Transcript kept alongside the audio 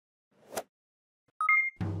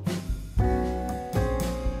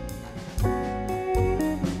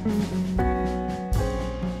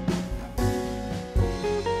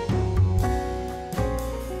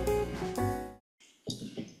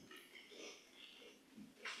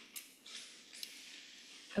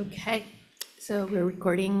Okay, so we're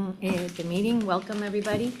recording the meeting. Welcome,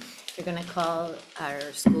 everybody. We're going to call our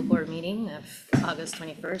school board meeting of August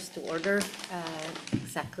 21st to order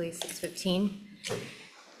exactly 6:15.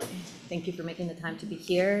 Thank you for making the time to be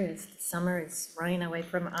here. It's summer is running away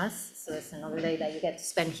from us, so it's another day that you get to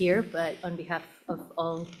spend here, but on behalf of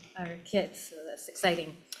all our kids, so that's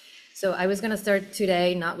exciting. So I was going to start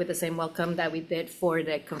today not with the same welcome that we did for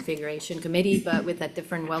the configuration committee, but with a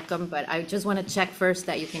different welcome. But I just want to check first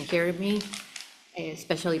that you can hear me,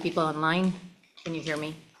 especially people online. Can you hear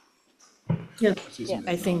me? Yeah. Yeah,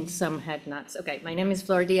 I think some had not. Okay, my name is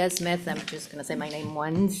Flor Diaz-Smith. I'm just going to say my name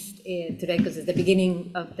once today because it's the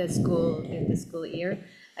beginning of the school year.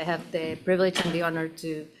 I have the privilege and the honor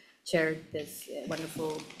to chair this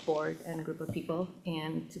wonderful board and group of people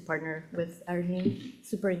and to partner with our new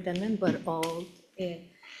superintendent, but all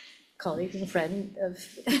colleagues and friends of.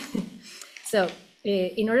 So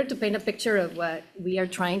in order to paint a picture of what we are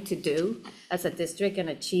trying to do as a district and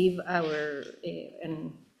achieve our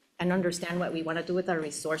and understand what we want to do with our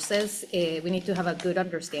resources, we need to have a good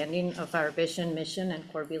understanding of our vision, mission, and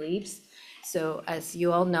core beliefs. So as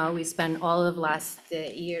you all know, we spent all of last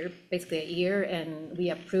year, basically a year, and we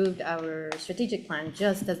approved our strategic plan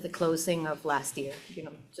just as the closing of last year,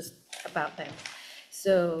 just about that.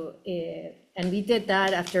 So, and we did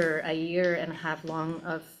that after a year and a half long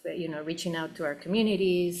of, reaching out to our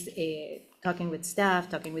communities, talking with staff,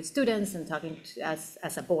 talking with students, and talking to us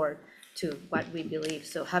as a board to what we believe.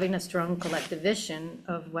 So having a strong collective vision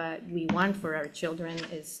of what we want for our children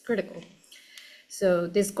is critical. So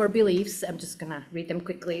these core beliefs, I'm just gonna read them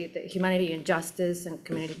quickly: the humanity and justice and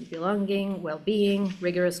community belonging, well-being,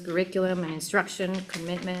 rigorous curriculum and instruction,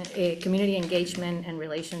 commitment, community engagement and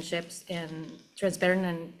relationships, and transparent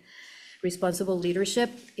and responsible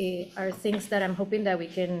leadership are things that I'm hoping that we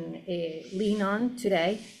can lean on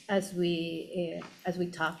today as we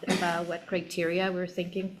talk about what criteria we're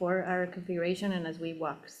thinking for our configuration and as we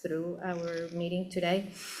walk through our meeting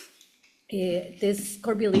today. These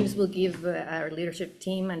core beliefs will give our leadership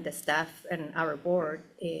team and the staff and our board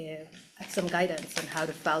some guidance on how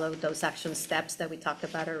to follow those action steps that we talked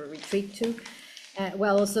about our retreat to,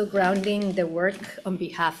 while also grounding the work on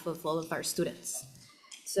behalf of all of our students.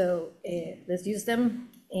 So let's use them.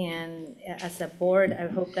 And as a board, I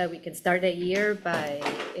hope that we can start a year by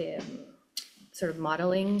sort of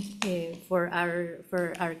modeling for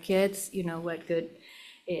our kids, what good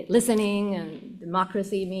listening and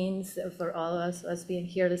democracy means for all of us being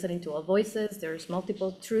here, listening to all voices. There's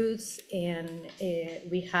multiple truths, and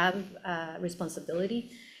we have a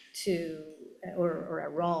responsibility to, or a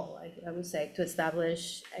role, I would say, to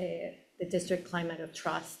establish the district climate of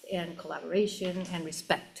trust and collaboration and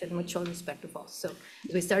respect and mutual respect of all. So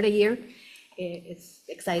as we start a year, it's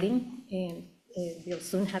exciting, and we'll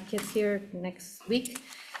soon have kids here next week.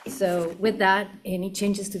 So with that, any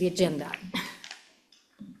changes to the agenda?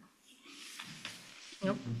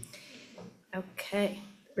 Nope. Okay.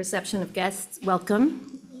 Reception of guests,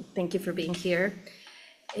 welcome. Thank you for being here.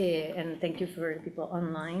 And thank you for people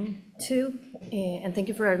online too. And thank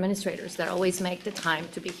you for our administrators that always make the time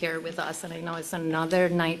to be here with us. And I know it's another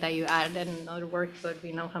night that you added and another work, but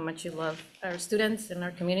we know how much you love our students and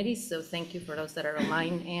our communities. So thank you for those that are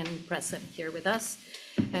online and present here with us.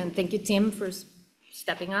 And thank you, Tim, for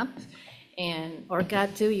stepping up. And Orca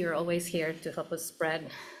too, you're always here to help us spread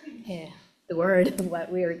the word of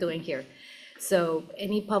what we are doing here. So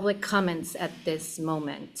any public comments at this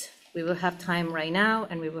moment? We will have time right now,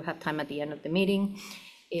 and we will have time at the end of the meeting.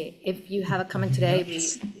 If you have a comment today,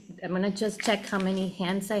 I'm gonna just check how many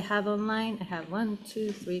hands I have online. I have 1,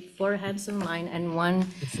 2, 3, 4 hands online and one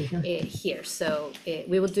here. So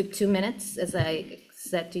we will do 2 minutes. As I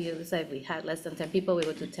said to you, if we had less than 10 people, we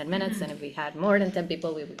would do 10 minutes. And if we had more than 10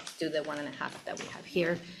 people, we would do the 1.5 that we have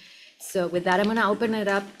here. So with that, I'm going to open it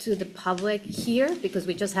up to the public here because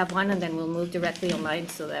we just have one, and then we'll move directly online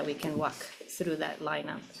so that we can walk through that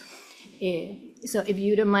lineup. So if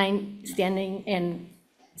you don't mind standing and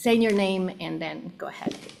saying your name, and then go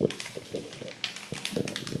ahead.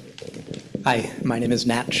 Hi, my name is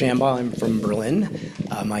Nat Shambaugh. I'm from Berlin.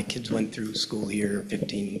 My kids went through school here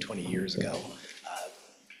 15, 20 years ago.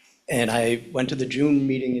 And I went to the June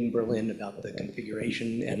meeting in Berlin about the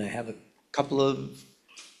configuration, and I have a couple of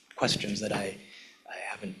questions that I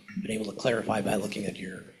haven't been able to clarify by looking at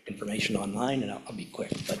your information online, and I'll be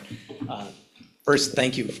quick. But first,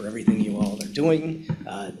 thank you for everything you all are doing.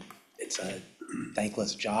 It's a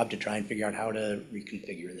thankless job to try and figure out how to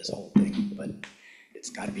reconfigure this whole thing, but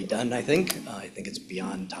it's got to be done, I think. I think it's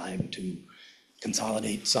beyond time to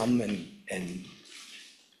consolidate some and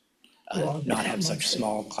not have such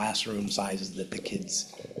small classroom sizes that the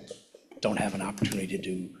kids don't have an opportunity to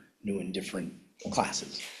do new and different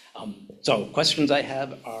classes. So questions I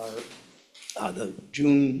have are the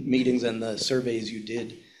June meetings and the surveys you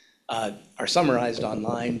did are summarized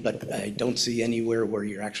online, but I don't see anywhere where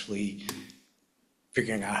you're actually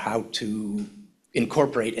figuring out how to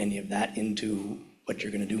incorporate any of that into what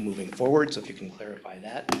you're going to do moving forward. So if you can clarify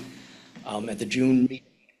that. At the June meeting,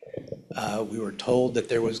 we were told that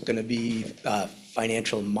there was going to be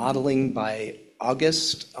financial modeling by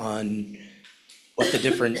August on what the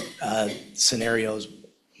different scenarios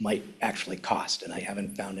might actually cost, and I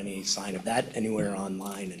haven't found any sign of that anywhere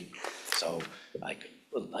online, and so I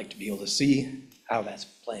would like to be able to see how that's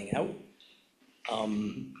playing out.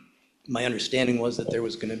 My understanding was that there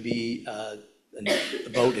was going to be a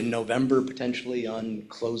vote in November potentially on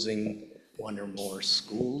closing one or more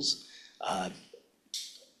schools.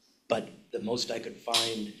 But the most I could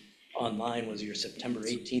find online was your September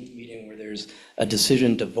 18th meeting where there's a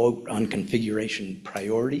decision to vote on configuration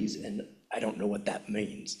priorities, and I don't know what that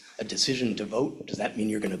means. A decision to vote, does that mean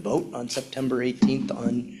you're going to vote on September 18th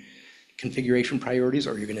on configuration priorities,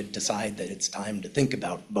 or you're going to decide that it's time to think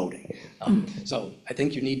about voting? So I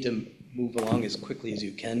think you need to move along as quickly as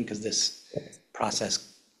you can, because this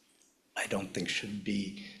process, I don't think, should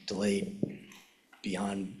be delayed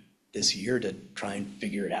beyond this year to try and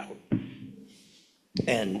figure it out.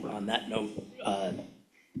 And on that note,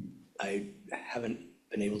 I haven't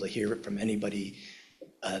been able to hear from anybody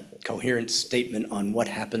a coherent statement on what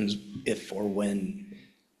happens if or when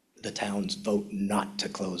the towns vote not to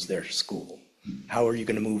close their school. How are you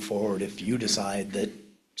going to move forward if you decide that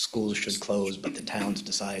schools should close, but the towns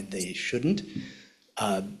decide they shouldn't?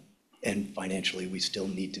 And financially, we still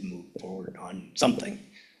need to move forward on something.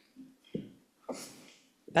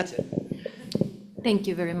 That's it. Thank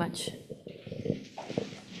you very much.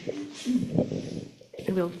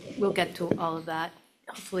 And we'll get to all of that,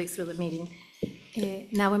 hopefully through the meeting.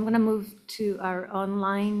 Now I'm going to move to our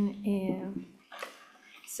online.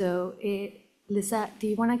 So Lisa, do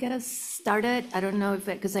you want to get us started? I don't know if,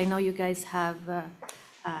 because I know you guys have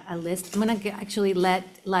a list. I'm going to actually let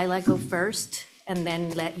Lila go first and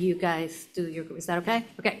then let you guys do your group. Is that okay?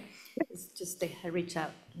 Okay. It's just I reach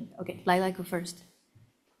out. Okay, Lila, go first.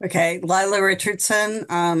 Okay, Lila Richardson.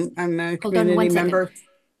 I'm a Hold on one community member.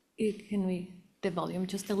 second. Can we, the volume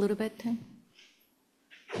just a little bit, Tim?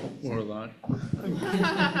 Or a lot.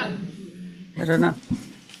 I don't know.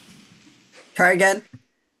 Try again.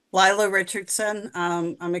 Lila Richardson.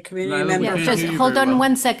 I'm a community Lila, member. Yeah, can't just hear you hold very on well.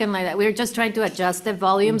 1 second like that. We're just trying to adjust the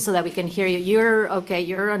volume so that we can hear you. You're okay,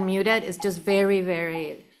 you're unmuted. It's just very,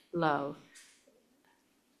 very low.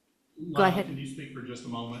 Go ahead. Can you speak for just a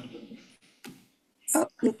moment?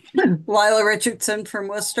 Lila Richardson from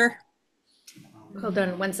Worcester. Hold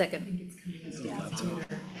on 1 second.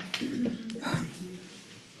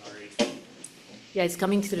 Yeah, it's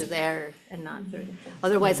coming through there and not through.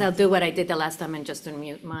 Otherwise, I'll do what I did the last time and just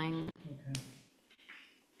unmute mine.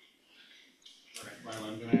 All right, Lila,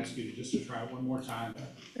 I'm going to ask you just to try one more time.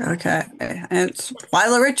 Okay, and it's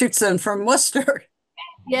Lila Richardson from Worcester.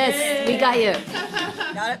 Yes, we got you.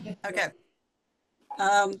 Got it? Okay.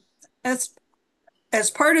 As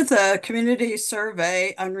part of the community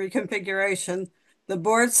survey on reconfiguration, the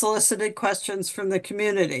board solicited questions from the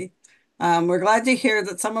community. We're glad to hear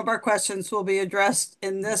that some of our questions will be addressed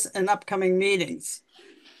in this and upcoming meetings.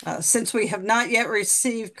 Since we have not yet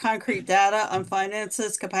received concrete data on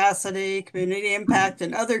finances, capacity, community impact,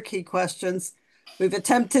 and other key questions, we've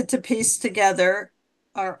attempted to piece together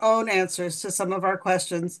our own answers to some of our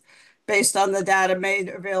questions based on the data made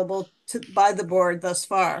available by the board thus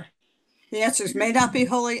far. The answers may not be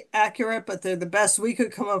wholly accurate, but they're the best we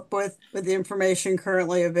could come up with the information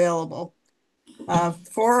currently available. 4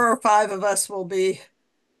 or 5 of us will be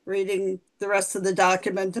reading the rest of the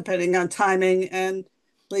document, depending on timing, and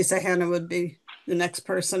Lisa Hanna would be the next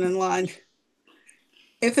person in line.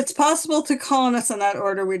 If it's possible to call on us in that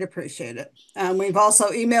order, we'd appreciate it. We've also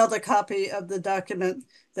emailed a copy of the document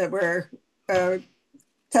that we're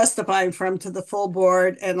testifying from to the full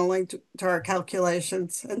board and a link to our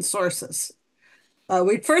calculations and sources.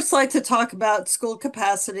 We'd first like to talk about school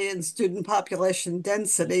capacity and student population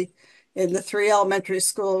density in the 3 elementary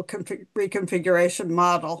school reconfiguration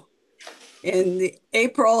model. In the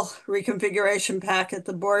April reconfiguration packet,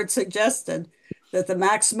 the board suggested that the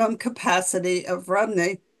maximum capacity of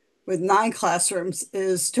Rumney with 9 classrooms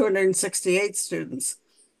is 268 students.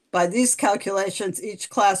 By these calculations, each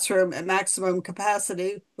classroom at maximum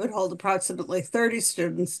capacity would hold approximately 30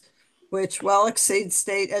 students, which well exceeds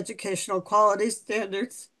state educational quality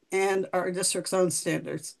standards and our district's own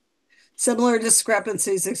standards. Similar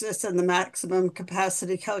discrepancies exist in the maximum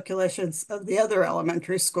capacity calculations of the other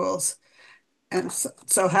elementary schools. And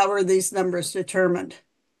so how are these numbers determined?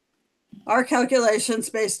 Our calculations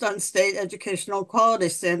based on state educational quality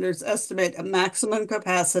standards estimate a maximum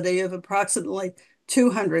capacity of approximately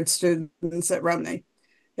 200 students at Rumney.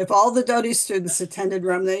 If all the Doty students attended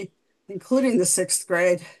Rumney, including the 6th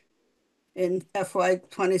grade in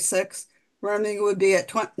FY26, Rumney would be at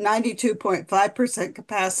 92.5%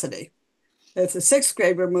 capacity. If the 6th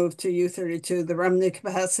grade were moved to U32, the Rumney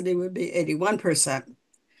capacity would be 81%.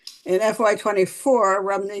 In FY24,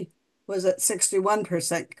 Rumney was at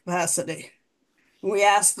 61% capacity. We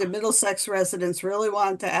asked if Middlesex residents really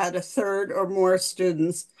want to add a third or more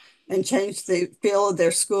students and change the feel of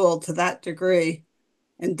their school to that degree.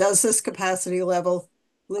 And does this capacity level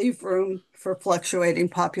leave room for fluctuating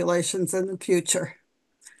populations in the future?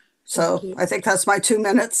 So I think that's my 2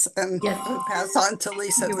 minutes, and Yes. I'll pass on to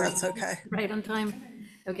Lisa if You were that's okay. Right on time.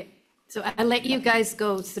 Okay, so I'll let you guys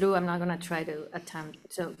go through. I'm not gonna try to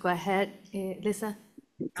attempt. So go ahead, Lisa.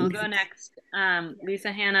 I'll go next.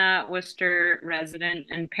 Lisa Hanna, Worcester resident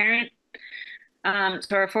and parent.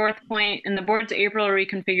 So our fourth point, in the board's April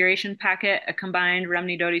reconfiguration packet, a combined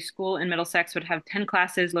Rumney Doty school in Middlesex would have 10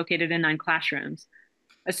 classes located in 9 classrooms.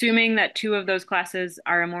 Assuming that 2 of those classes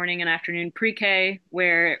are a morning and afternoon pre-K,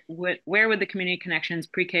 where would the community connections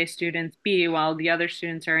pre-K students be while the other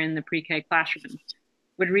students are in the pre-K classroom?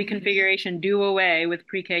 Would reconfiguration do away with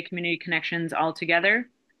pre-K community connections altogether?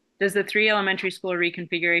 Does the 3 elementary school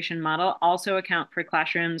reconfiguration model also account for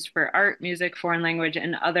classrooms for art, music, foreign language,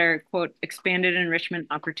 and other, quote, expanded enrichment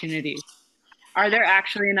opportunities? Are there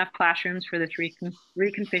actually enough classrooms for this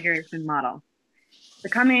reconfiguration model? The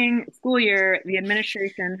coming school year, the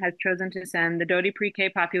administration has chosen to send the Doty pre-K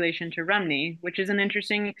population to Rumney, which is an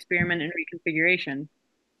interesting experiment in reconfiguration.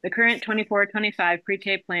 The current 24-25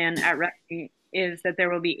 pre-K plan at Rumney is that there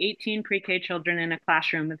will be 18 pre-K children in a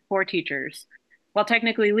classroom with 4 teachers. While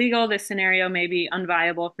technically legal, this scenario may be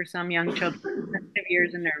unviable for some young children with sensitive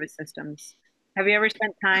ears and nervous systems. Have you ever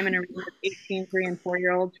spent time in a room with 18 3- and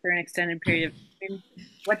 4-year-olds for an extended period of time?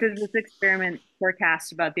 What does this experiment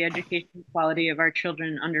forecast about the education quality of our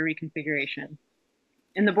children under reconfiguration?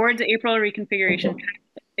 In the board's April reconfiguration,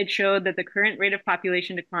 it showed that the current rate of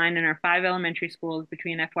population decline in our 5 elementary schools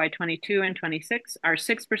between FY22 and 26 are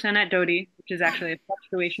 6% at Doty, which is actually a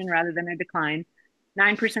fluctuation rather than a decline,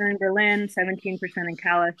 9% in Berlin, 17% in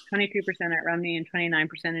Calais, 22% at Rumney, and 29%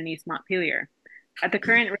 in East Montpelier. At the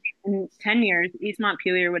current rate, in 10 years, East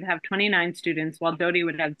Montpelier would have 29 students, while Doty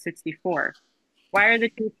would have 64. Why are the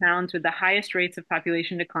 2 towns with the highest rates of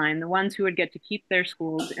population decline the ones who would get to keep their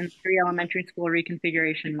schools in the 3 elementary school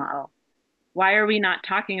reconfiguration model? Why are we not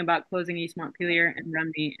talking about closing East Montpelier and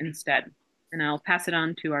Rumney instead? And I'll pass it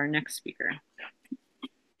on to our next speaker.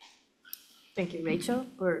 Thank you, Rachel,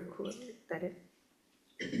 or whoever that is.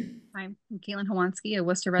 Hi, I'm Caitlin Hawansky, a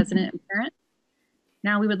Worcester resident and parent.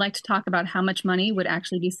 Now we would like to talk about how much money would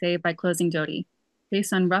actually be saved by closing Doty.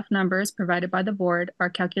 Based on rough numbers provided by the board,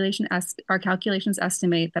 our calculations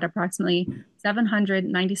estimate that approximately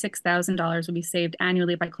 $796,000 would be saved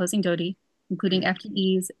annually by closing Doty, including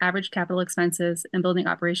FTEs, average capital expenses, and building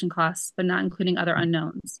operation costs, but not including other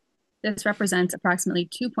unknowns. This represents approximately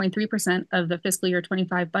 2.3% of the fiscal year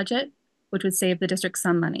 25 budget, which would save the district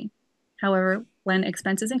some money. However, when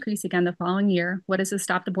expenses increase again the following year, what is to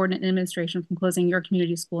stop the board and administration from closing your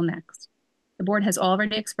community school next? The board has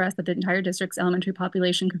already expressed that the entire district's elementary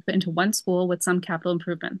population could fit into one school with some capital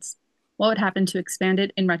improvements. What would happen to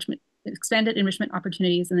expanded enrichment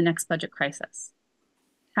opportunities in the next budget crisis?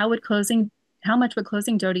 How much would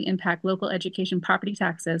closing Doty impact local education property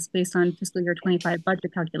taxes based on fiscal year 25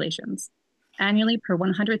 budget calculations? Annually, per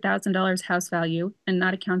 $100,000 house value and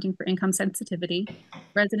not accounting for income sensitivity,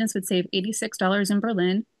 residents would save $86 in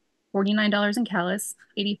Berlin, $49 in Calais,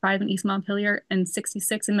 $85 in East Montpelier, and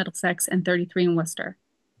 $66 in Middlesex, and $33 in Worcester.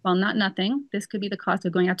 While not nothing, this could be the cost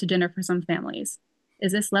of going out to dinner for some families.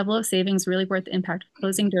 Is this level of savings really worth the impact of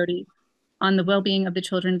closing Doty on the well-being of the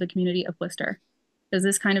children of the community of Worcester? Does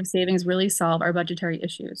this kind of savings really solve our budgetary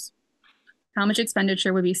issues? How much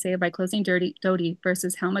expenditure would be saved by closing Doty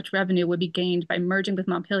versus how much revenue would be gained by merging with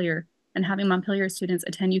Montpelier and having Montpelier students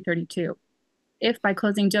attend U32? If by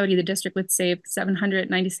closing Doty, the district would save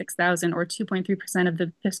 $796,000 or 2.3% of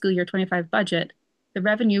the fiscal year 25 budget, the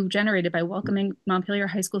revenue generated by welcoming Montpelier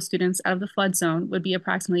High School students out of the flood zone would be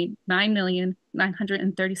approximately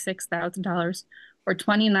 $9,936,000 or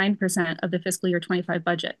 29% of the fiscal year 25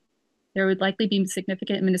 budget. There would likely be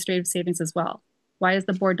significant administrative savings as well. Why is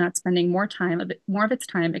the board not spending more of its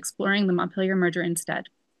time exploring the Montpelier merger instead?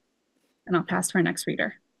 And I'll pass to our next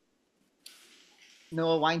reader.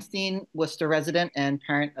 Noah Weinstein, Worcester resident and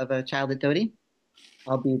parent of a child at Doty.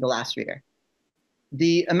 I'll be the last reader.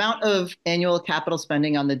 The amount of annual capital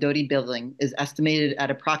spending on the Doty building is estimated at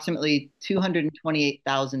approximately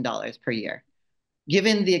 $228,000 per year.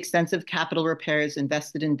 Given the extensive capital repairs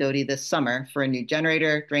invested in Doty this summer for a new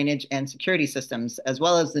generator, drainage, and security systems, as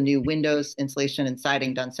well as the new windows, insulation, and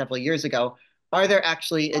siding done several years ago, are there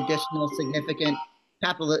actually additional significant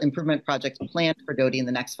capital improvement projects planned for Doty in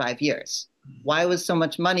the next 5 years? Why was so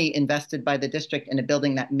much money invested by the district in a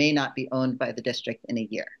building that may not be owned by the district in a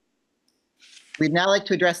year? We'd now like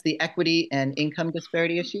to address the equity and income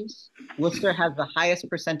disparity issues. Worcester has the highest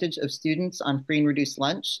percentage of students on free and reduced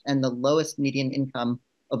lunch and the lowest median income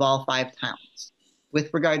of all 5 towns. With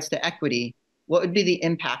regards to equity, what would be the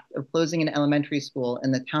impact of closing an elementary school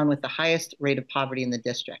in the town with the highest rate of poverty in the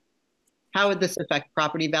district? How would this affect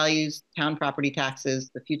property values, town property taxes,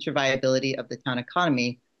 the future viability of the town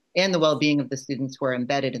economy, and the well-being of the students who are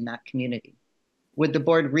embedded in that community? Would the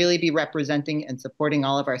board really be representing and supporting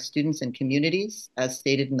all of our students and communities as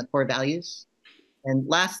stated in the core values? And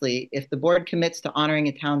lastly, if the board commits to honoring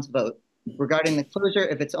a town's vote regarding the closure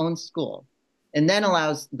of its own school and then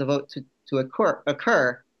allows the vote to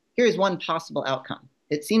occur, here's one possible outcome.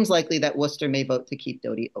 It seems likely that Worcester may vote to keep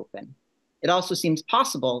Doty open. It also seems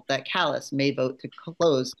possible that Calais may vote to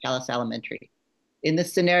close Calais Elementary. In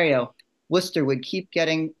this scenario, Worcester would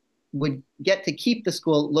get to keep the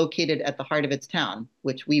school located at the heart of its town,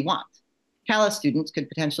 which we want. Calais students could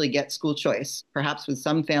potentially get school choice, perhaps with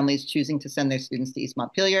some families choosing to send their students to East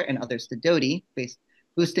Montpelier and others to Doty,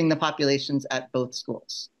 boosting the populations at both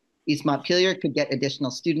schools. East Montpelier could get additional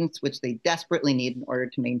students, which they desperately need in order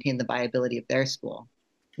to maintain the viability of their school.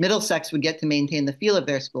 Middlesex would get to maintain the feel of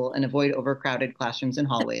their school and avoid overcrowded classrooms and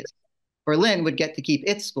hallways. Berlin would get to keep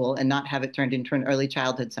its school and not have it turned into an early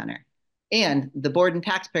childhood center. And the board and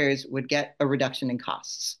taxpayers would get a reduction in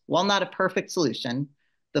costs. While not a perfect solution,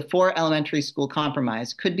 the 4 elementary school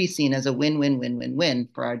compromise could be seen as a win-win-win-win-win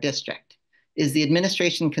for our district. Is the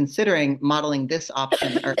administration considering modeling this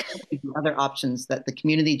option or other options that the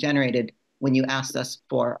community generated when you asked us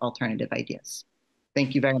for alternative ideas?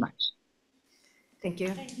 Thank you very much. Thank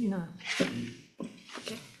you. No.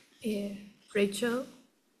 Okay. Rachel?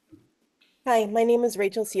 Hi, my name is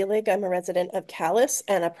Rachel Seelig. I'm a resident of Calais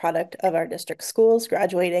and a product of our district schools,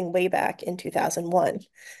 graduating way back in 2001.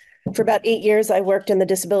 For about 8 years, I worked in the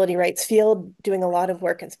disability rights field, doing a lot of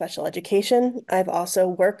work in special education. I've also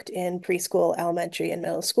worked in preschool, elementary, and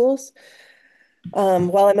middle schools.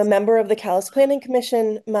 While I'm a member of the Calais Planning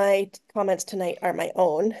Commission, my comments tonight are my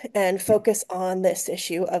own and focus on this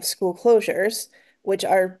issue of school closures, which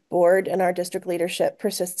our board and our district leadership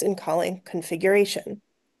persists in calling configuration.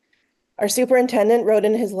 Our superintendent wrote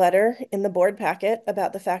in his letter in the board packet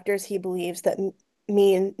about the factors he believes that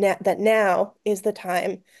mean that now is the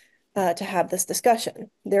time to have this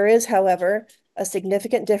discussion. There is, however, a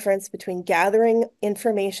significant difference between gathering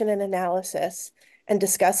information and analysis and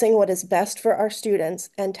discussing what is best for our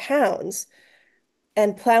students and towns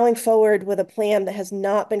and plowing forward with a plan that has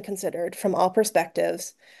not been considered from all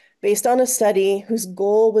perspectives based on a study whose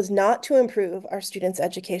goal was not to improve our students'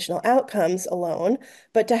 educational outcomes alone,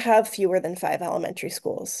 but to have fewer than 5 elementary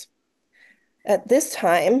schools. At this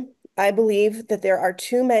time, I believe that there are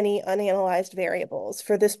too many unanalyzed variables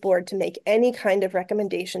for this board to make any kind of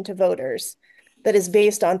recommendation to voters that is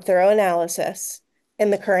based on thorough analysis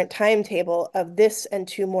and the current timetable of this and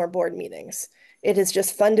 2 more board meetings. It is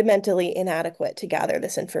just fundamentally inadequate to gather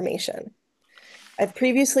this information. I've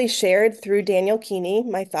previously shared through Daniel Keeney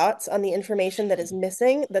my thoughts on the information that is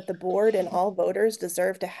missing that the board and all voters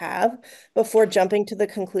deserve to have before jumping to the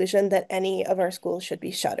conclusion that any of our schools should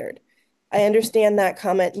be shuttered. I understand that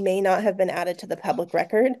comment may not have been added to the public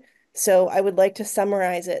record, so I would like to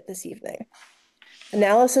summarize it this evening.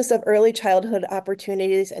 Analysis of early childhood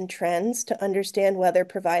opportunities and trends to understand whether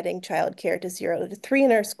providing childcare to 0 to 3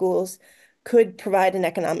 in our schools could provide an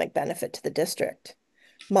economic benefit to the district.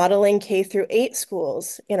 Modeling K through 8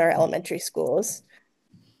 schools in our elementary schools,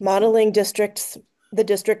 modeling the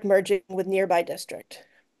district merging with nearby district,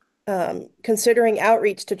 considering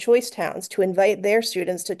outreach to choice towns to invite their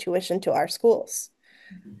students to tuition to our schools,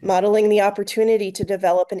 modeling the opportunity to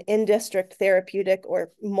develop an in-district therapeutic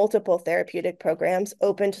or multiple therapeutic programs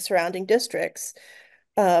open to surrounding districts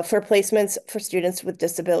for placements for students with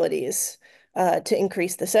disabilities, to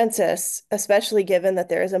increase the census, especially given that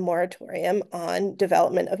there is a moratorium on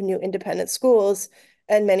development of new independent schools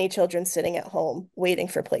and many children sitting at home waiting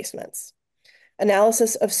for placements.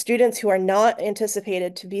 Analysis of students who are not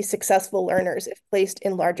anticipated to be successful learners if placed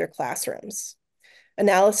in larger classrooms.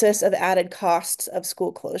 Analysis of added costs of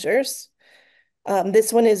school closures.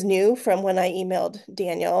 This one is new from when I emailed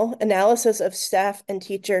Daniel. Analysis of staff and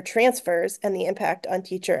teacher transfers and the impact on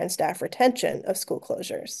teacher and staff retention of school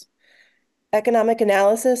closures. Economic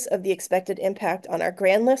analysis of the expected impact on our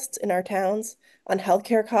grand lists in our towns, on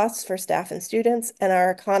healthcare costs for staff and students, and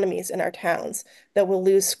our economies in our towns that will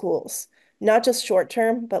lose schools, not just short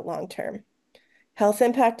term, but long term. Health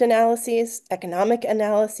impact analyses, economic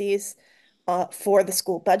analyses for the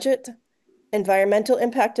school budget, environmental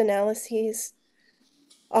impact analyses,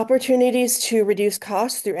 opportunities to reduce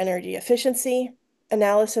costs through energy efficiency,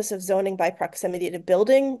 analysis of zoning by proximity to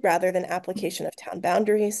building rather than application of town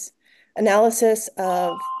boundaries, analysis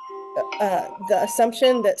of the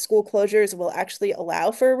assumption that school closures will actually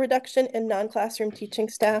allow for a reduction in non-classroom teaching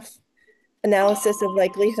staff, analysis of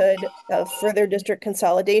likelihood of further district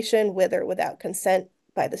consolidation with or without consent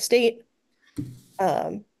by the state.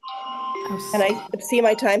 And I see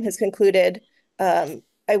my time has concluded.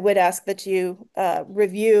 I would ask that you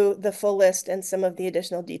review the full list and some of the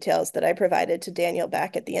additional details that I provided to Daniel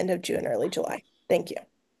back at the end of June, early July. Thank you.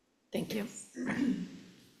 Thank you.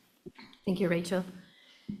 Thank you, Rachel.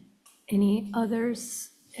 Any others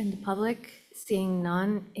in the public? Seeing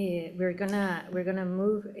none, we're gonna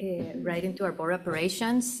move right into our board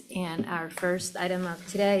operations. And our first item of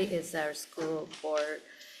today is our school board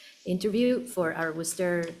interview for our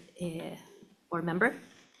Worcester board member.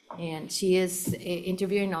 And she is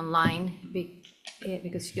interviewing online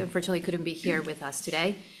because she unfortunately couldn't be here with us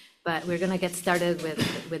today. But we're gonna get started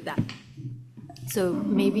with that. So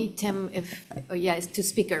maybe Tim, it's to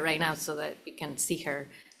speaker right now so that we can see her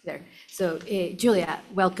there. So Julia,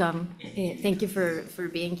 welcome. Thank you for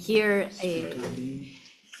being here. Can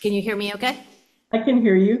you hear me okay? I can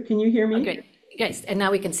hear you. Can you hear me? Oh, great. Guys, and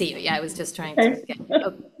now we can see you. Yeah, I was just trying Okay. to. Yeah.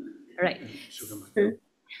 Oh, all right.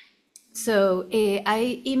 So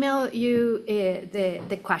I email you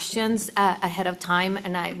the questions ahead of time,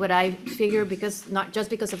 and what I figure, because not just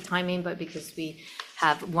because of timing, but because we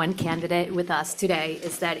have one candidate with us today,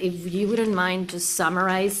 is that if you wouldn't mind just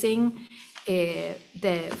summarizing what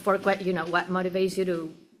motivates you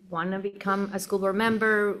to want to become a school board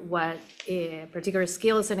member, what particular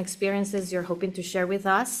skills and experiences you're hoping to share with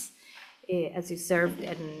us as you served,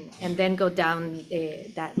 and then go down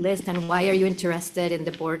that list, and why are you interested in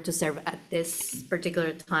the board to serve at this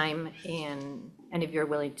particular time, and if you're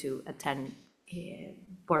willing to attend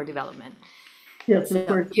board development. Yes, So of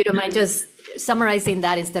course. if you don't mind just summarizing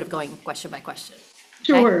that instead of going question by question.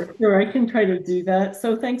 Sure, sure. I can try to do that.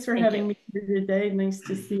 So thanks for having me here today. Nice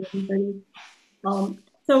to see everybody.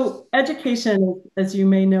 So education, as you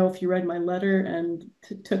may know, if you read my letter and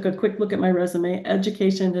took a quick look at my resume,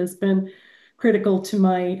 education has been critical to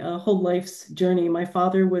my whole life's journey. My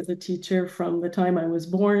father was a teacher from the time I was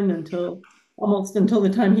born almost until the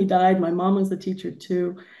time he died. My mom was a teacher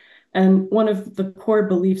too. And one of the core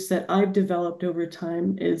beliefs that I've developed over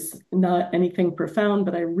time is not anything profound,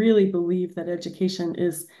 but I really believe that education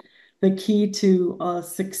is the key to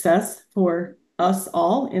success for us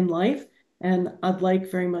all in life. And I'd like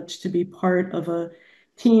very much to be part of a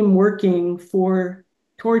team working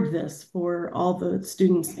toward this for all the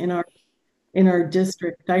students in our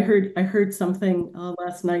district. I heard something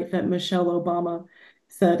last night that Michelle Obama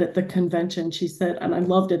said at the convention. She said, and I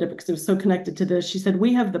loved it because it was so connected to this. She said,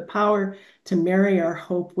 "We have the power to marry our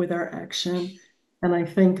hope with our action." And I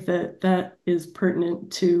think that is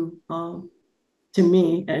pertinent to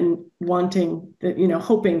me, and wanting that,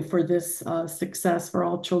 hoping for this success for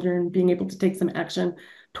all children, being able to take some action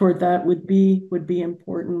toward that would be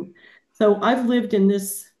important. So I've lived in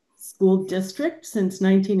this school district since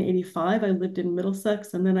 1985. I lived in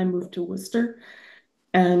Middlesex, and then I moved to Worcester.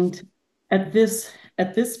 And at this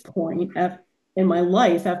point in my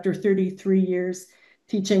life, after 33 years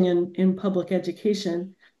teaching in public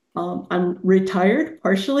education, I'm retired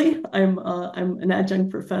partially. I'm an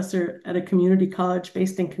adjunct professor at a community college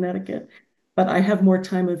based in Connecticut, but I have more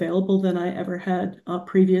time available than I ever had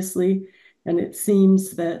previously. And it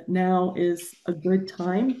seems that now is a good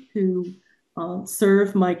time to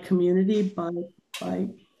serve my community by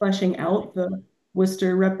fleshing out the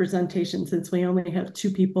Worcester representation, since we only have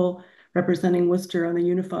 2 people representing Worcester on a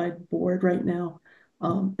unified board right now,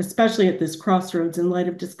 especially at this crossroads in light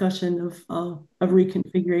of discussion of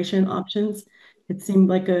reconfiguration options. It seemed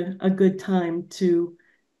like a good time to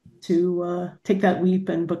take that leap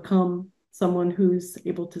and become someone who's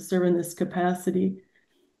able to serve in this capacity.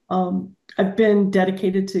 I've been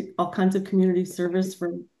dedicated to all kinds of community service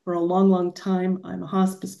for a long, long time. I'm a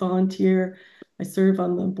hospice volunteer. I serve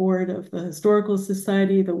on the board of the Historical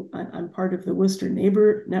Society. I'm part of the Worcester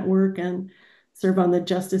Neighbor Network and serve on the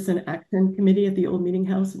Justice and Action Committee at the Old Meeting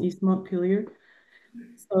House in East Montpelier.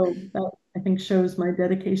 So I think shows my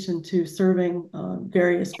dedication to serving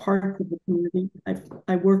various parts of the community.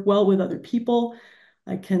 I work well with other people.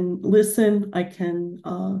 I can listen. I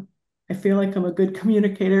feel like I'm a good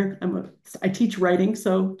communicator. I teach writing,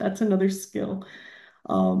 so that's another skill.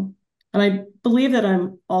 And I believe that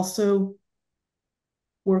I'm also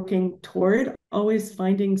working toward always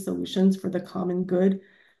finding solutions for the common good.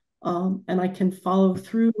 And I can follow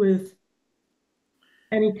through with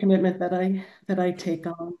any commitment that I take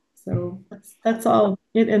on. So that's all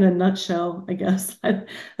it in a nutshell, I guess.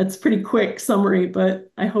 That's pretty quick summary,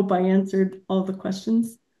 but I hope I answered all the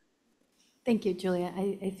questions. Thank you, Julia.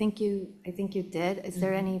 I think you did. Is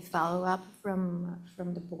there any follow-up from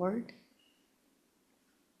the board?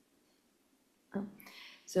 Oh.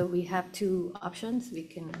 So we have two options. We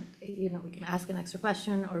can ask an extra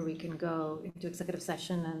question, or we can go into executive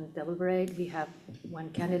session and deliberate. We have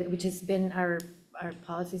one candidate, which has been our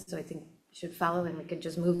policy, so I think we should follow, and we can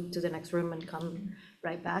just move to the next room and come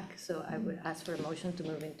right back. So I would ask for a motion to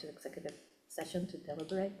move into executive session to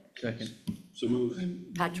deliberate. Second. So move.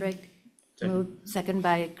 Patrick, Second. moved, second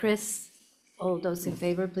by Chris. All those in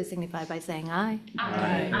favor, please signify by saying aye.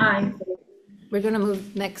 Aye. Aye. We're gonna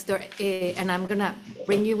move next door, and I'm gonna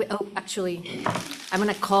bring you, actually, I'm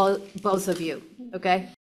gonna call both of you, okay?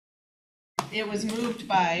 It was moved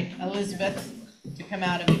by Elizabeth to come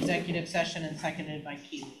out of executive session and seconded by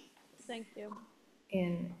Keith. Thank you.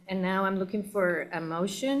 And now I'm looking for a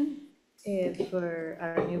motion for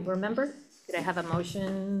our new board member. Could I have a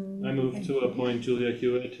motion? I move to appoint Julia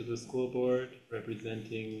Hewitt to the school board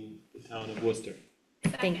representing the town of Worcester.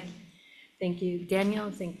 Thank you,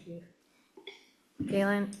 Daniel, thank you.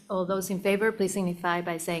 Galen, all those in favor, please signify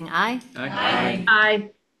by saying aye. Aye.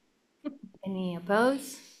 Aye. Any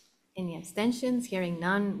opposed? Any abstentions? Hearing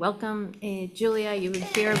none, welcome. Julia, you will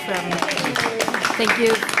hear from, thank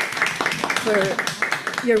you for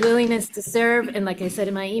your willingness to serve. And like I said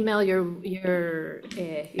in my email, you're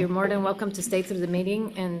more than welcome to stay through the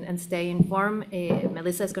meeting and stay informed.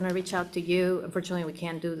 Melissa is gonna reach out to you. Unfortunately, we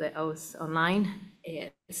can't do the oath online.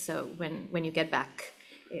 So when you get back,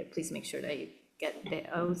 please make sure that you get the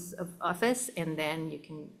oath of office, and then you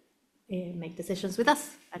can make decisions with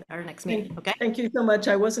us at our next meeting, okay? Thank you so much.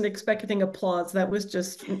 I wasn't expecting applause. That was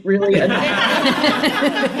just really a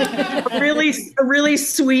really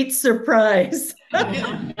sweet surprise.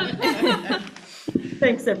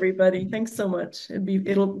 Thanks, everybody. Thanks so much.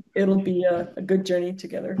 It'll be a good journey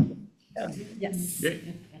together. Yeah. Yes.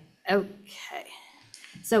 Okay.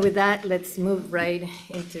 So with that, let's move right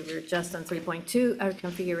into, we're just on 3.2, our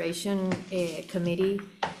configuration committee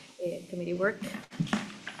work.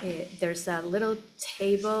 There's a little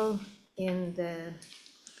table in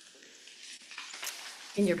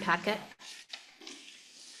your packet.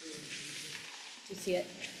 Do you see it?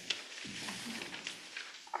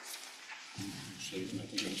 Actually, I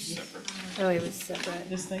think it was separate. Oh, it was separate.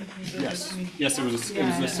 This thing? Yes, it was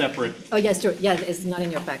a separate. Oh, yes, true. Yeah, it's not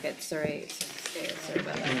in your packet. Sorry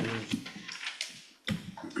about that.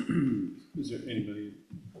 Is there anybody?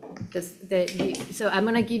 So I'm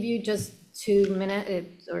gonna give you just 2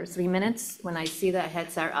 minutes or 3 minutes when I see that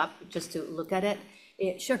heads are up, just to look at it.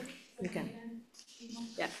 Sure, you can.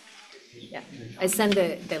 Yeah. I send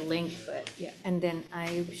the link, but yeah, and then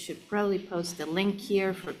I should probably post the link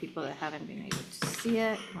here for people that haven't been able to see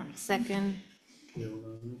it. 1 second.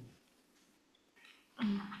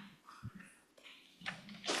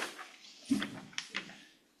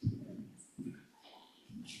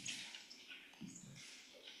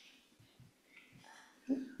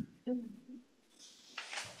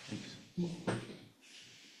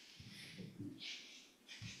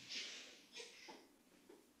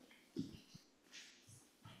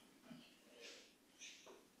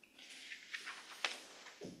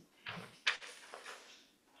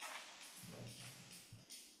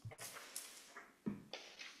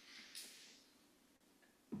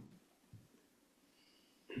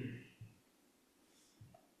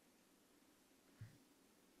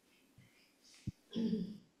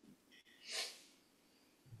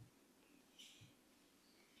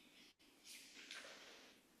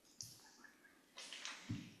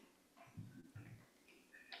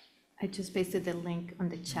 I just pasted the link on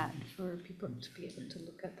the chat for people to be able to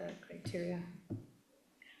look at the criteria.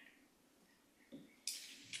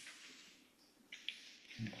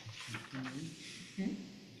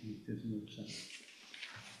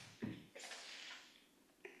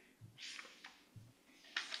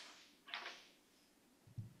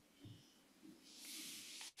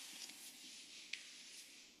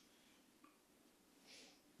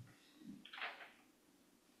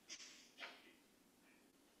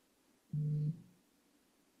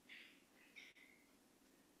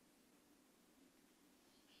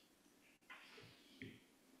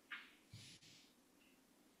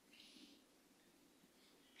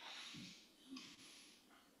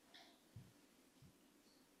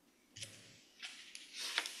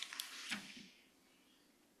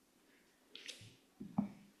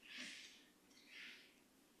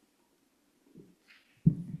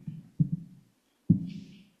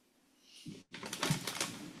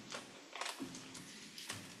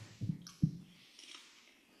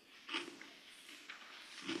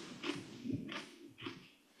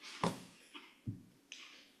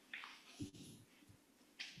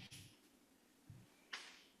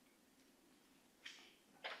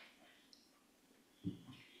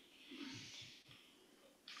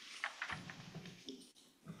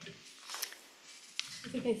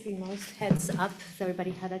 think I see most heads up, so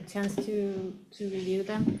everybody had a chance to review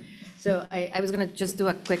them. So I was gonna just do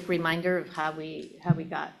a quick reminder of how we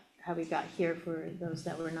got here for those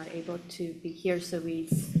that were not able to be here. So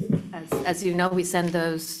as you know, we send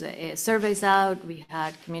those surveys out. We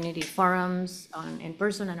had community forums in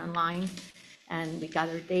person and online, and we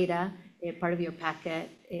gathered data. Part of your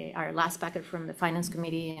packet, our last packet from the Finance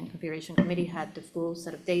Committee and Configuration Committee had the full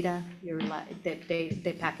set of data.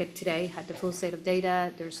 The packet today had the full set of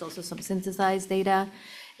data. There's also some synthesized data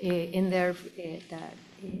in there that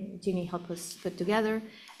Jeannie helped us put together.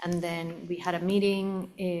 And then we had a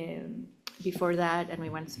meeting before that, and we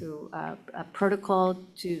went through a protocol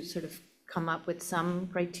to sort of come up with some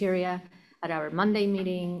criteria. At our Monday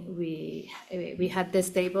meeting, we had this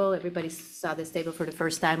table. Everybody saw this table for the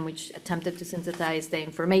first time, which attempted to synthesize the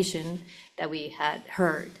information that we had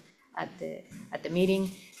heard at the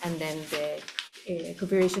meeting. And then the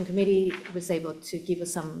Configuration Committee was able to give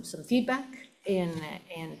us some feedback. And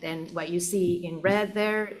then what you see in red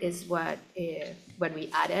there is what we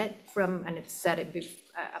added from, and it's set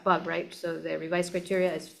above, right? So the revised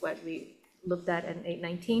criteria is what we looked at in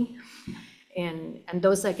 819. And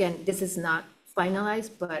those, again, this is not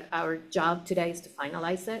finalized, but our job today is to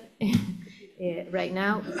finalize it. Right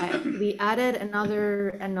now, we added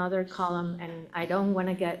another column, and I don't want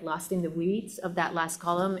to get lost in the weeds of that last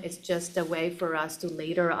column. It's just a way for us to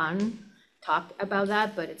later on talk about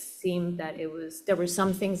that, but it seemed that there were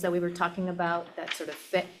some things that we were talking about that sort of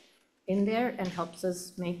fit in there and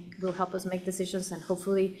will help us make decisions. And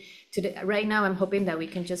hopefully right now I'm hoping that we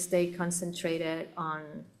can just stay concentrated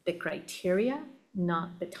on the criteria,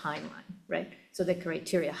 not the timeline, right? So the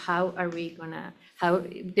criteria,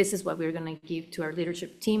 this is what we're gonna give to our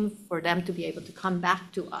leadership team for them to be able to come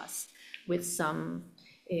back to us with some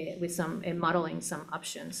modeling some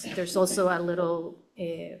options. There's also a little,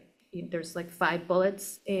 there's like 5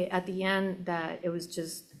 bullets at the end that it was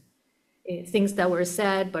just things that were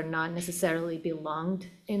said but not necessarily belonged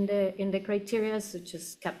in the criteria, so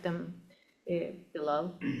just kept them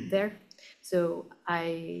below there. So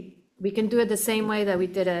we can do it the same way that we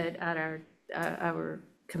did it at our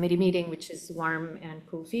committee meeting, which is warm and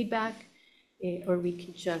cool feedback, or we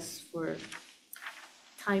can just, for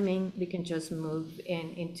timing, we can just move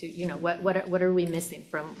into, what are we missing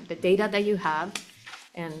from the data that you have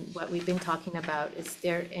and what we've been talking about. Is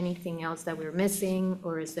there anything else that we're missing,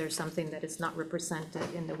 or is there something that is not represented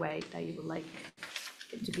in the way that you would like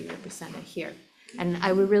it to be represented here? And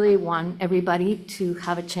I would really want everybody to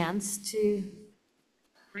have a chance to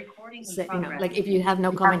say, like if you have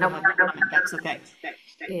no comment, that's okay.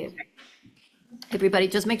 Everybody,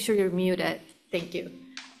 just make sure you're muted. Thank you.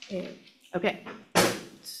 Okay.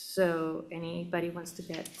 So anybody wants to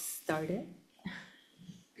get started?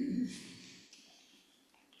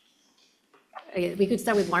 We could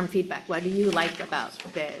start with warm feedback. What do you like about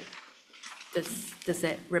does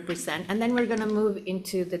it represent? And then we're going to move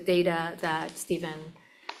into the data that Stephen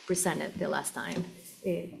presented the last time.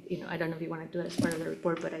 I don't know if you want to do it as part of the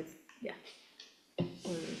report, but yeah.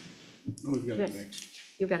 We've got it next.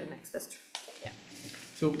 You've got it next, that's true. Yeah.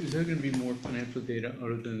 So is there going to be more financial data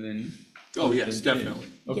other than? Oh, yes, definitely.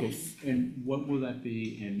 Okay, Yes. and what will that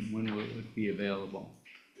be and when will it be available?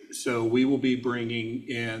 So we will be bringing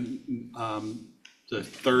in the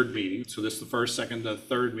third meeting. So this is the first, second, the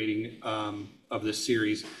third meeting of this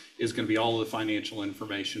series is going to be all of the financial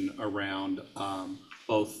information around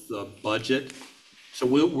both the budget. So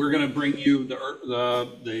we're going to bring you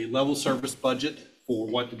the level service budget for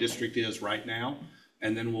what the district is right now,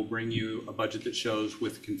 and then we'll bring you a budget that shows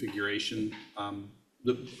with configuration,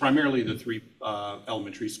 primarily the 3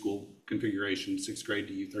 elementary school configuration, 6th grade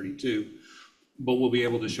to U32. But we'll be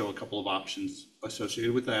able to show a couple of options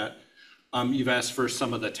associated with that. You've asked for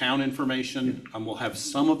some of the town information. We'll have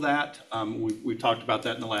some of that. We talked about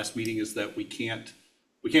that in the last meeting, is that we can't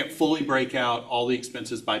fully break out all the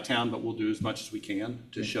expenses by town, but we'll do as much as we can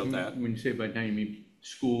to show that. When you say by town, you mean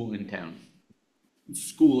school in town?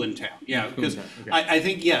 School in town, yeah, because okay. I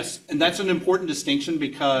think, yes, and that's an important distinction,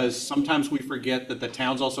 because sometimes we forget that the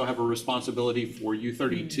towns also have a responsibility for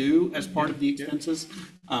U32 as part of the expenses.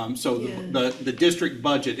 So the district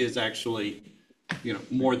budget is actually,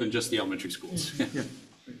 more than just the elementary schools. Yeah.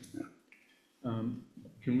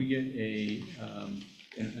 Can we get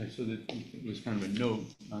and I saw that it was kind of a note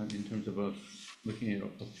in terms of looking at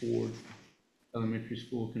a Ford elementary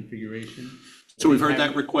school configuration. So we've heard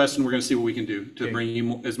that request, and we're going to see what we can do to bring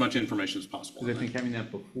you as much information as possible. Because I think having that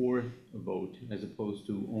before a vote, as opposed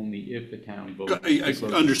to only if the town votes.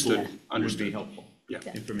 Understood. Would be helpful. Yeah.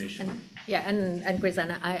 Information. And Chris,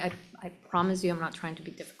 and I promise you, I'm not trying to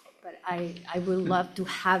be difficult, but I would love to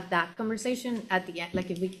have that conversation at the end.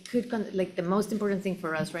 Like if we could, like the most important thing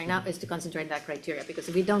for us right now is to concentrate that criteria, because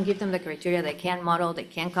if we don't give them the criteria, they can't model, they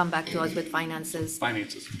can't come back to us with finances.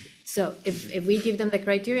 So if we give them the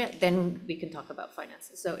criteria, then we can talk about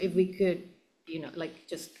finances. So if we could, like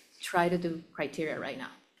just try to do criteria right now.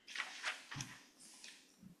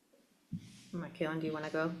 Kaylin, do you want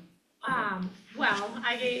to go? Well,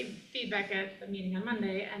 I gave feedback at the meeting on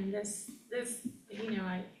Monday, and this, I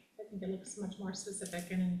think it looks much more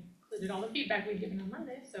specific and included all the feedback we've given on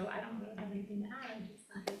Monday, so I don't really have anything to add, I just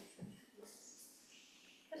think it's.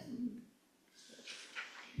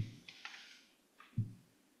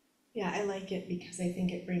 Yeah, I like it because I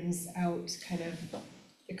think it brings out kind of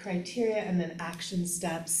the criteria and then action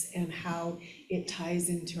steps and how it ties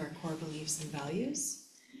into our core beliefs and values.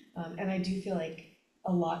 And I do feel like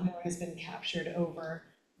a lot more has been captured over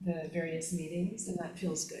the various meetings, and that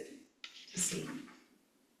feels good to see.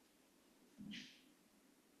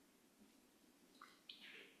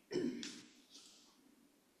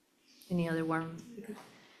 Any other warm?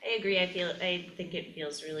 I agree. I think it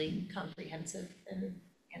feels really comprehensive and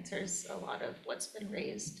answers a lot of what's been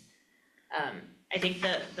raised. I think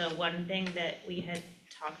the one thing that we had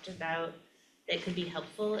talked about that could be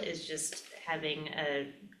helpful is just having a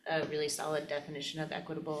really solid definition of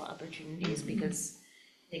equitable opportunities, because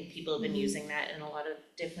I think people have been using that in a lot of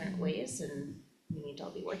different ways, and we need to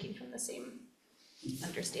all be working from the same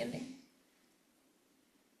understanding.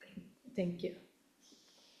 Thank you.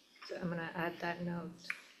 So I'm gonna add that note.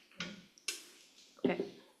 Okay.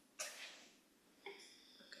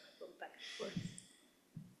 Go back and forth.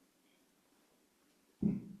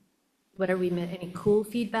 What are we, any cool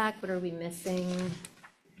feedback? What are we missing?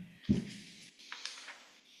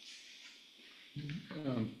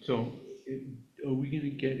 So are we going to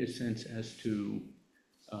get a sense as to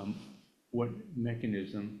what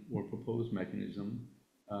mechanism or proposed mechanism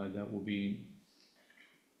that will be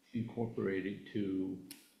incorporated to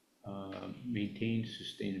maintain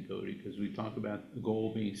sustainability? Because we talk about the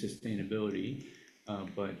goal being sustainability,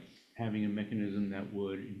 but having a mechanism that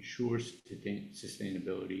would ensure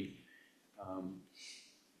sustainability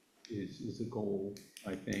is a goal,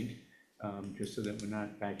 I think, just so that we're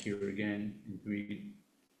not back here again in 3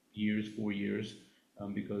 years, 4 years,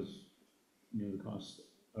 because the costs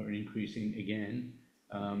are increasing again.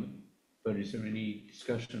 But is there any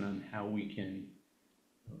discussion on how we can,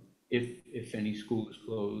 if any school is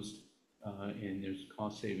closed and there's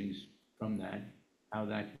cost savings from that, how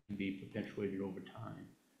that can be perpetuated over time,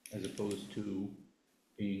 as opposed to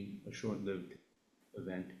being a short-lived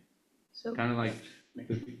event? So kind of like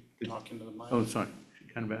Talk into the mic. Oh, sorry.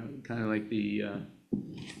 Kind of like the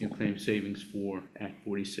claim savings for Act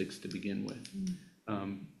 46 to begin with.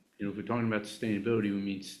 If we're talking about sustainability, we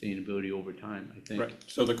mean sustainability over time, I think. Right.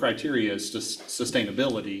 So the criteria is just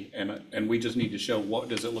sustainability, and we just need to show what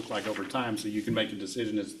does it look like over time, so you can make a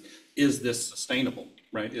decision: is this sustainable?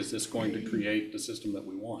 Right? Is this going to create the system that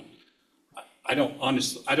we want? I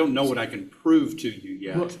don't know what I can prove to you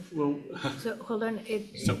yet. Well, so hold on.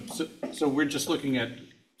 So we're just looking at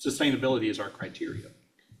sustainability as our criteria.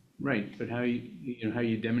 Right, but how will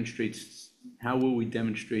we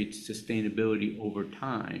demonstrate sustainability over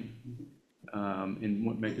time, and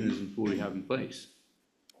what mechanisms will we have in place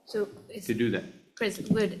to do that? Chris,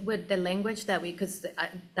 would the language that we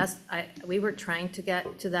were trying to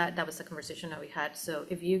get to that was a conversation that we had. So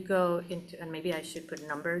if you go into, and maybe I should put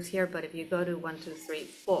numbers here, but if you go to 1, 2, 3,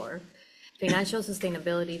 4, financial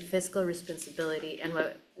sustainability, fiscal responsibility, and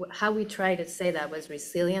how we try to say that was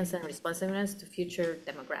resilience and responsiveness to future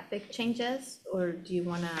demographic changes, or do you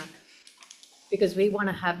want to, because we want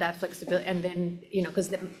to have that flexibility, and then, because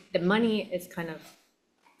the money is kind of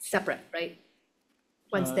separate, right?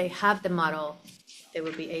 Once they have the model, they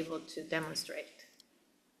will be able to demonstrate.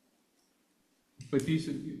 But these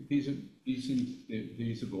are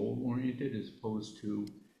goal oriented, as opposed to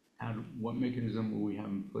what mechanism will we have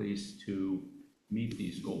in place to meet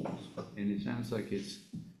these goals? And it sounds like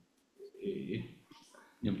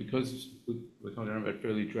because we're talking about a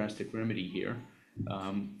fairly drastic remedy here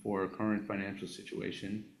for our current financial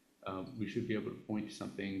situation, we should be able to point to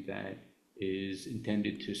something that is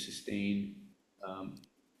intended to sustain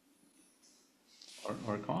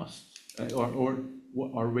our costs, or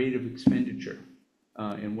our rate of expenditure,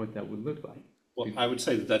 and what that would look like. Well, I would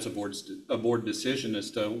say that that's a board decision as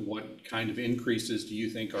to what kind of increases do you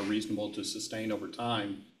think are reasonable to sustain over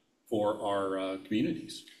time for our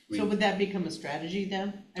communities. So would that become a strategy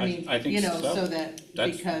then? I think so. So that,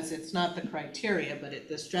 because it's not the criteria, but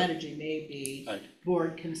the strategy may be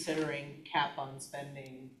board considering cap on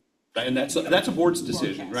spending. And that's a board's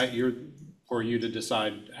decision, right? for you to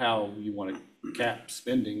decide how you want to cap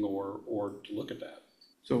spending or to look at that.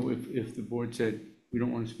 So if the board said, we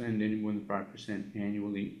don't want to spend any more than 5%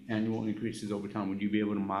 annually, annual increases over time, would you be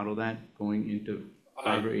able to model that going into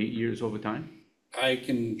 5 or 8 years over time? I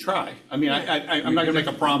can try. I mean, I'm not gonna make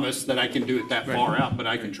a promise that I can do it that far out, but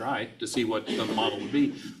I can try to see what the model would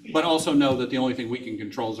be. But also know that the only thing we can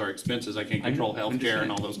control is our expenses. I can't control healthcare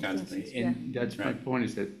and all those kinds of things. And that's my point,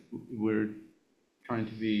 is that we're trying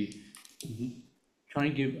to be,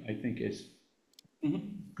 trying to give, I think, as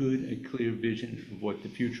good a clear vision of what the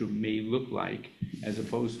future may look like, as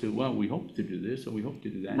opposed to, well, we hope to do this, or we hope to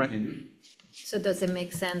do that. Right. And So does it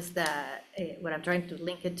make sense that what I'm trying to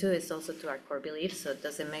link it to is also to our core beliefs? So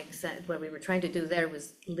does it make sense, what we were trying to do there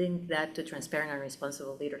was link that to transparent and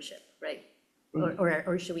responsible leadership, right?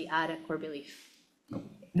 Or should we add a core belief?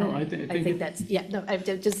 No, I think that's, yeah, no, I've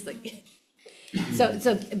just like,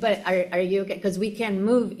 but are you okay? Because we can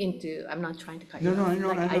move into, I'm not trying to cut you No, off. I know,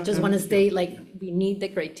 Like, I I know, just I want to know. stay, like, we need the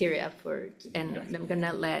criteria for, and I'm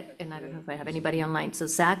gonna let, and I don't know if I have anybody online, so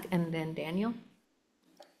Zach and then Daniel.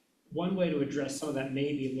 One way to address some of that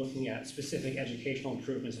may be looking at specific educational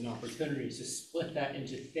improvements and opportunities to split that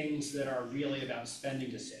into things that are really about spending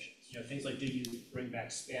decisions. You know, things like, do you bring back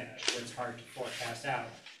Spanish, where it's hard to forecast out,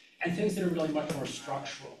 and things that are really much more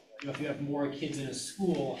structural. You know, if you have more kids in a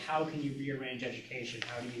school, how can you rearrange education?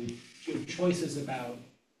 How do you give choices about,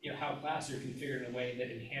 you know, how classes are configured in a way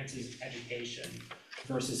that enhances education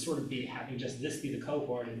versus sort of having just this be the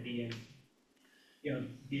cohort and being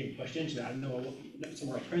pushed into that. I know some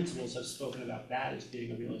of our principals have spoken about that as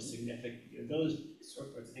being a really significant, those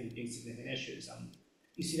sorts of things being significant issues.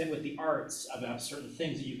 You see that with the arts, about certain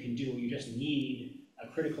things that you can do. You just need a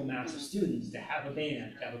critical mass of students to have a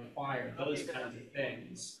band, to have a choir, those kinds of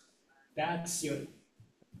things. That's,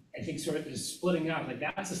 I think sort of is splitting out, like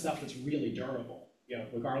that's the stuff that's really durable,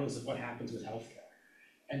 regardless of what happens with healthcare.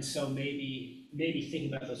 And so maybe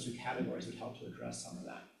thinking about those two categories would help to address some of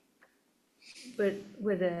that. But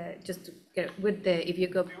with if you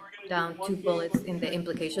go down 2 bullets in the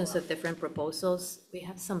implications of different proposals, we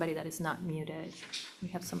have somebody that is not muted. We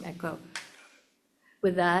have some echo.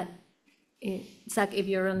 With that, Zach, if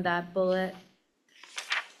you're on that bullet,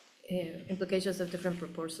 implications of different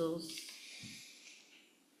proposals.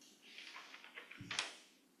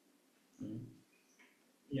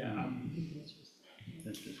 Yeah.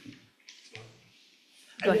 That's just.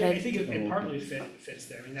 Go ahead. I think it partly fits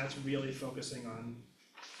there. I mean, that's really focusing on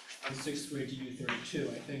 6th grade to U32.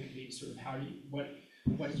 I think the sort of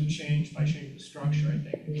what you change by changing the structure, I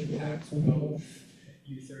think impacts both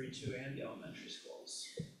U32 and the elementary schools.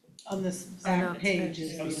 On this back page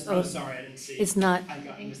is. Oh, sorry, I didn't see. It's not. I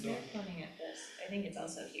think you're pointing at this. I think it's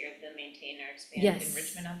also here, the maintain or expand Yes.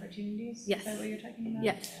 enrichment opportunities. Yes. Is that what you're talking about?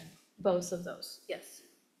 Yes, both of those, yes.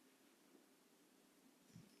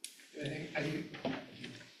 I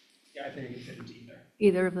think it can fit into either.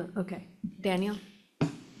 Either of them, okay. Daniel?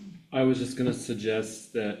 I was just gonna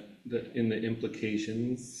suggest that in the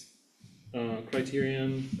implications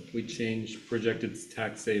criterion, we change projected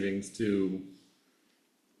tax savings to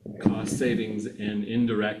cost savings and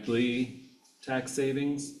indirectly tax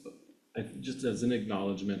savings, just as an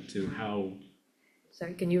acknowledgement to how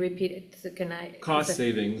Sorry, can you repeat it? So can I? cost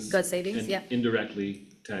savings. Cost savings, and yeah. indirectly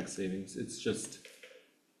tax savings. It's just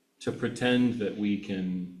to pretend that we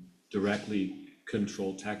can directly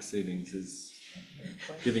control tax savings is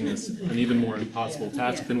giving us an even more impossible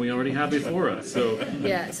task than we already have before us, so.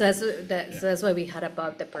 Yeah, so that's why we had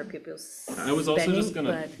about the per pupil I was also just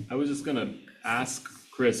spending, gonna ask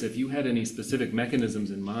Chris, if you had any specific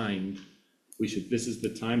mechanisms in mind, this is the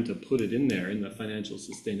time to put it in there in the financial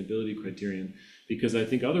sustainability criterion, because I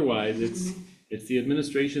think otherwise it's the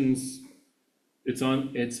administration's, it's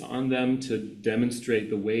on them to demonstrate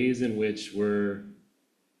the ways in which we're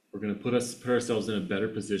gonna put ourselves in a better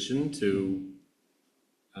position to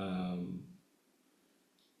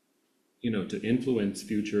to influence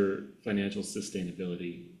future financial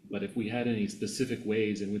sustainability. But if we had any specific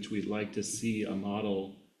ways in which we'd like to see a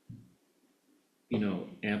model,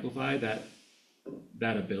 amplify that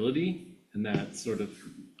ability and that sort of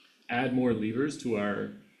add more levers to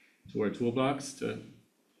our toolbox to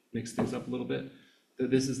mix things up a little bit,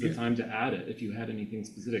 that this is the time to add it if you had anything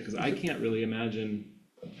specific, because I can't really imagine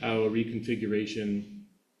how a reconfiguration,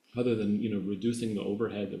 other than reducing the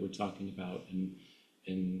overhead that we're talking about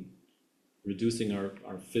and reducing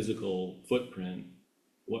our physical footprint,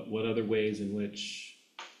 what other ways in which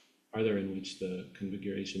the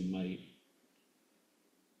configuration might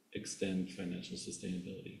extend financial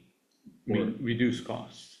sustainability or reduce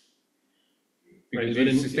costs. Right,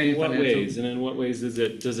 Because but in what financial- ways, and in what ways does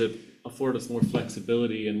it afford us more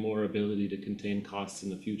flexibility and more ability to contain costs in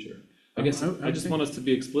the future. I guess I just want us to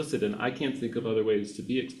be explicit, and I can't think of other ways to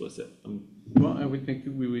be explicit. Well, I would think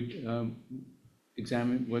that we would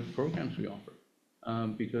examine what programs we offer.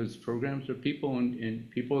 Because programs are people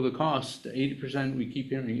and people are the cost. 80%, we keep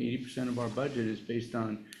hearing 80% of our budget is based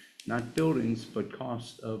on not buildings, but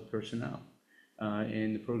cost of personnel.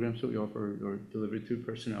 And the programs that we offer are delivered through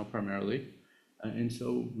personnel primarily. And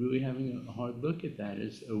so really having a hard look at that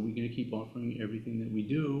is, are we going to keep offering everything that we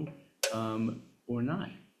do or not?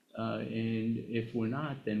 And if we're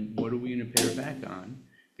not, then what are we going to pare back on?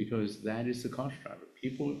 Because that is the cost driver.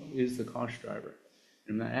 People is the cost driver.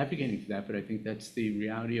 I'm not advocating for that, but I think that's the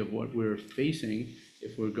reality of what we're facing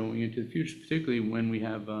if we're going into the future, particularly when we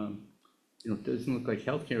have, it doesn't look like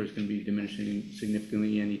healthcare is going to be diminishing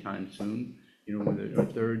significantly anytime soon. With a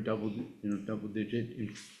third double-digit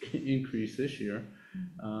increase this year.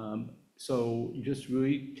 So just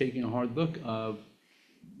really taking a hard look of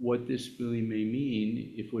what this really may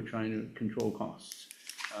mean if we're trying to control costs.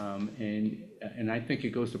 And I think it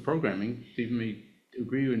goes to programming. Stephen may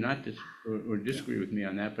agree or not or disagree with me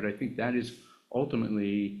on that, but I think that is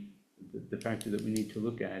ultimately the factor that we need to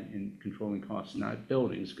look at in controlling costs, not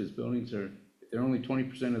buildings, because buildings are, if they're only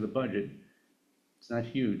 20% of the budget, it's not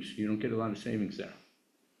huge. You don't get a lot of savings there.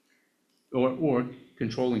 Or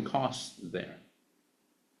controlling costs there.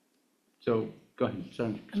 So go ahead,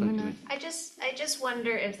 sorry. I just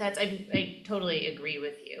wonder if that's, I totally agree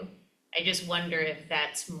with you. I just wonder if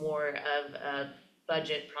that's more of a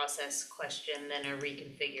budget process question than a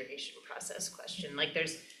reconfiguration process question. Like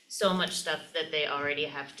there's so much stuff that they already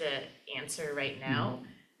have to answer right now.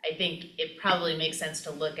 I think it probably makes sense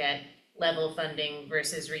to look at level funding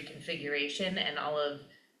versus reconfiguration and all of,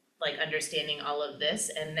 like, understanding all of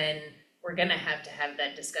this. And then we're gonna have to have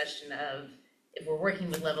that discussion of if we're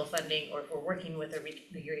working with level funding or if we're working with a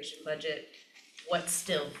reconfiguration budget, what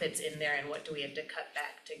still fits in there and what do we have to cut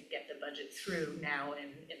back to get the budget through now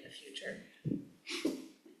and in the future?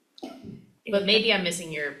 But maybe I'm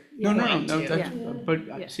missing your point too.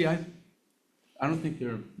 But see, I don't think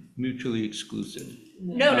they're mutually exclusive.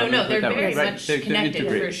 No, they're very much connected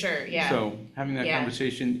for sure, yeah. So having that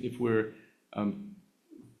conversation, if we're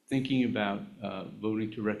thinking about voting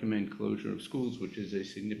to recommend closure of schools, which is a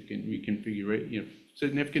significant reconfiguration,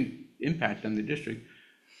 significant impact on the district,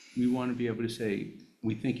 we want to be able to say,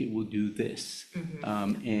 we think it will do this.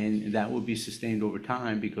 And that will be sustained over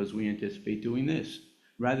time because we anticipate doing this.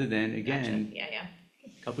 Rather than, again,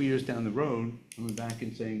 a couple years down the road, coming back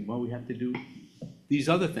and saying, well, we have to do these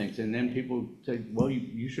other things. And then people say, well,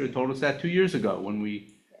 you should have told us that 2 years ago when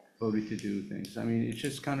we voted to do things. I mean, it's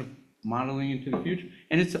just kind of modeling into the future.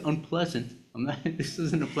 And it's unpleasant. This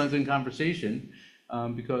isn't a pleasant conversation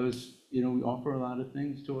because, we offer a lot of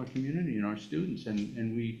things to our community and our students.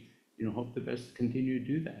 And we, hope the best to continue to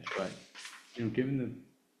do that. But, given the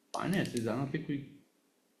finances, I don't think we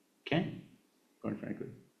can, quite frankly.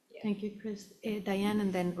 Thank you, Chris. Diane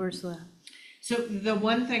and then Ursula. So the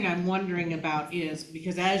one thing I'm wondering about is,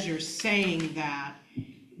 because as you're saying that,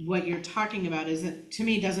 what you're talking about isn't, to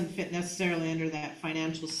me, doesn't fit necessarily under that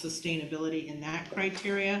financial sustainability in that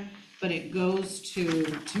criteria, but it goes to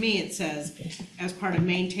me, it says, as part of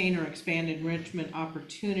maintain or expand enrichment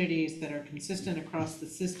opportunities that are consistent across the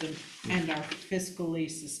system and are fiscally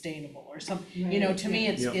sustainable or something. To me,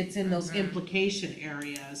 it's in those implication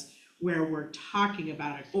areas where we're talking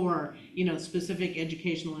about it, or, specific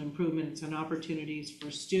educational improvements and opportunities for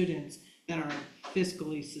students that are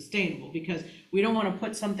fiscally sustainable, because we don't want to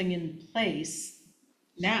put something in place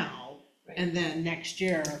now and then next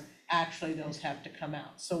year actually those have to come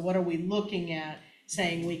out. So what are we looking at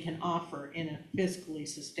saying we can offer in a fiscally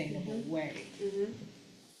sustainable way?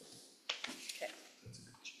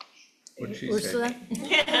 What'd she Ursula?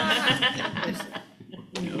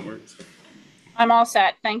 I'm all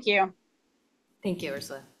set. Thank you. Thank you,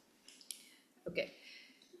 Ursula. Okay,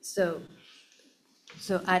 so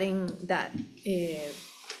adding that,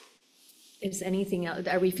 is anything else,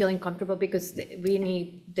 are we feeling comfortable? Because we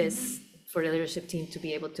need this for the leadership team to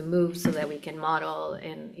be able to move so that we can model.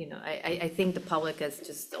 And, I think the public is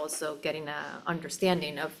just also getting an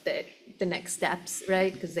understanding of the next steps,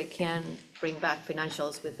 right? Because they can bring back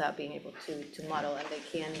financials without being able to model, and they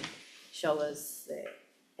can show us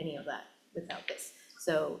any of that without this.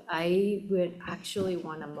 So I would actually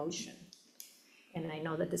want a motion, and I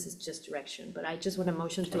know that this is just direction, but I just want a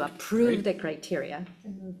motion to approve the criteria.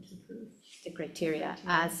 The criteria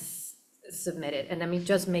as submitted, and let me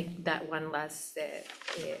just make that one last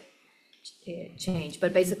change.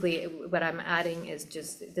 But basically, what I'm adding is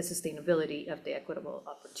just the sustainability of the equitable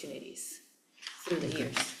opportunities through the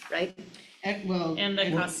years, right? Well. And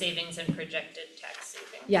the cost savings and projected tax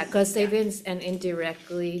savings. Yeah, cost savings and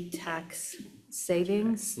indirectly tax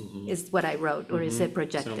savings is what I wrote, or is it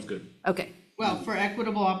projected? Sounds good. Okay, Well, for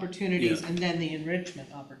equitable opportunities Yeah. and then the enrichment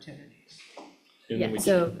opportunities. And then yeah, we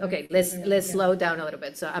so, okay, let's slow down a little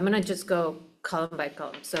bit. So I'm gonna just go column by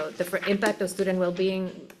column. So the impact of student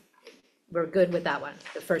well-being, we're good with that one,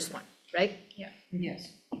 the first one, right?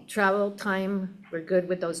 Yes. Travel time, we're good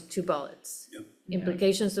with those two bullets. Yep.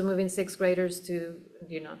 Implications of moving sixth graders to,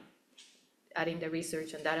 adding the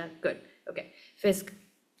research and data, good, okay.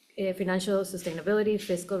 Financial sustainability,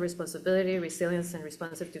 fiscal responsibility, resilience, and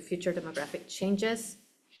responsive to future demographic changes,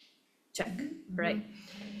 check, right?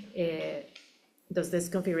 Does this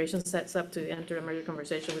configuration sets up to enter a merger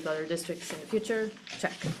conversation with other districts in the future?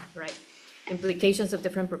 Check, right? Implications of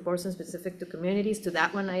different proportions specific to communities. To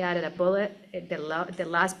that one, I added a bullet. The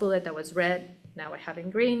last bullet that was red, now I have in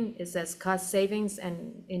green, it says cost savings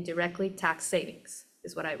and indirectly tax savings,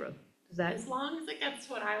 is what I wrote. Is that? As long as it gets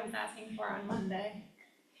what I was asking for on Monday.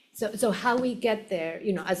 So how we get there,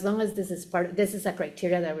 as long as this is a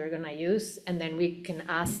criteria that we're gonna use, and then we can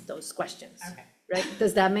ask those questions. Okay. Right?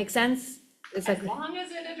 Does that make sense? It's As like, long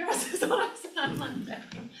as it addresses what I said on Monday.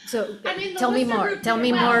 so, I mean, the tell me Worcester more, group tell did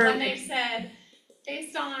me well more. when they said,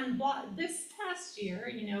 based on this past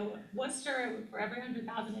year, Worcester, for every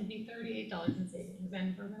 100,000, it'd be $38 in savings,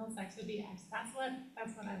 and for Middlesex, it'd be X. That's what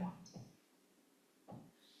I want.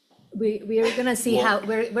 We are gonna see We'll- how,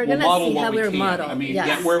 we're We'll gonna model see what how we we're can. modeled, I mean, yes.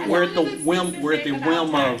 yeah, we're at the As long as it's whim, we're at the specific whim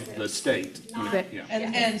about of the taxes. state. Not- Right. Yeah.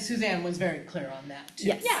 And Suzanne was very clear on that too.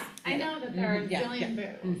 Yes. Yeah, I know that there are a Yeah, billion yeah.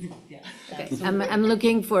 variables. Yeah. Okay, I'm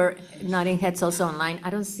looking for nodding heads also online. I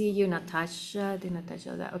don't see you, Natasha. Did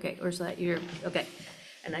Natasha that? Okay, Ursula, you're, okay.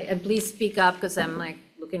 And please speak up, because I'm like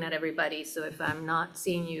looking at everybody, so if I'm not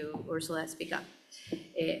seeing you, Ursula, speak up.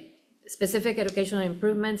 Specific educational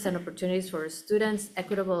improvements and opportunities for students,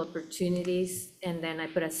 equitable opportunities, and then I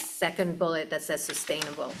put a second bullet that says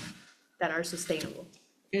sustainable, that are sustainable.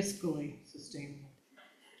 Fiscally sustainable.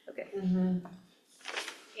 Okay.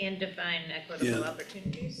 And define equitable Yeah.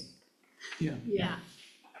 opportunities. Yeah.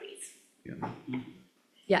 Please.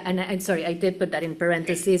 Yeah, and I'm sorry, I did put that in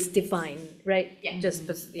parentheses, define, right? Yeah. Just,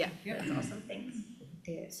 yeah. That's awesome, thanks.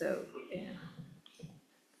 Yeah, so, yeah.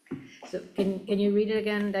 So can you read it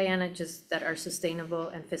again, Diana, just that are sustainable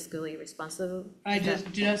and fiscally responsible?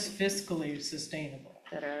 Just fiscally sustainable.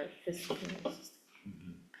 That are fiscally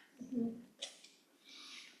sustainable.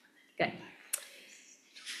 Okay.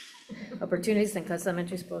 Opportunities and custom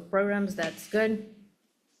elementary school programs, that's good.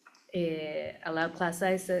 Allow class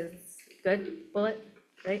sizes, good, bullet,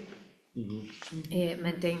 right?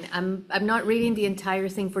 Maintain, I'm not reading the entire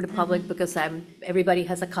thing for the public because everybody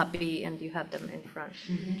has a copy and you have them in front.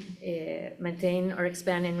 Maintain or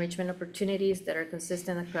expand enrichment opportunities that are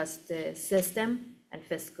consistent across the system and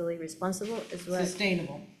fiscally responsible as well.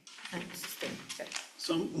 Sustainable. And sustainable, okay.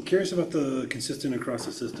 So I'm curious about the consistent across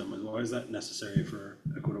the system, and why is that necessary for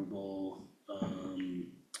equitable,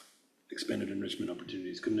 expanded enrichment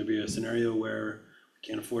opportunities? Couldn't there be a scenario where we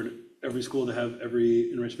can't afford every school to have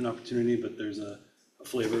every enrichment opportunity, but there's a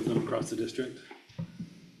flavor of them across the district?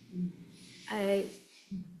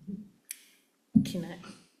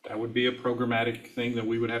 That would be a programmatic thing that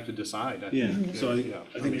we would have to decide. Yeah, so Yeah.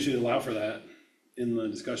 I think we should allow for that in the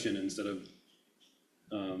discussion instead of,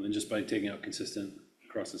 and just by taking out consistent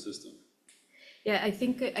across the system. Yeah, I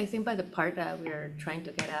think by the part that we're trying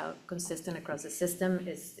to get out consistent across the system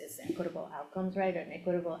is equitable outcomes, right? And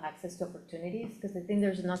equitable access to opportunities, because I think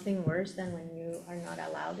there's nothing worse than when you are not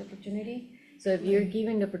allowed opportunity. So if you're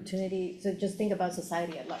given the opportunity, so just think about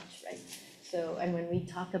society at large, right? So, and when we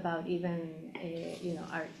talk about even,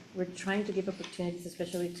 we're trying to give opportunities,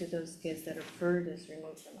 especially to those kids that are furthest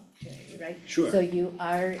removed from opportunity, right? Sure. So you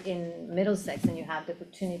are in Middlesex and you have the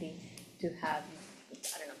opportunity to have,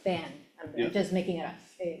 band. Yeah. I'm just making it up,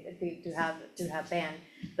 to have band,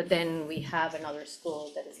 but then we have another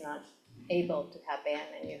school that is not able to have band,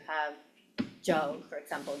 and you have Joe, for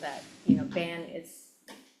example, that, band is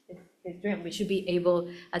doing, we should be able,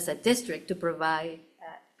 as a district, to provide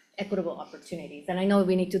equitable opportunities, and I know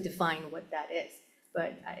we need to define what that is,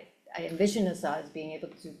 but I envision us as being able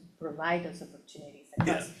to provide those opportunities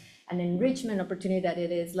across an enrichment opportunity, that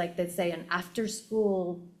it is like, let's say, an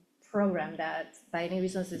after-school program that by any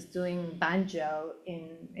reasons is doing banjo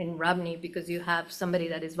in Romney, because you have somebody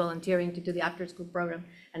that is volunteering to do the after-school program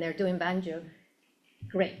and they're doing banjo,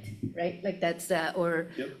 great, right? Like that's, or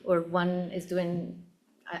one is doing,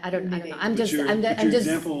 I don't know,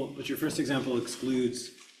 But your first example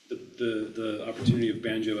excludes the opportunity of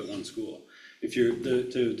banjo at one school. If you're,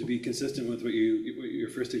 to be consistent with what your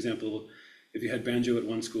first example if you had banjo at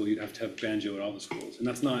one school, you'd have to have banjo at all the schools. And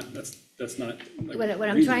that's not like, What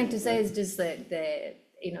I'm trying to reasonable, say right? is just that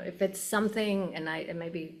if it's something, and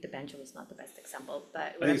maybe the banjo is not the best example, but I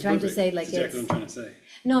what think I'm it's trying to perfect. say, like, That's exactly it's, what I'm trying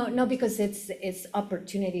to say. no, because it's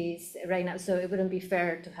opportunities right now, so it wouldn't be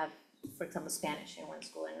fair to have, for example, Spanish in one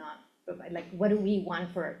school and not, but like, what do we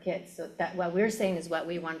want for our kids? So that, what we're saying is what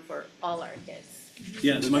we want for all our kids.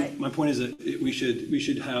 Yeah, so Right. my point is that we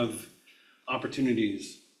should have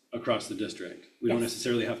opportunities across the district. We don't Yes.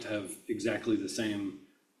 necessarily have to have exactly the same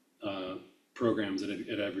programs at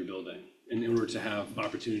every building in order to have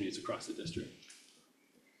opportunities across the district.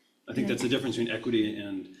 I think that's the difference between equity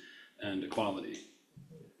and equality,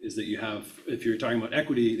 is that you have, if you're talking about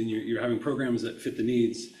equity, then you're having programs that fit the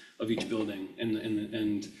needs of each building,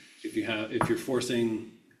 and if you're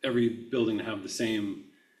forcing every building to have the same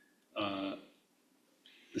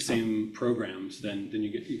programs, then you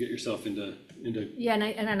get yourself into. Yeah,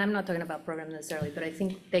 and I'm not talking about programs necessarily, but I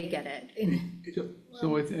think they get it.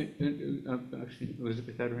 So I think, actually,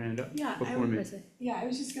 Elizabeth had her hand up Yeah, before me. I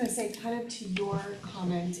was just gonna say, kind of to your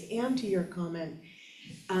comment and to your comment,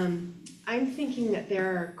 I'm thinking that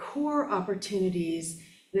there are core opportunities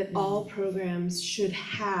that all programs should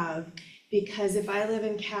have, because if I live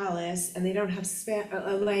in Calais and they don't have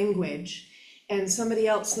a language, and somebody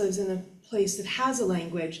else lives in a place that has a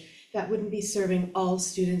language, that wouldn't be serving all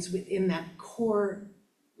students within that core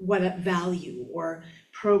value or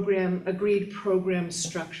agreed program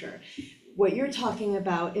structure. What you're talking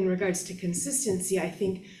about in regards to consistency, I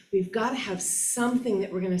think we've got to have something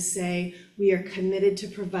that we're going to say, we are committed to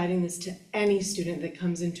providing this to any student that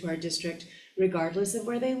comes into our district, regardless of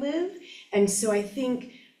where they live. And so I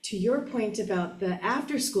think, to your point about the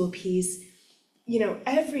after-school piece,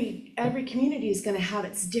 every community is going to have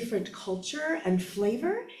its different culture and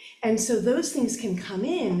flavor. And so those things can come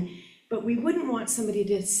in, but we wouldn't want somebody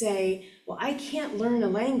to say, well, I can't learn a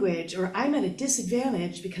language, or I'm at a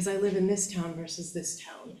disadvantage because I live in this town versus this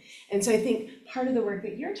town. And so I think part of the work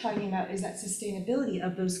that you're talking about is that sustainability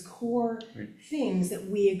of those core things that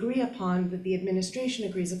we agree upon, that the administration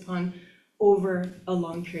agrees upon over a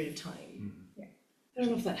long period of time. I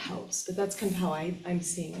don't know if that helps, but that's kind of how I'm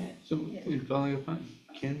seeing it. So, in following up on,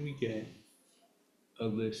 can we get a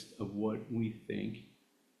list of what we think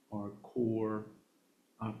our core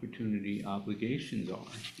opportunity obligations are?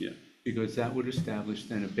 Yeah. Because that would establish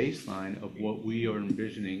then a baseline of what we are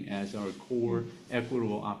envisioning as our core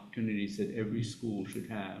equitable opportunities that every school should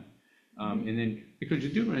have. And then, because you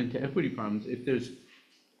do run into equity problems, if there's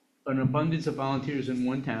an abundance of volunteers in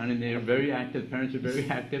one town and they're very active, parents are very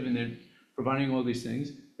active, and they're providing all these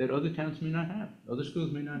things that other towns may not have, other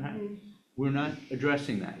schools may not have. We're not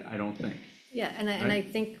addressing that, I don't think. Yeah, and I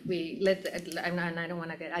think I don't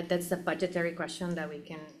wanna get, that's a budgetary question that we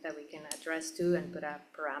can address too and put a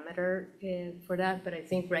parameter for that, but I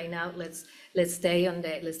think right now, let's stay on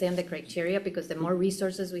the criteria, because the more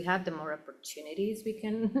resources we have, the more opportunities we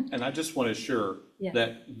can. And I just want to assure Yeah.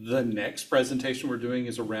 that the next presentation we're doing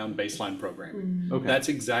is around baseline programming. Okay. That's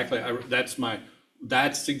exactly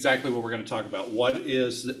what we're going to talk about. What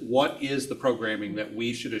is the programming that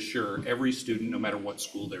we should assure every student, no matter what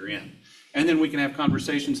school they're in? And then we can have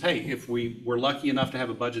conversations, hey, if we're lucky enough to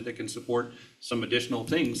have a budget that can support some additional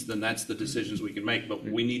things, then that's the decisions we can make. But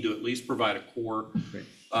we need to at least provide a core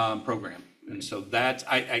program. And so that's,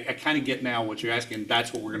 I kind of get now what you're asking.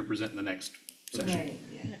 That's what we're going to present in the next session. Right,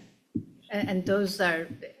 yeah. And those are,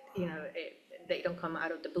 they don't come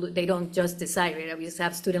out of the blue, they don't just decide, right? We just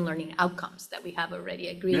have student learning outcomes that we have already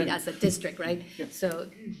agreed as a district, right? Yeah. So,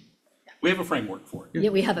 We have a framework for it.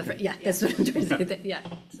 yeah, we have that's what I'm trying to say, yeah,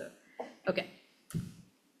 so, okay.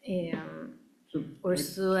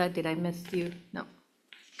 Ursula, did I miss you? No.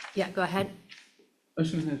 Yeah, go ahead. I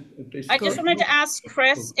just wanted to ask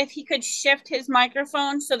Chris if he could shift his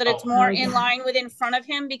microphone so that it's more in line with in front of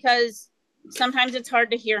him, because sometimes it's hard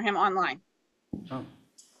to hear him online. Oh.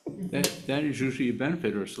 That is usually a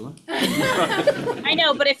benefit, Ursula. I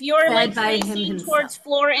know, but if you're like by him facing himself. towards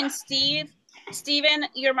Floor and Steven,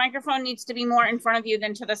 your microphone needs to be more in front of you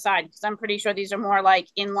than to the side, because I'm pretty sure these are more like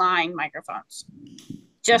inline microphones.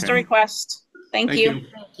 Just a request. Thank you. Thank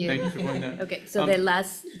you. Thank you for pointing that. Okay, so the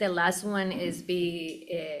last one is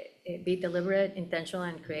be deliberate, intentional,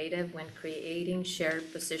 and creative when creating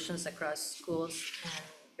shared positions across schools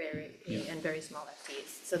and very small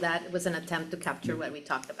FTEs. So that was an attempt to capture what we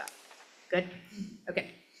talked about. Good?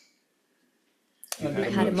 Okay. I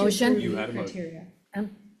had a motion. You had a motion. Yeah.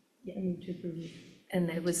 And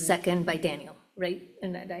it was second by Daniel, right?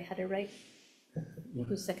 And I had it right?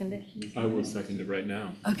 Who seconded? I will second it right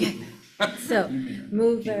now. Okay, so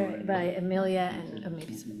moved by Amelia and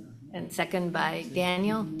maybe And second by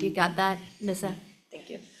Daniel. You got that, Lisa? Thank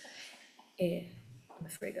you. I'm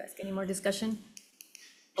afraid to ask any more discussion.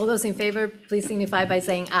 All those in favor, please signify by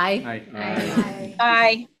saying aye. Aye.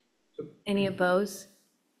 Aye. Any opposed?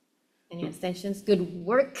 Any abstentions? Good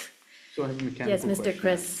work. So I have a mechanical Yes, question. Mr.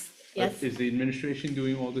 Chris. Yes. Is the administration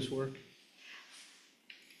doing all this work?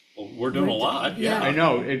 Well, we're doing a lot, yeah. I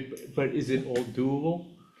know, but is it all doable?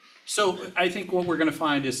 So I think what we're gonna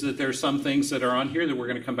find is that there are some things that are on here that we're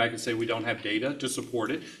gonna come back and say we don't have data to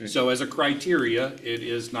support it. So as a criteria, it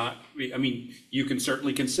is not, I mean, you can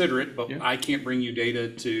certainly consider it, but I can't bring you data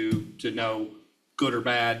to know good or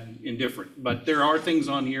bad, indifferent. But there are things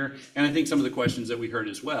on here, and I think some of the questions that we heard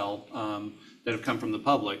as well, that have come from the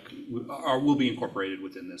public will be incorporated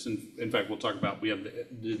within this. And in fact, we'll talk about, we have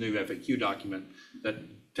the new FAQ document that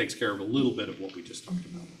takes care of a little bit of what we just talked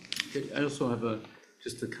about. I also have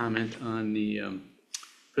just a comment on the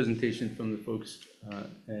presentation from the folks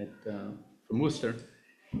from Worcester.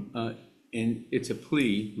 And it's a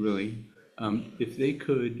plea, really. If they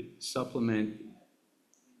could supplement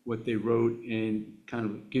what they wrote and kind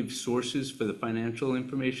of give sources for the financial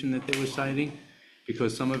information that they were citing,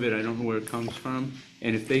 because some of it, I don't know where it comes from.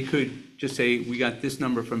 And if they could just say, we got this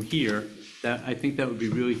number from here, that I think that would be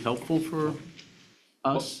really helpful for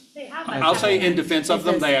us. I'll say in defense of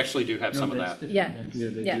them, they actually do have some of that. Yeah.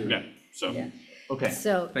 Yeah, so. Okay.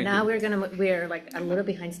 So now we're like a little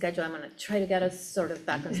behind schedule. I'm gonna try to get us sort of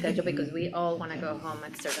back on schedule because we all wanna go home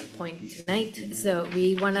at a certain point tonight. So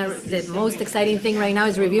the most exciting thing right now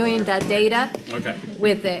is reviewing that data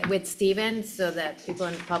with Stephen so that people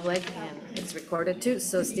in the public, and it's recorded too.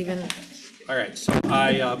 So Stephen. All right, so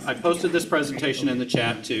I posted this presentation in the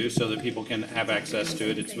chat too, so that people can have access to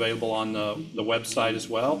it. It's available on the website as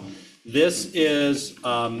well. This is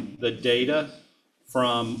the data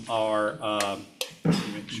from our,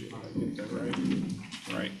 make sure I get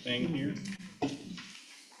the right thing here.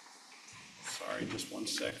 Sorry, just one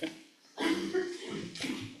second.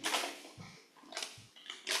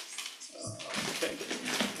 Okay.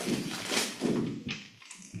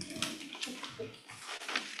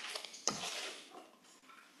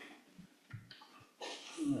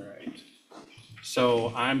 All right.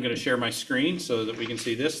 So I'm going to share my screen so that we can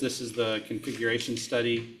see this. This is the configuration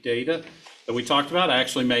study data that we talked about. I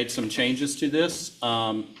actually made some changes to this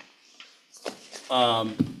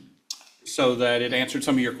so that it answered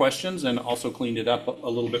some of your questions and also cleaned it up a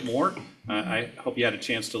little bit more. I hope you had a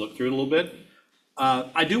chance to look through it a little bit.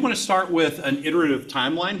 I do want to start with an iterative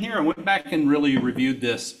timeline here. I went back and really reviewed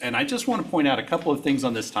this, and I just want to point out a couple of things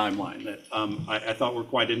on this timeline that I thought were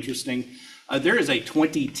quite interesting. There is a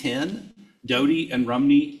 2010 Doty and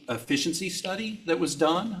Rumney efficiency study that was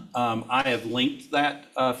done. I have linked that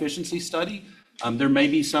efficiency study. There may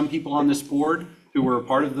be some people on this board who were a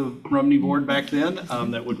part of the Rumney board back then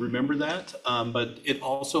that would remember that. But it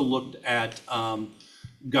also looked at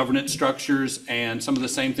governance structures and some of the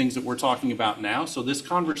same things that we're talking about now. So this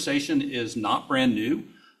conversation is not brand new.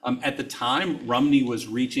 At the time, Rumney was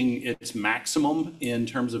reaching its maximum in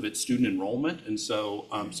terms of its student enrollment. And so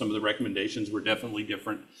some of the recommendations were definitely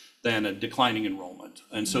different than a declining enrollment.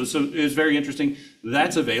 And so it was very interesting.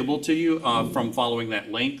 That's available to you from following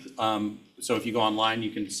that link. So if you go online,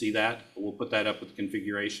 you can see that. We'll put that up with the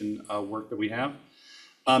configuration work that we have.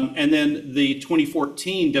 And then the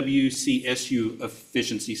 2014 WCSU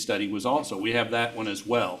efficiency study was also, we have that one as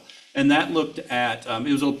well. And that looked at,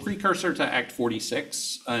 it was a precursor to Act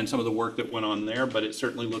 46 and some of the work that went on there, but it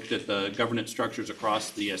certainly looked at the governance structures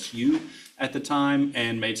across the SU at the time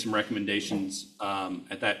and made some recommendations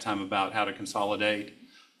at that time about how to consolidate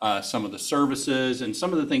some of the services, and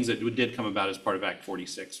some of the things that did come about as part of Act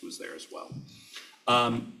 46 was there as well.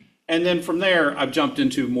 And then from there, I've jumped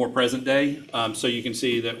into more present day. So you can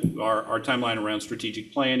see that our timeline around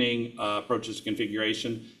strategic planning, approaches to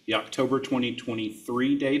configuration, the October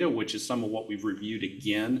 2023 data, which is some of what we've reviewed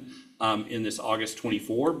again in this August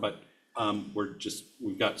 24, but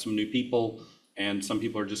we've got some new people and some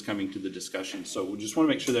people are just coming to the discussion. So we just want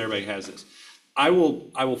to make sure that everybody has this. I will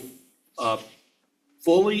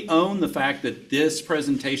fully own the fact that this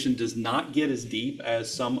presentation does not get as deep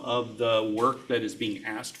as some of the work that is being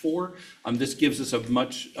asked for. This gives us a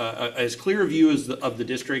much as clear a view of the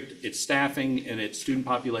district, its staffing and its student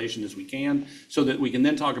population as we can, so that we can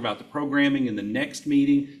then talk about the programming in the next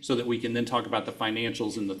meeting, so that we can then talk about the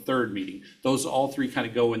financials in the third meeting. Those all three kind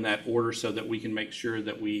of go in that order so that we can make sure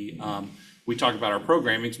that we talk about our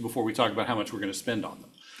programmings before we talk about how much we're going to spend on them.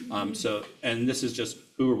 And this is just,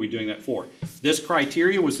 who are we doing that for? This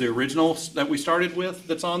criteria was the original that we started with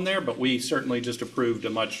that's on there, but we certainly just approved a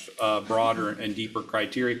much broader and deeper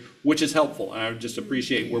criteria, which is helpful. And I would just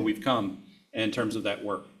appreciate where we've come in terms of that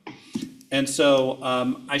work. And so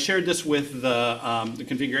I shared this with the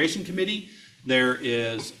configuration committee. There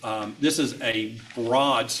is, this is a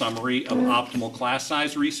broad summary of optimal class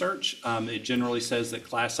size research. It generally says that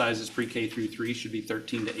class sizes pre-K through 3 should be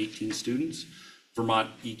 13 to 18 students. Vermont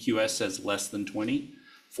EQS says less than 20.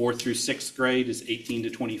 4th through 6th grade is 18 to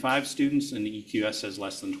 25 students, and the EQS says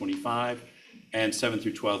less than 25. And 7th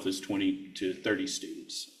through 12th is 20 to 30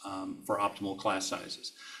 students for optimal class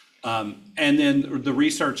sizes. And then the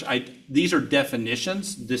research, these are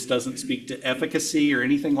definitions. This doesn't speak to efficacy or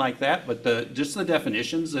anything like that, but just the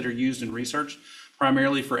definitions that are used in research,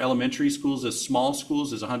 primarily for elementary schools, as small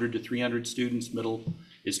schools is 100 to 300 students, middle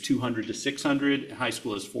is 200 to 600, high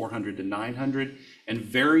school is 400 to 900, and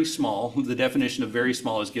very small, the definition of very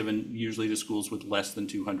small is given usually to schools with less than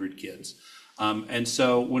 200 kids. And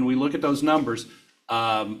so when we look at those numbers,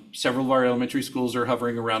 several of our elementary schools are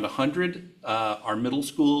hovering around 100. Our middle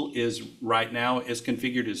school is right now is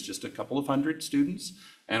configured as just a couple of hundred students,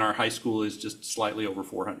 and our high school is just slightly over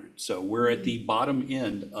 400. So we're at the bottom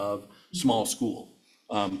end of small school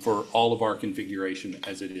for all of our configuration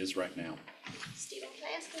as it is right now. Stephen, can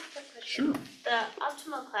I ask you a quick question? Sure. The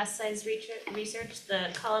optimal class size research, the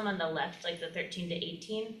column on the left, like the 13 to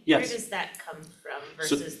 18, Yes. where does that come from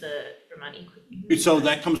versus the Vermont So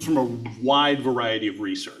that comes from a wide variety of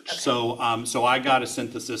research. Okay. So I got a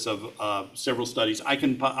synthesis of several studies. I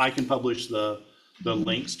can publish the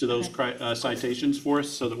links to those citations for us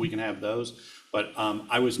so that we can have those. But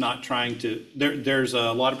I was not trying to. There's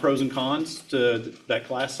a lot of pros and cons to that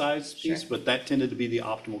class size piece, but that tended to be the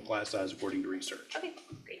optimal class size according to research. Okay,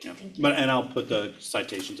 great. Yeah. Thank you. And I'll put the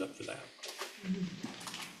citations up for that.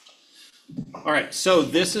 All right, so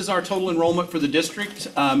this is our total enrollment for the district.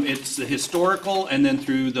 It's the historical, and then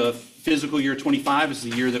through the fiscal year 25 is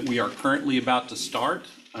the year that we are currently about to start.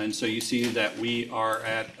 And so you see that we are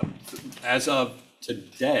at, as of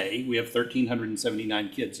today, we have 1,379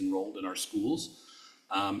 kids enrolled in our schools.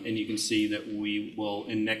 And you can see that we will,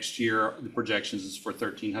 in next year, the projections is for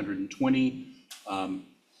 1,320.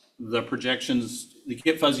 The projections, they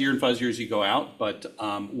get fuzzier and fuzzier as you go out, but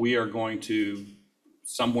we are going to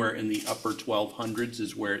somewhere in the upper 1,200s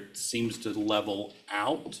is where it seems to level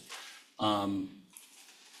out.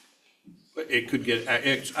 It could get,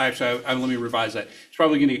 actually, let me revise that. It's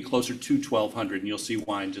probably going to get closer to 1,200, and you'll see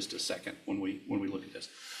why in just a second when we look at this.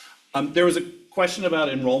 There was a question about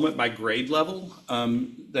enrollment by grade level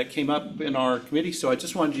that came up in our committee. So I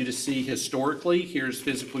just wanted you to see historically, here's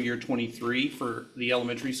fiscal year 23 for the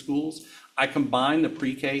elementary schools. I combined the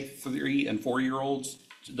pre-K 3 and 4-year-olds.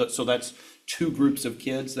 So that's two groups of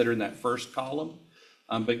kids that are in that first column,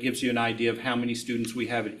 but gives you an idea of how many students we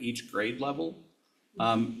have at each grade level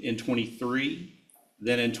in 23,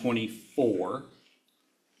 then in 24.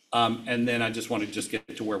 And then I just want to just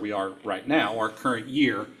get to where we are right now, our current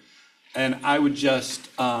year. And I would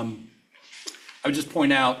just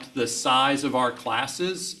point out the size of our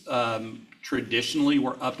classes. Traditionally,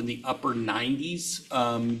 we're up in the upper 90s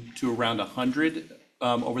to around 100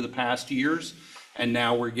 over the past years. And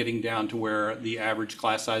now we're getting down to where the average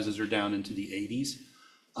class sizes are down into the 80s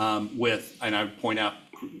and I would point out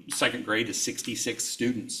second grade is 66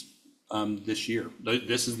 students this year.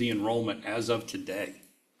 This is the enrollment as of today.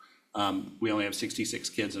 We only have 66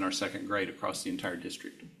 kids in our second grade across the entire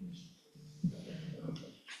district.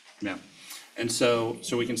 Yeah, and so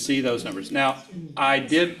we can see those numbers. Now, I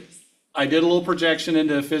did a little projection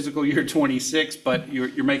into fiscal year 26, but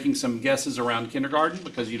you're making some guesses around kindergarten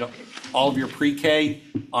because all of your pre-K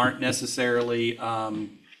aren't necessarily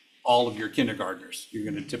all of your kindergartners. You're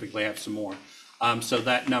going to typically have some more. So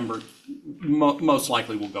that number most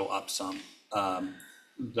likely will go up some,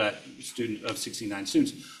 that student of 69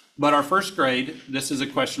 students. But our first grade, this is a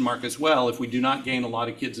question mark as well. If we do not gain a lot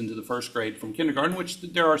of kids into the first grade from kindergarten, which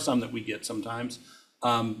there are some that we get sometimes,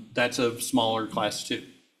 that's a smaller class too.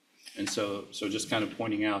 And so just kind of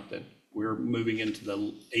pointing out that we're moving into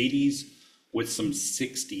the 80s with some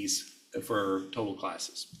 60s for total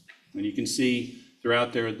classes. And you can see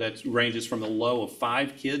throughout there that ranges from the low of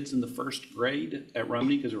 5 kids in the first grade at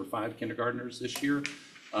Rumney, because there were 5 kindergartners this year,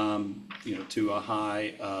 to a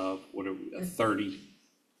high of 30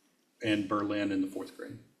 in Berlin in the 4th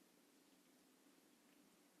grade.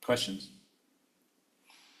 Questions?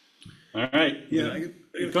 All right. Yeah.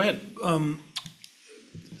 Go ahead.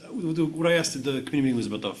 What I asked at the committee meeting was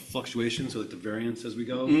about the fluctuation, so like the variance as we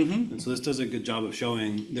go. Mm-hmm. And so this does a good job of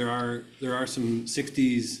showing there are some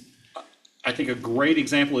 60s. I think a great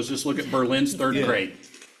example is just look at Berlin's 3rd grade.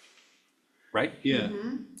 Right? Yeah.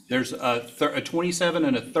 Mm-hmm. There's a 27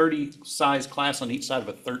 and a 30 size class on each side of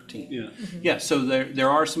a 13. Yeah. Yeah, so there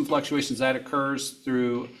are some fluctuations that occurs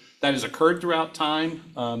through that has occurred throughout time.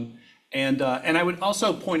 And I would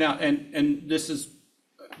also point out, and this is,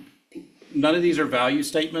 none of these are value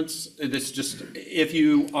statements. It's just, if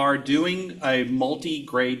you are doing a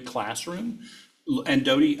multi-grade classroom, and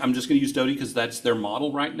Doty, I'm just going to use Doty because that's their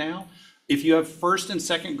model right now. If you have first and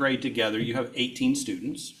second grade together, you have 18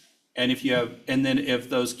 students. And then if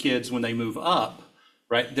those kids, when they move up,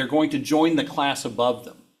 right, they're going to join the class above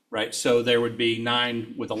them, right? So there would be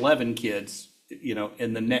 9 with 11 kids,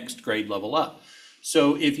 in the next grade level up.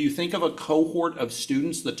 So if you think of a cohort of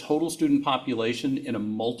students, the total student population in a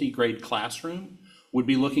multi-grade classroom would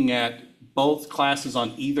be looking at both classes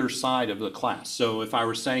on either side of the class. So if I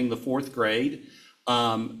were saying the 4th grade,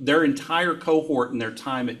 their entire cohort in their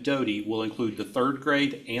time at Doty will include the 3rd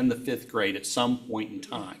grade and the 5th grade at some point in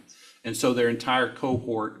time. And so their entire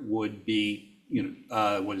cohort would be,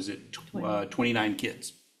 29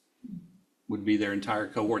 kids would be their entire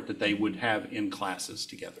cohort that they would have in classes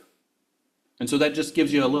together. And so that just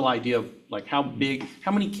gives you a little idea of like how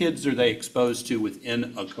many kids are they exposed to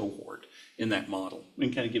within a cohort in that model,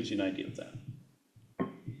 and kind of gives you an idea of that.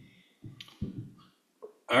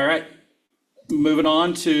 All right, moving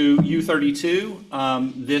on to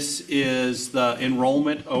U32. This is the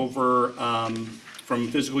enrollment over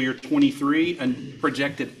from fiscal year 23 and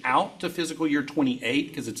projected out to fiscal year 28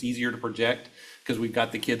 because it's easier to project because we've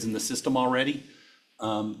got the kids in the system already.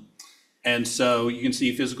 And so you can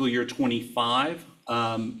see fiscal year 25.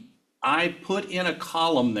 I put in a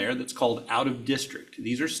column there that's called out of district.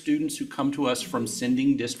 These are students who come to us from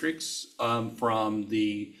sending districts, from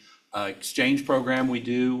the exchange program we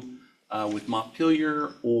do with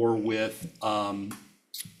Montpelier or with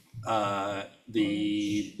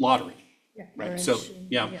the lottery. Right. So,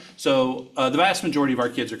 yeah. So the vast majority of our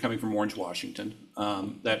kids are coming from Orange, Washington,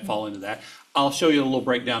 that fall into that. I'll show you a little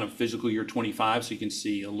breakdown of fiscal year 25 so you can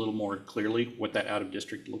see a little more clearly what that out of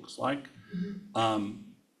district looks like.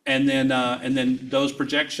 And then those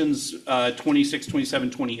projections, 26,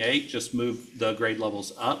 27, 28, just move the grade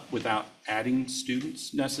levels up without adding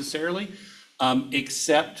students necessarily.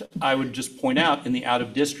 Except I would just point out in the out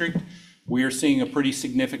of district, we are seeing a pretty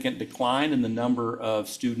significant decline in the number of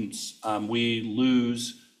students. We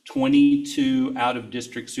lose 22 out of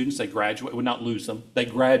district students. They graduate, well, not lose them, they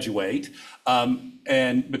graduate,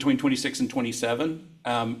 and between 26 and 27.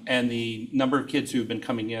 And the number of kids who have been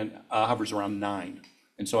coming in hovers around 9.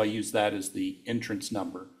 And so I use that as the entrance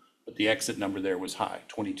number, but the exit number there was high,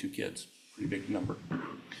 22 kids, pretty big number.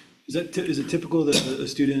 Is it typical that a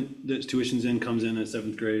student that's tuition's in comes in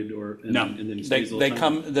 7th grade No, and then stays the whole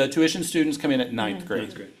time? the tuition students come in at 9th grade.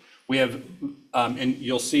 9th grade. We have, and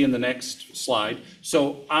you'll see in the next slide.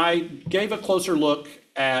 So I gave a closer look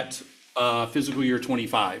at fiscal year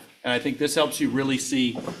 25. And I think this helps you really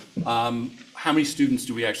see how many students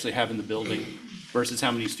do we actually have in the building versus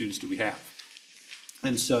how many students do we have.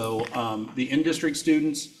 And so the in-district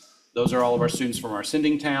students, those are all of our students from our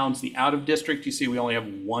sending towns. The out-of-district, you see we only have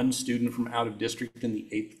 1 student from out-of-district in the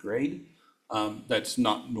 8th grade. That's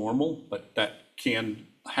not normal, but that can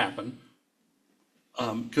happen.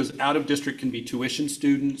 Because out-of-district can be tuition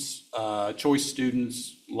students, choice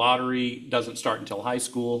students, lottery doesn't start until high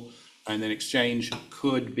school, and then exchange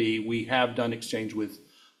could be, we have done exchange with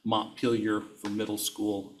Montpelier for middle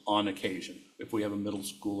school on occasion. If we have a middle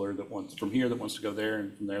schooler that wants from here that wants to go there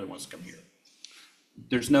and from there that wants to come here.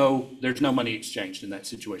 There's no money exchanged in that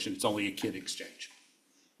situation. It's only a kid exchange.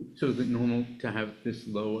 So is it normal to have this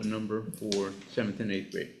low a number for 7th and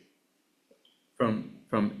 8th grade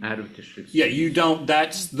from out of district? Yeah, you don't,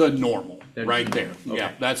 that's the normal right the there. normal. Yeah,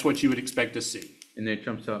 Okay. that's what you would expect to see. And then it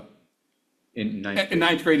jumps up in 9th grade? In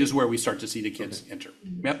 9th grade is where we start to see the kids enter.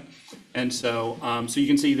 Yep. And so, so you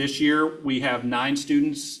can see this year we have 9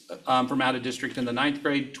 students from out of district in the 9th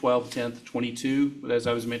grade, 12, 10th, 22, as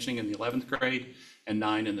I was mentioning, in the 11th grade, and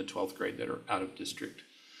 9 in the 12th grade that are out of district.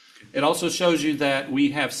 It also shows you that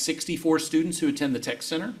we have 64 students who attend the tech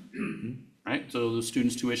center, right? So those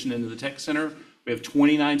students tuition into the tech center. We have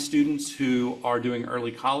 29 students who are doing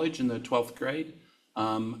early college in the 12th grade.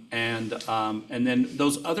 And then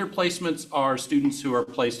those other placements are students who are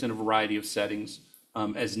placed in a variety of settings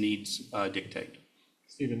as needs dictate.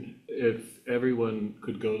 Stephen, if everyone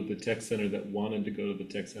could go to the tech center that wanted to go to the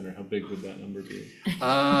tech center, how big would that number be?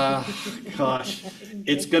 Gosh,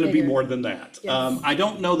 it's going to be more than that. Yes. I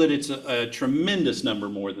don't know that it's a tremendous number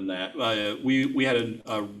more than that. We had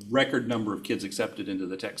a record number of kids accepted into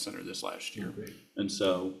the tech center this last year. And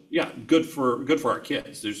so, yeah, good for our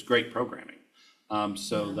kids. There's great programming.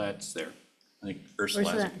 So that's there. I think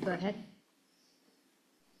Ursula, go ahead.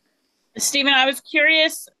 Stephen, I was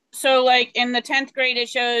curious. So like in the 10th grade, it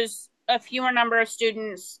shows a fewer number of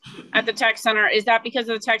students at the tech center, is that because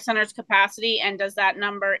of the tech center's capacity, and does that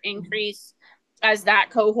number increase as that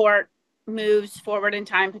cohort moves forward in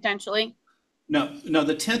time potentially? No,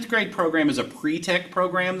 the 10th grade program is a pre-tech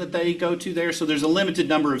program that they go to there. So there's a limited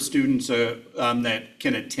number of students that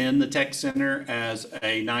can attend the tech center as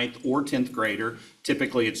a 9th or 10th grader.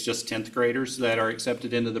 Typically, it's just 10th graders that are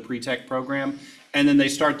accepted into the pre-tech program. And then they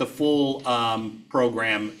start the full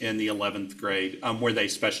program in the 11th grade where they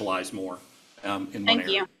specialize more in one area. Thank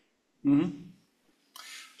you. Mm-hmm.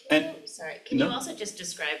 And, sorry, can you also just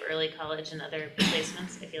describe early college and other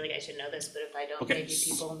placements? I feel like I should know this, but if I don't, okay. maybe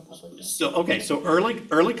people in the public don't. So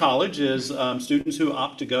early college is students who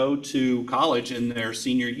opt to go to college in their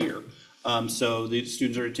senior year. So the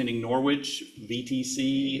students are attending Norwich,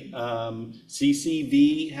 VTC,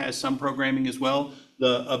 CCV has some programming as well.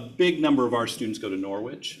 A big number of our students go to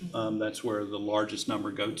Norwich. That's where the largest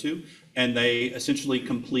number go to. And they essentially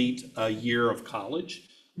complete a year of college.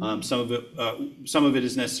 Some of it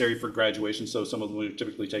is necessary for graduation. So some of them are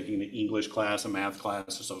typically taking an English class, a math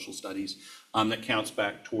class, a social studies that counts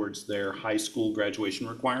back towards their high school graduation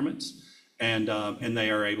requirements. And they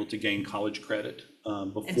are able to gain college credit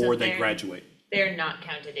before they graduate. They're not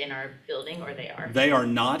counted in our building, or they are? They are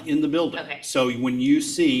not in the building. Okay. So when you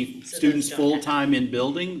see students full-time in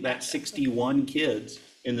building, that's 61 kids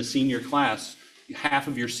in the senior class. Half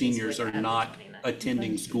of your seniors are not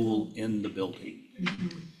attending school in the building.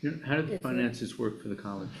 How do the finances work for the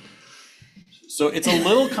college? So it's a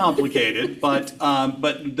little complicated, but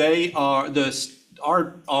they are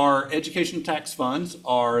our education tax funds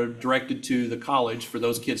are directed to the college for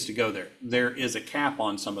those kids to go there. There is a cap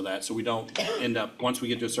on some of that, so we don't end up, once we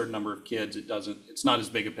get to a certain number of kids, it's not as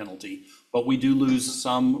big a penalty, but we do lose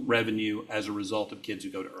some revenue as a result of kids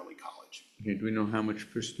who go to early college. Okay, do we know how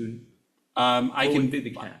much per student? I can be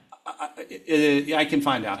the cap? I can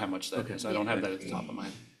find out how much that is. I don't have that at the top of my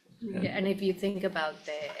head. Yeah, and if you think about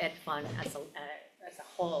the ed fund as a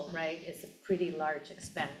whole, right, it's a pretty large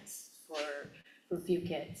expense for few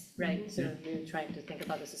kids, right? So you're trying to think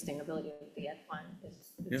about the sustainability of the ed fund.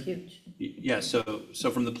 It's huge. Yeah, so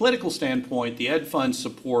from the political standpoint, the ed fund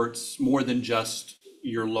supports more than just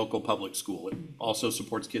your local public school. It also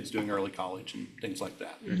supports kids doing early college and things like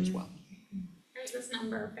that as well. Is this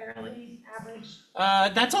number fairly average?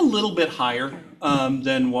 That's a little bit higher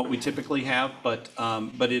than what we typically have, but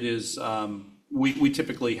it is, we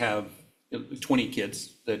typically have 20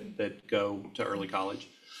 kids that go to early college.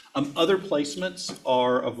 Other placements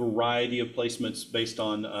are a variety of placements based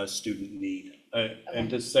on student need. And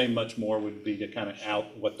to say much more would be to kind of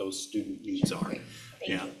out what those student needs are.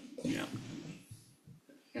 Yeah.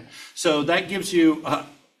 So that gives you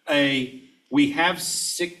we have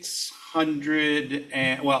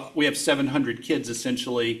 700 kids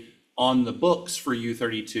essentially on the books for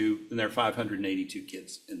U32, and there are 582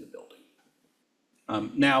 kids in the building.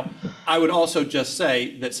 Now, I would also just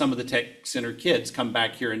say that some of the tech center kids come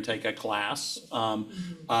back here and take a class. They'll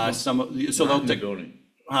take the building.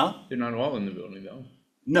 Huh? They're not all in the building though.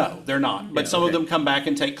 No, they're not. But some of them come back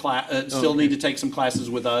and take still need to take some classes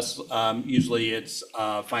with us. Usually it's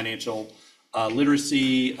financial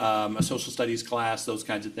literacy, a social studies class, those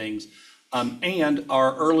kinds of things. And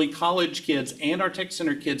our early college kids and our tech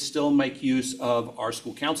center kids still make use of our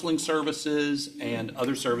school counseling services and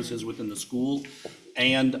other services within the school.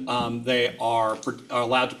 And they are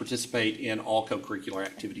allowed to participate in all co-curricular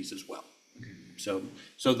activities as well. So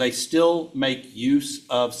they still make use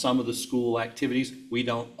of some of the school activities. We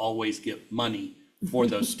don't always get money for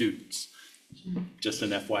those students, just an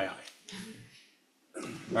FYI. All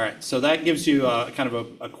right, so that gives you kind of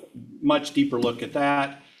a much deeper look at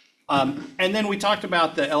that. And then we talked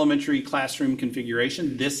about the elementary classroom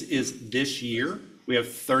configuration. This is this year. We have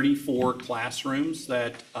 34 classrooms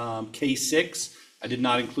that K-6. I did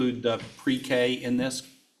not include the pre-K in this.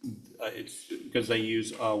 It's because they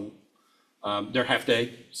use their half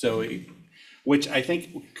day. So, which I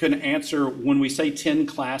think can answer when we say 10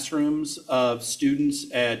 classrooms of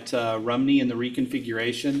students at Rumney in the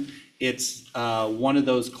reconfiguration. It's one of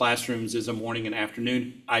those classrooms is a morning and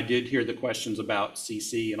afternoon. I did hear the questions about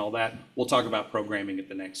CC and all that. We'll talk about programming at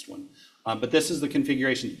the next one. But this is the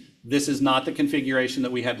configuration. This is not the configuration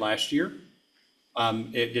that we had last year.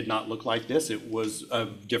 It did not look like this. It was a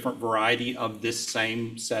different variety of this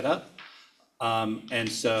same setup. And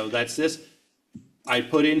so that's this. I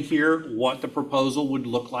put in here what the proposal would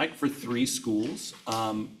look like for 3 schools.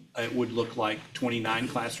 It would look like 29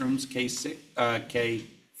 classrooms,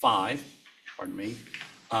 K5, pardon me,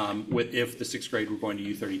 if the 6th grade were going to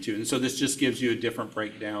U32. And so this just gives you a different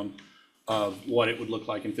breakdown of what it would look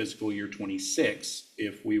like in fiscal year 26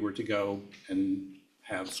 if we were to go and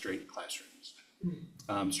have straight classrooms,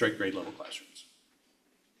 straight grade level classrooms.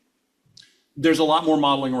 There's a lot more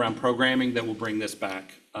modeling around programming that will bring this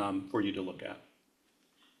back for you to look at.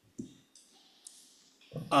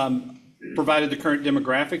 Provided the current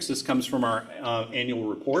demographics, this comes from our annual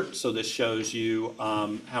report. So this shows you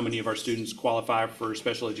how many of our students qualify for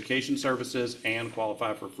special education services and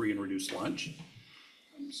qualify for free and reduced lunch.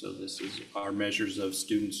 So this is our measures of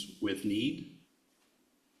students with need.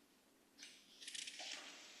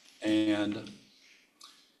 And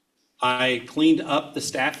I cleaned up the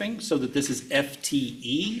staffing so that this is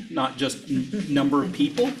FTE, not just number of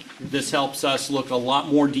people. This helps us look a lot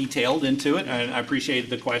more detailed into it, and I appreciate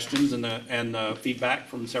the questions and the feedback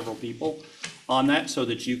from several people on that, so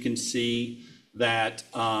that you can see that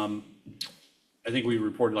I think we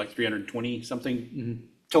reported like 320 something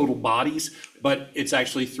total bodies, but it's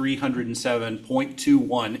actually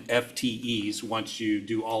 307.21 FTEs once you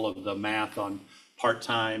do all of the math on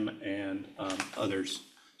part-time and others.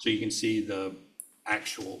 So you can see the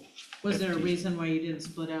actual. Was there a reason why you didn't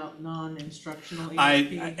split out non-instructional?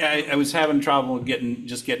 I was having trouble getting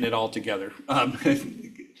it all together.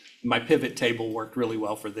 My pivot table worked really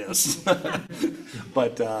well for this,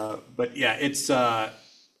 but yeah, it's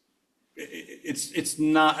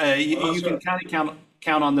not. You can kind of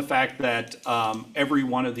count on the fact that every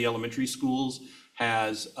one of the elementary schools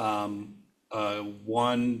has 1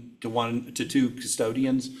 to 2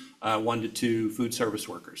 custodians, 1 to 2 food service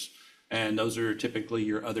workers. And those are typically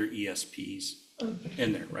your other ESPs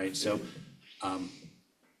in there, right? So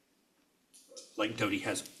like Doty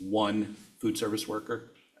has 1 food service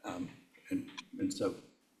worker. And so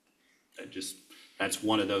that's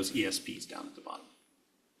one of those ESPs down at the bottom.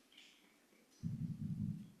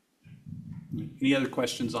 Any other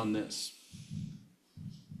questions on this?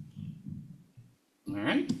 All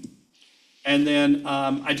right. And then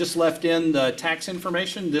I just left in the tax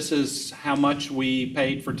information. This is how much we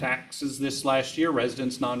paid for taxes this last year,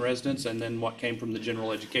 residents, non-residents, and then what came from the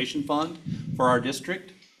general education fund for our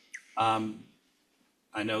district. I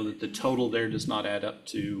know that the total there does not add up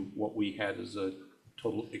to what we had as a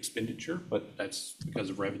total expenditure, but that's because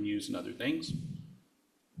of revenues and other things.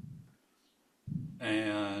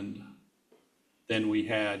 And then we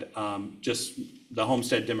had just the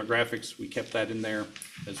homestead demographics. We kept that in there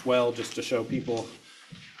as well, just to show people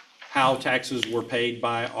how taxes were paid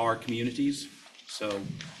by our communities. So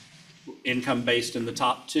income based in the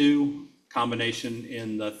top 2, combination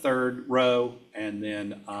in the 3rd row, and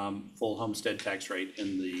then full homestead tax rate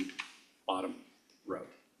in the bottom row.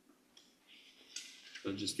 So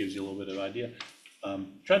it just gives you a little bit of idea.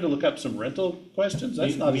 Tried to look up some rental questions.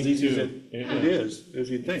 That's not as easy as it is, as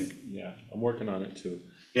you'd think. Yeah, I'm working on it too.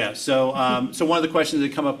 Yeah, so so one of the questions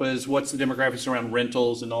that come up is what's the demographics around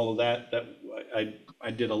rentals and all of that. That I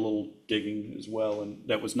did a little digging as well, and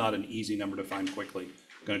that was not an easy number to find quickly.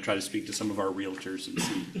 I'm going to try to speak to some of our realtors and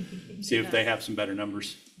see if they have some better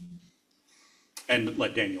numbers, and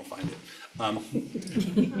let Daniel find it. All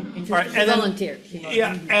right, and then, volunteer.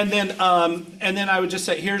 Yeah, and then I would just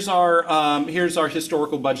say here's our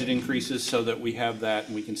historical budget increases, so that we have that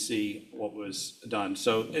and we can see what was done.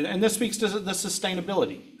 So and this speaks to the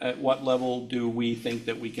sustainability. At what level do we think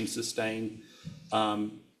that we can sustain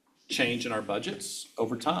change in our budgets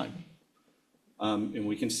over time? And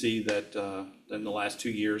we can see that in the last 2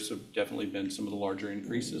 years have definitely been some of the larger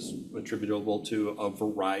increases attributable to a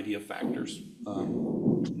variety of factors,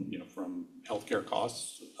 from healthcare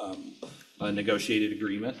costs, a negotiated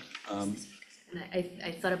agreement. And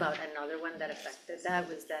I thought about another one that affected that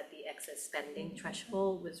was that the excess spending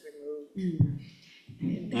threshold was removed.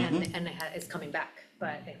 And it's coming back,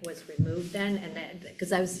 but it was removed then, and then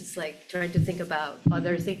because I was just like trying to think about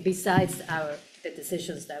other things besides the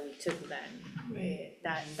decisions that we took then. Right.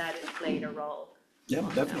 That has played a role. Yeah,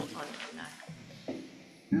 definitely. On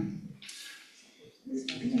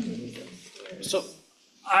that. So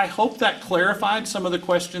I hope that clarified some of the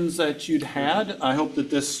questions that you'd had. I hope that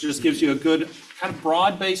this just gives you a good kind of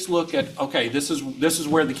broad-based look at, okay, this is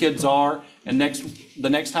where the kids are, and the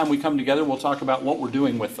next time we come together, we'll talk about what we're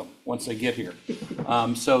doing with them once they get here,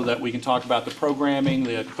 so that we can talk about the programming,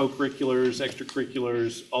 the co-curriculars,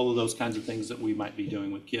 extracurriculars, all of those kinds of things that we might be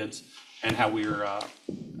doing with kids, and how we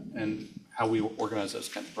organize those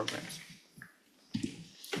kinds of programs.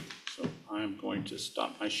 So I'm going to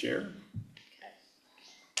stop my share.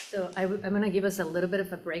 So I'm going to give us a little bit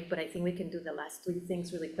of a break, but I think we can do the last 3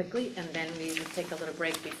 things really quickly, and then we will take a little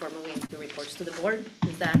break before moving to reports to the board.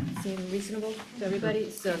 Does that seem reasonable to everybody?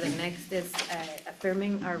 So the next is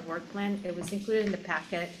affirming our work plan. It was included in the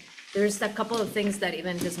packet. There's a couple of things that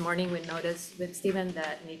even this morning we noticed with Stephen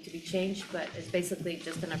that need to be changed, but it's basically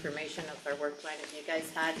just an affirmation of our work plan. If you guys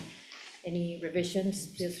had any revisions,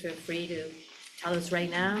 please feel free to tell us right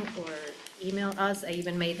now or email us. I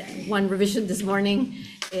even made one revision this morning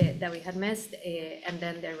that we had missed, and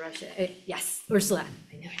then the Russia, yes, Ursula.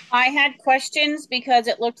 I had questions because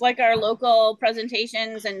it looked like our local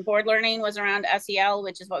presentations and board learning was around SEL,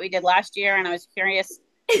 which is what we did last year, and I was curious.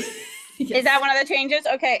 Yes. Is that one of the changes?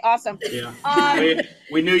 Okay, awesome. Yeah,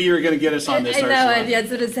 we knew you were going to get us on this, I know, Ursula. yeah,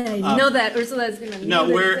 that's what I said. I know that Ursula is going to. No,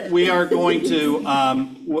 we are going to,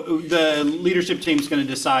 the leadership team is going to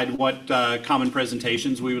decide what common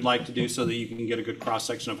presentations we would like to do so that you can get a good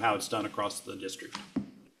cross-section of how it's done across the district.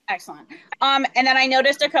 Excellent. And then I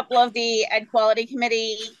noticed a couple of the Ed Quality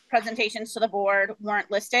Committee presentations to the board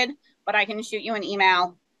weren't listed, but I can shoot you an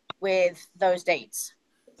email with those dates.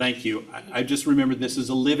 Thank you. I just remembered this is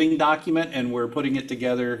a living document and we're putting it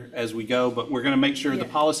together as we go, but we're going to make sure the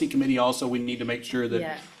policy committee also, we need to make sure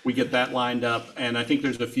that we get that lined up. And I think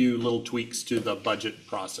there's a few little tweaks to the budget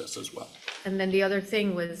process as well. And then the other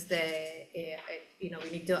thing was we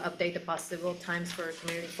need to update the possible times for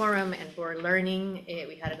community forum and board learning.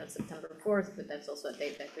 We had it on September 4th, but that's also a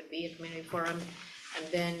date that could be a community forum. And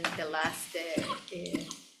then the last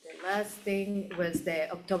thing was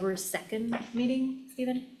the October 2nd meeting,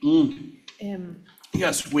 Stephen.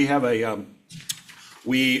 Yes, we have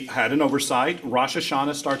we had an oversight. Rosh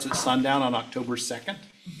Hashanah starts at sundown on October 2nd.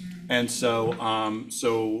 And so,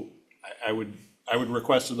 I would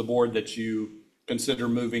request of the board that you consider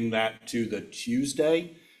moving that to the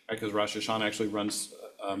Tuesday, because Rosh Hashanah actually runs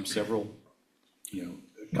several,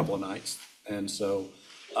 a couple of nights. And so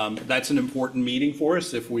that's an important meeting for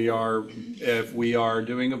us. If we are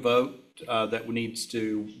doing a vote that needs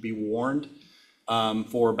to be warned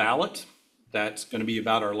for a ballot, that's going to be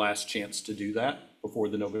about our last chance to do that before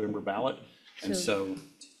the November ballot. And so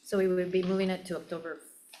we would be moving it to October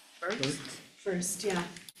 1st? First, yeah.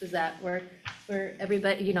 Does that work for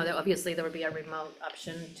everybody? Obviously there would be a remote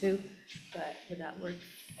option too, but would that work?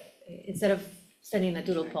 Instead of sending a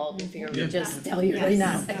doodle poll, we figure we'll just tell you right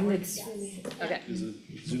now. Okay. There's a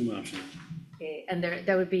Zoom option. Okay, and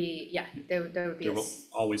there would be, there would be. there will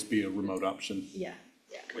always be a remote option. Yeah.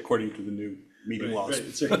 According to the new meeting laws.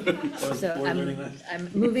 So I'm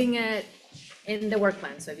moving it in the work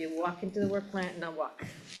plan. So if you walk into the work plan,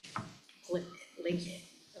 click, link it.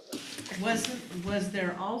 Was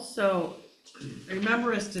there also, I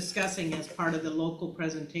remember us discussing as part of the local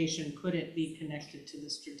presentation, could it be connected to the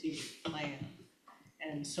strategic plan?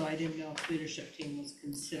 And so I didn't know if leadership team was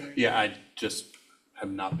considering. Yeah, I just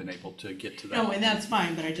have not been able to get to that. No, and that's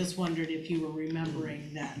fine, but I just wondered if you were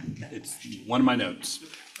remembering that. It's one of my notes.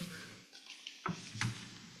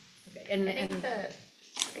 Okay, and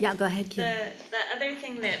yeah, go ahead, Kim. The other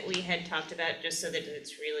thing that we had talked about, just so that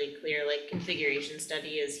it's really clear, like configuration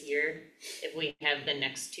study is here. If we have the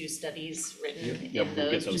next two studies written in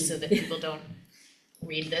those, just so that people don't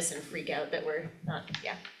read this and freak out that we're not,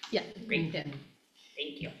 Yeah, great, thank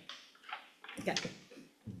you. Okay.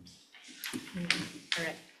 All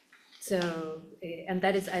right. So, and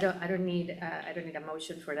that is, I don't need a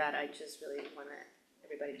motion for that. I just really want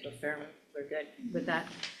everybody to affirm we're good with that.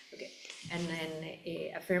 Okay. And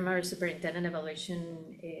then affirm our superintendent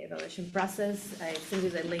evaluation process. I sent you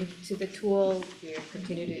the link to the tool. We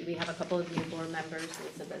have a couple of new board members,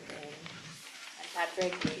 Elizabeth and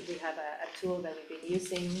Patrick. We have a tool that we've been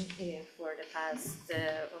using for the past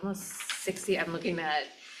almost 60. I'm looking at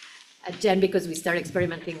Jen because we started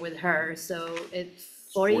experimenting with her. So it's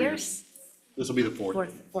 4 years. This will be the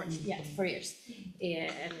fourth. Yeah, 4 years.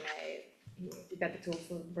 And we got the tool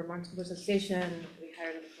from Vermont School Association. We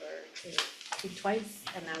hired them for twice,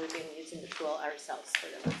 and now we've been using the tool ourselves for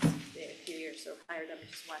the last few years. So hired them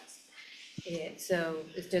just once. So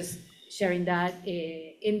it's just sharing that.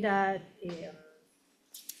 In the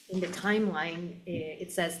timeline,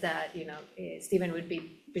 it says that Stephen would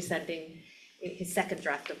be presenting his second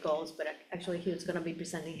draft of goals, but actually he was going to be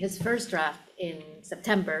presenting his first draft in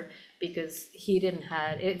September because he didn't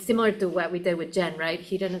have, it's similar to what we did with Jen, right?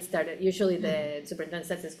 He didn't start it. Usually the superintendent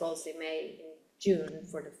sets his goals in June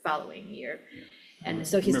for the following year. And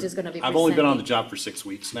so he's just going to be I've only been on the job for 6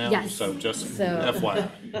 weeks now, yes. so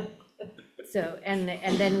FYI. So, and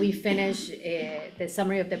then we finish, the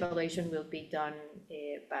summary of the evaluation will be done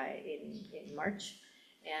in March.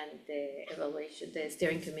 And the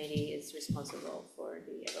steering committee is responsible for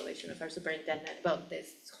the evaluation of our superintendent. Well,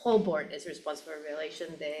 this whole board is responsible for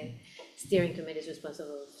evaluation. The steering committee is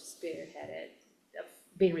responsible, spearheaded, of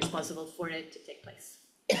being responsible for it to take place.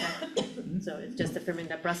 So it's just affirming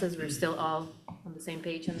that process. We're still all on the same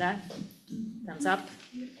page on that. Thumbs up.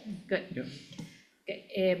 Good. Yep.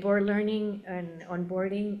 Okay, board learning and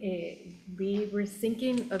onboarding. We were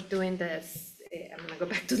thinking of doing this. I'm gonna go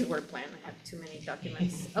back to the work plan. I have too many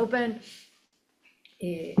documents open.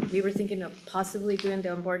 We were thinking of possibly doing the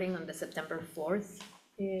onboarding on the September 4th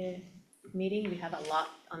meeting. We have a lot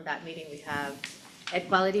on that meeting. We have ed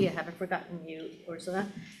quality. I haven't forgotten you, Ursula.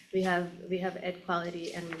 We have ed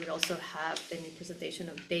quality, and we would also have the new presentation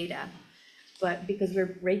of data. But because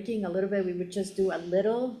we're breaking a little bit, we would just do a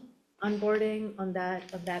little onboarding on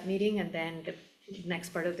that meeting, and then the next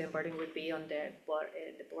part of the onboarding would be on the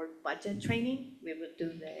board budget training. We would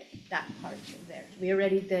do that part there. We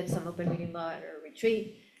already did some open meeting law at our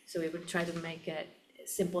retreat, so we would try to make it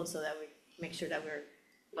simple so that we make sure that we're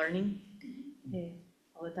learning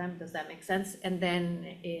all the time. Does that make sense? And then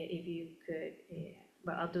if you could,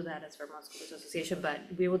 well, I'll do that as Vermont Schools Association, but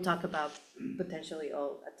we will talk about potentially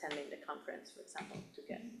all attending the conference, for example, to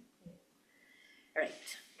get. All right.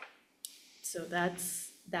 So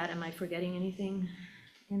that's that. Am I forgetting anything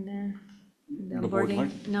in there? The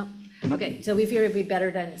onboarding? No. Okay, so we feel it'd be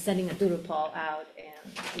better than sending a doodle poll out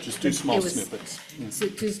and. Just do small snippets. So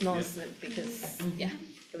too small because, yeah,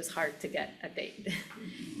 it was hard to get a date.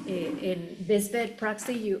 In VisBid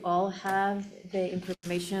proxy, you all have the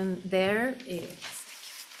information there.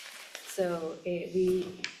 So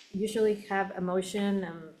we usually have a motion.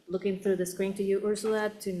 I'm looking through the screen to you,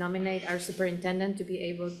 Ursula, to nominate our superintendent to be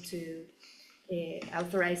able to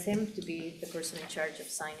authorize him to be the person in charge of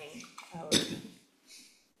signing our,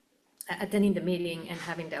 attending the meeting and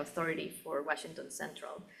having the authority for Washington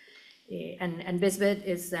Central. And VisBid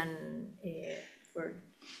is then, for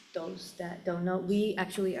those that don't know, we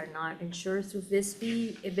actually are not insured through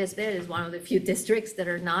VisBid. VisBid is one of the few districts that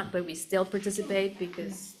are not, but we still participate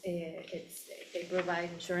because they provide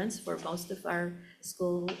insurance for most of our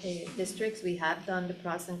school districts. We have done the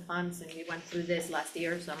pros and cons, and we went through this last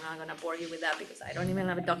year, so I'm not gonna bore you with that because I don't even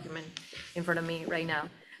have a document in front of me right now.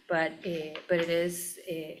 But it's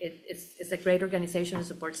a great organization that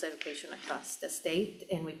supports education across the state,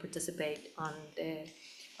 and we participate on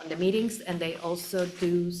the meetings, and they also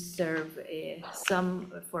do serve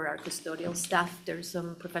some for our custodial staff. There's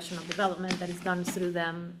some professional development that is done through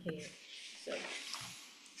them. So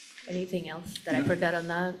anything else that I forgot on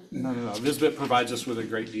that? No. VisBit provides us with a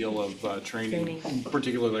great deal of training,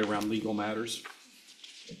 particularly around legal matters.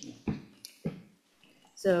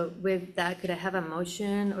 So with that, could I have a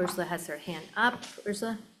motion? Ursula has her hand up.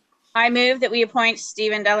 Ursula? I move that we appoint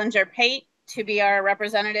Stephen Dellinger-Pate to be our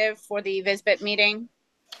representative for the VisBit meeting.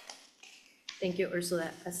 Thank you,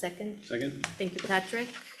 Ursula. A second? Second. Thank you, Patrick.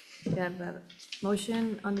 We have a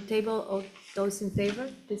motion on the table. All those in favor,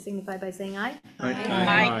 please signify by saying aye. Aye.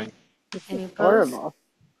 Aye. Any opposed? Horrible.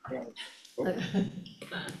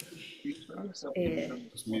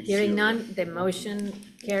 Hearing none, the motion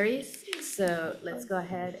carries. So let's go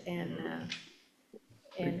ahead and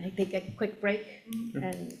take a quick break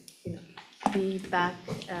and be back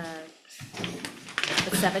at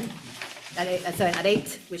 7, at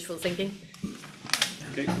 8, wishful thinking.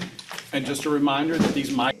 Okay. And just a reminder that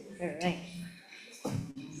these might. All right.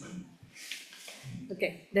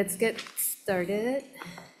 Okay, let's get started.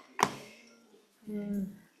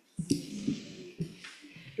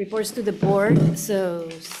 Reports to the board. So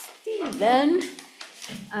Stephen,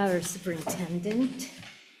 our superintendent,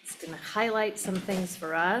 is going to highlight some things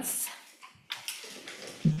for us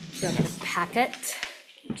from the packet.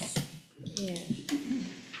 Yeah.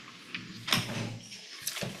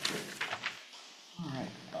 All right.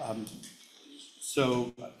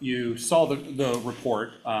 So you saw the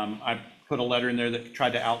report. I put a letter in there that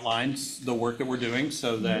tried to outline the work that we're doing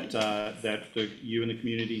so that you and the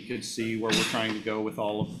community could see where we're trying to go with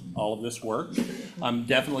all of this work.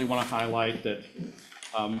 Definitely want to highlight that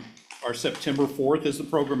our September 4th is the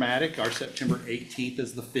programmatic, our September 18th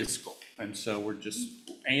is the fiscal. And so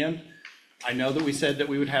and I know that we said that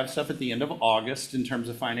we would have stuff at the end of August in terms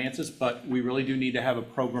of finances, but we really do need to have a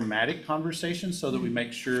programmatic conversation so that we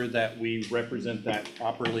make sure that we represent that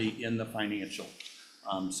properly in the financial,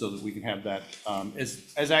 so that we can have that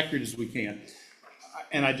as accurate as we can.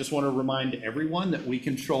 And I just want to remind everyone that we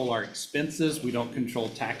control our expenses. We don't control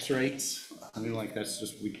tax rates. I mean, like that's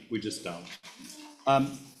just, we just don't.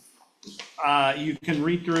 You can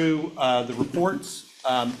read through the reports.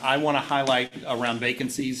 I want to highlight around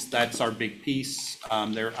vacancies. That's our big piece.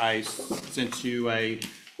 I sent you a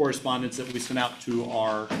correspondence that we sent out to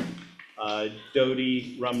our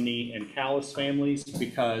Doty, Rumney, and Callis families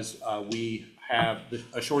because we have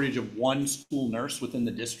a shortage of one school nurse within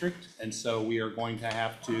the district. And so we are going to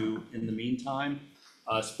have to, in the meantime,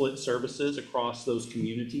 split services across those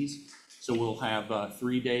communities. So we'll have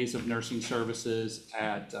 3 days of nursing services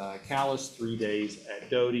at Callis, 3 days at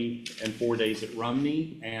Doty, and 4 days at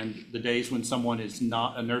Rumney. And the days when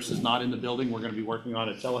a nurse is not in the building, we're going to be working on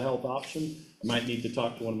a telehealth option. I might need to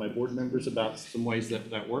talk to one of my board members about some ways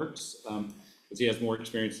that works, because he has more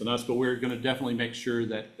experience than us. But we're going to definitely make sure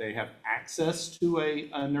that they have access to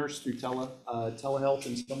a nurse through telehealth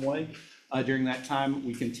in some way during that time.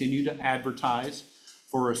 We continue to advertise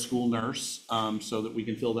for a school nurse so that we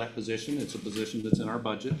can fill that position. It's a position that's in our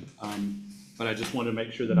budget, but I just wanted to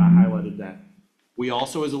make sure that I highlighted that. We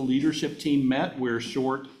also, as a leadership team, met. We're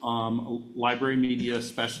short library media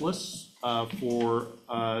specialists for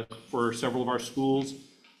several of our schools.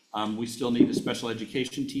 We still need a special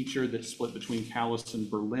education teacher that's split between Callis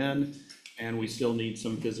and Berlin, and we still need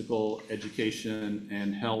some physical education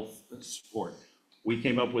and health support. We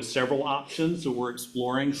came up with several options that we're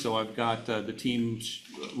exploring, so I've got the team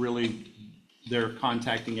really, they're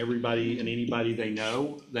contacting everybody and anybody they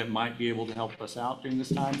know that might be able to help us out during this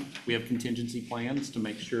time. We have contingency plans to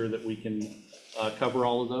make sure that we can cover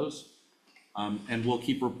all of those. And we'll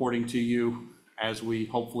keep reporting to you as we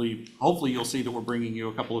hopefully you'll see that we're bringing you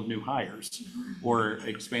a couple of new hires or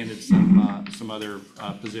expanded some other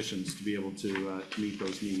positions to be able to meet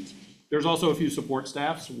those needs. There's also a few support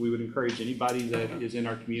staffs. We would encourage anybody that is in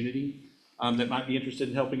our community that might be interested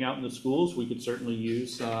in helping out in the schools. We could certainly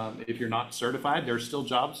use, if you're not certified, there's still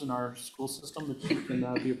jobs in our school system that you can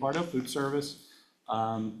be a part of. Food service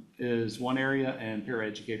is one area, and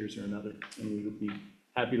paraeducators are another. And we would be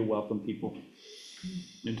happy to welcome people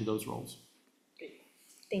into those roles. Great.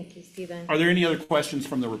 Thank you, Stephen. Are there any other questions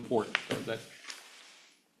from the report?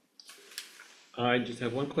 I just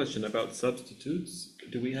have one question about substitutes.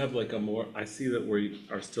 Do we have like I see that we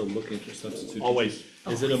are still looking for substitutes. Always.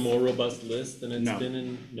 Is it a more robust list than it's No. been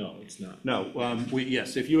in? No, it's not. No,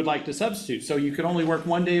 yes, if you would like to substitute. So you could only work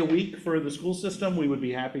 1 day a week for the school system. We would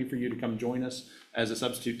be happy for you to come join us as a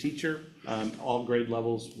substitute teacher. All grade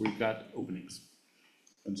levels, we've got openings.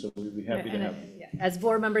 And so we'd be happy to have. As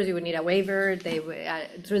board members, you would need a waiver.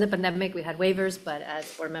 Through the pandemic, we had waivers, but as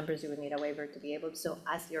board members, you would need a waiver to be able to. So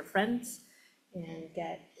ask your friends and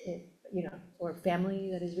get it, or family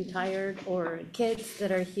that is retired, or kids that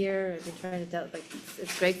are here. I've been trying to tell, like,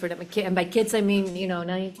 it's great for them. And by kids, I mean,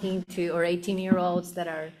 19 to or 18-year-olds that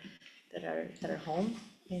are home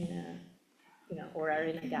in, or are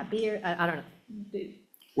in a gap year. I don't know.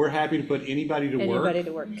 We're happy to put anybody to work. Anybody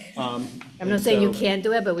to work. I'm and not saying you so- can't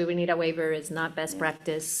do it, but we would need a waiver. It's not best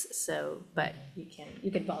practice. So, but you can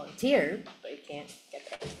volunteer, but you can't get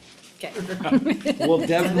paid. Okay. We'll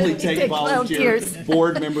definitely take Take volunteer volunteers.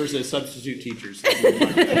 board members as substitute teachers.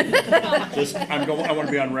 I want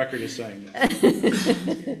to be on record as saying that.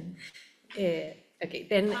 Okay,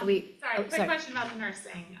 then we. Sorry, quick question about the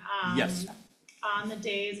nursing. Yes. On the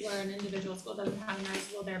days where an individual school doesn't have a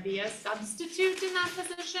nurse, will there be a substitute in that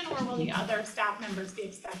position, or will the other staff members be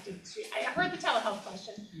expected to? I heard the telehealth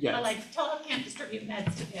question, Yes. but like telehealth can't distribute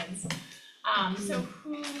meds to kids. So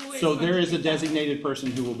who is? So going there to is a do that? designated person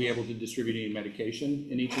who will be able to distribute any medication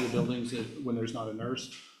in each of the buildings when there's not a nurse.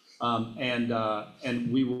 And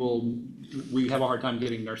we have a hard time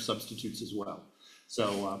getting nurse substitutes as well.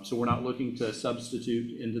 So we're not looking to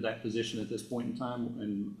substitute into that position at this point in time,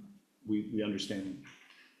 and we understand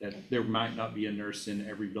that there might not be a nurse in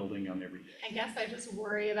every building on every day. I guess I just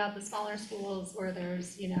worry about the smaller schools where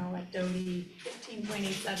there's, at Doty,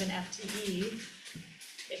 15.87 FTE.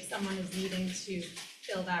 If someone is needing to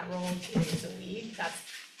fill that role 2 days a week, that's,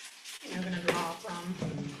 gonna draw from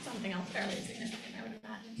something else fairly significant, I would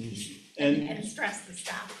imagine. And stress the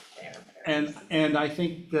staff there. And I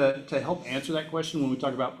think that to help answer that question, when we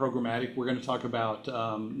talk about programmatic, we're going to talk about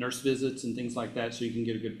nurse visits and things like that, so you can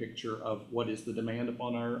get a good picture of what is the demand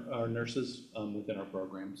upon our nurses within our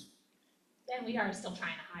programs. And we are still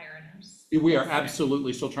trying to hire a nurse. We are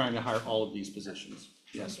absolutely still trying to hire all of these positions.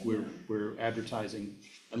 Yes, we're advertising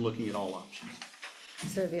and looking at all options,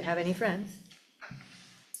 So if you have any friends.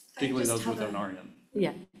 particularly those with an RN.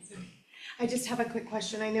 Yeah. I just have a quick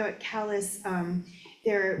question. I know at Callis,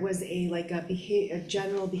 there was a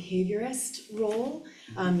general behaviorist role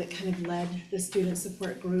that kind of led the student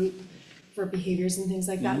support group for behaviors and things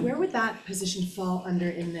like that. Mhm. Where would that position fall under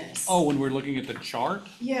in this? Oh, when we're looking at the chart?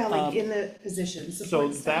 Yeah, like in the position, So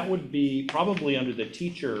support that staff. would be probably under the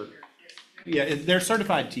teacher. Yeah, they're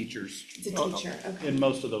certified teachers. It's a teacher, okay. In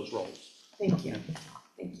most of those roles. Thank you.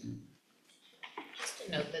 Thank you. Just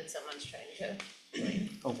to note that someone's trying to join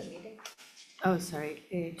Oh. the meeting. Oh,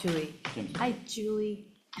 sorry, Julie. Kim's Hi, Julie.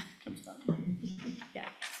 Kim's done. Yeah.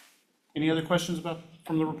 Any other questions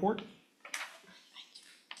from the report?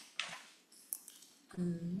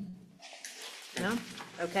 No?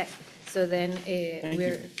 Okay, so then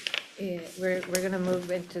we're gonna move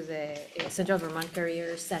into the Central Vermont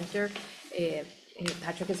Career Center.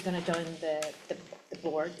 Patrick is gonna join the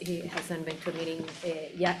board. He hasn't been to a meeting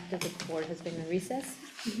yet, because the board has been in recess.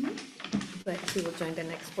 But he will join the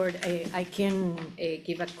next board. I can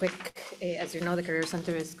give a quick, as you know, the Career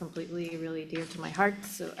Center is completely, really dear to my heart,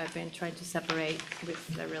 so I've been trying to separate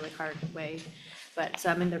with a really hard way. But, so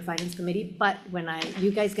I'm in their finance committee, but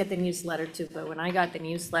you guys get the newsletter too, but when I got the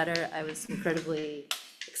newsletter, I was incredibly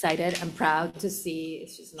excited and proud to see,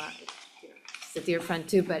 she's not, it's a dear friend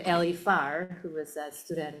too, but Ellie Farr, who was a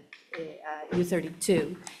student at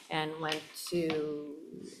U32 and went to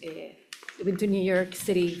New York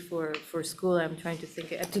City for school. I'm trying to think,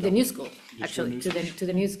 to the new school, actually, to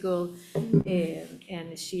the new school.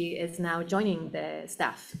 And she is now joining the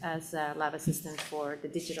staff as a lab assistant for the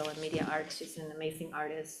digital and media arts. She's an amazing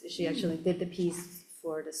artist. She actually did the piece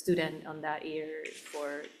for the student on that year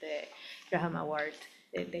for the Graham Award,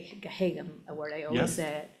 the Hagen Award. I always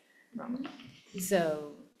say it wrong.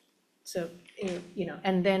 So, you know,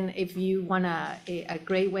 and then if you want a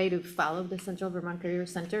great way to follow the Central Vermont Career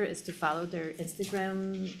Center is to follow their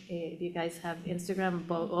Instagram. If you guys have Instagram,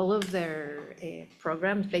 all of their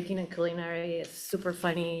programs, baking and culinary is super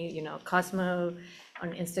funny. You know, Cosmo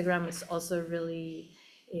on Instagram is also really,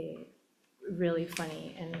 really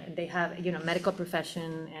funny. And they have, you know, medical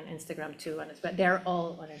profession and Instagram too. But they're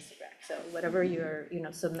all on Instagram. So whatever you're, you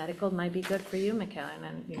know, so medical might be good for you, McKellen,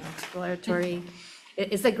 and, you know, exploratory.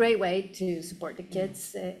 It's a great way to support the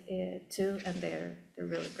kids too, and they're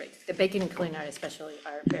really great. The baking and culinary especially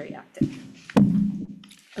are very active.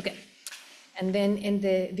 Okay, and then in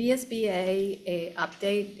the VSBA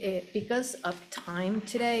update, because of time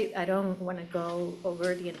today, I don't want to go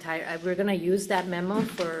over the entire. We're going to use that memo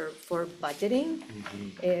for budgeting.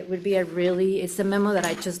 It would be it's a memo that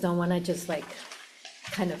I just don't want to just like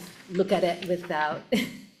kind of look at it without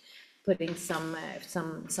putting some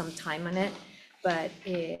time on it. But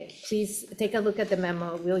please take a look at the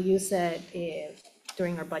memo. We'll use it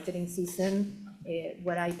during our budgeting season.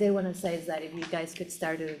 What I did want to say is that if you guys could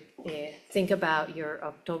start to think about your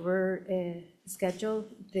October schedule,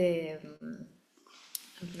 I'm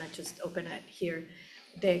gonna just open it here.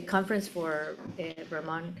 The conference for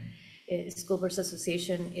Vermont School Boards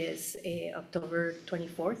Association is October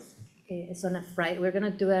 24th. It's on a Friday. We're gonna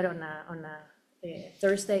do it on a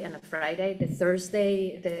Thursday and a Friday. The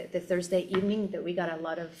Thursday evening, that we got a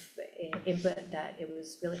lot of input that it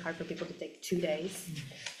was really hard for people to take 2 days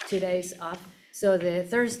off. So the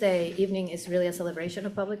Thursday evening is really a celebration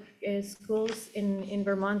of public schools in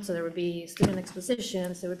Vermont. So there would be student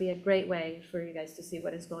expositions. It would be a great way for you guys to see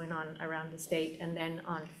what is going on around the state. And then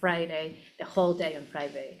on Friday, the whole day on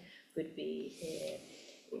Friday would be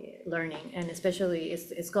learning, and especially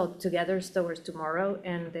it's called Together Towards Tomorrow,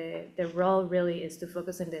 and the role really is to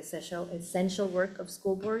focus on the essential work of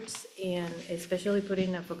school boards, and especially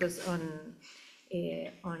putting a focus on the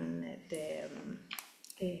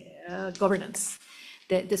governance,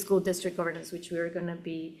 the school district governance, which we're going to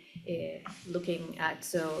be looking at.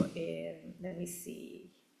 So let me see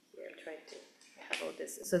here, try to have all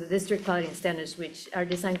this. So the district quality and standards, which are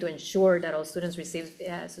designed to ensure that all students receive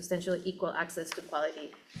substantially equal access to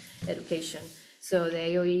quality education. So the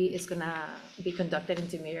AOE is going to be conducted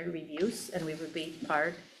intermediate reviews, and we will be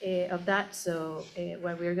part of that. So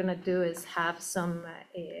what we're going to do is have some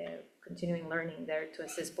continuing learning there to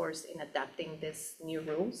assist boards in adapting these new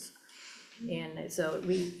rules. And so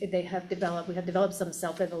we have developed some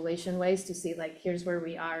self-evaluation ways to see, like, here's where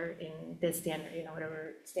we are in this standard, you know,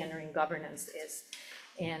 whatever standard in governance is,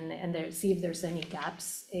 and there, see if there's any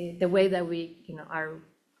gaps. The way that we, you know, our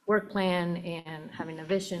work plan and having a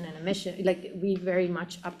vision and a mission, like, we very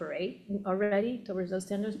much operate already towards those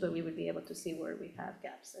standards, but we would be able to see where we have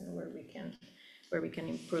gaps and where we can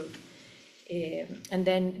improve. And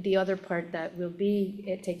then the other part that will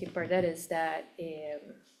be taking part that is that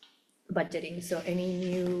budgeting. So any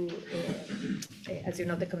new, as you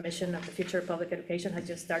know, the Commission of the Future of Public Education has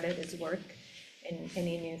just started its work, and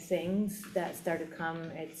any new things that start to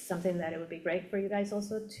come, it's something that it would be great for you guys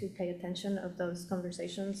also to pay attention of those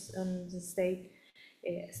conversations on the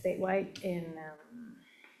statewide. And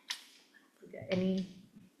any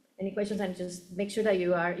questions, and just make sure that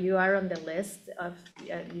you are on the list of,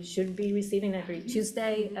 you should be receiving every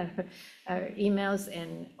Tuesday our emails,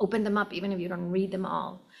 and open them up even if you don't read them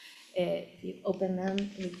all. If you open them,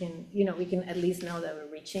 we can at least know that we're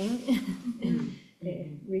reaching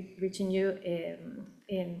you,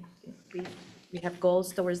 and we have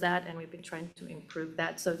goals towards that, and we've been trying to improve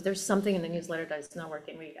that. So if there's something in the newsletter that is not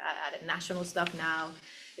working, we added national stuff now.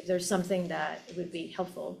 If there's something that would be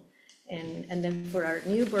helpful. And then for our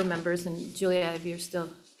new board members, and Julia, if you're still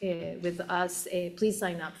with us, please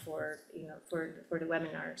sign up for, for the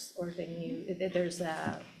webinars or the new, there's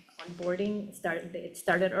a onboarding, it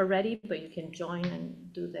started already, but you can join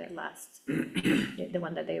and do the last, the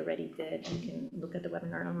one that they already did. You can look at the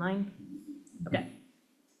webinar online. Okay.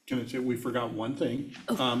 Can I say, we forgot one thing.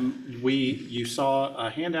 You saw a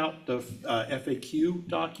handout, the FAQ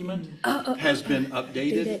document has been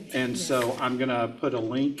updated. And so I'm gonna put a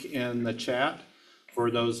link in the chat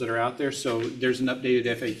for those that are out there. So there's an updated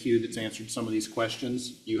FAQ that's answered some of these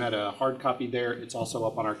questions. You had a hard copy there. It's also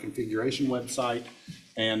up on our configuration website,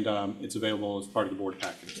 and it's available as part of the board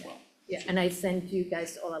packet as well. Yeah, and I sent you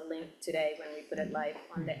guys all a link today when we put it live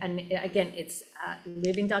on the, and again, it's a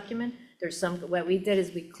living document. There's some, what we did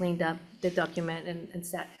is we cleaned up the document, and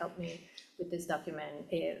Seth helped me with this document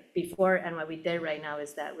before, and what we did right now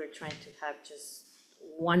is that we're trying to have just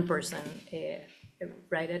one person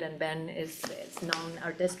write it, and Ben is known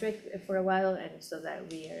our district for a while, and so that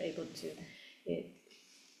we are able to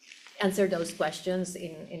answer those questions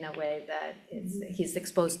in a way that he's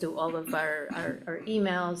exposed to all of our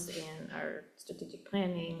emails and our strategic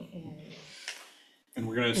planning And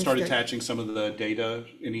we're going to start attaching some of the data,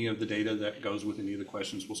 any of the data that goes with any of the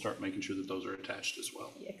questions. We'll start making sure that those are attached as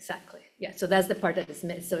well. Exactly. Yeah. So that's the part that is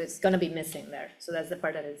so it's going to be missing there. So that's the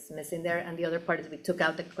part that is missing there. And the other part is we took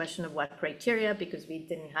out the question of what criteria, because we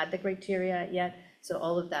didn't have the criteria yet. So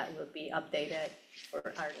all of that will be updated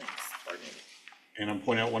for our next board meeting. And I'm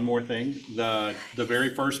pointing out one more thing. The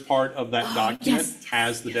very first part of that document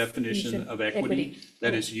has the definition of equity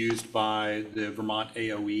that is used by the Vermont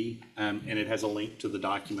AOE, and it has a link to the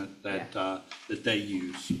document that that they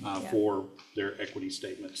use for their equity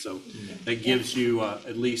statement. So that gives you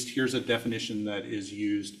at least, here's a definition that is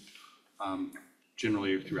used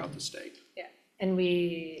generally throughout the state. Yeah, and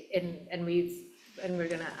we're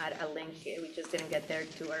gonna add a link. We just didn't get there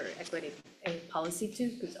to our equity policy too,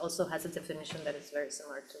 because it also has a definition that is very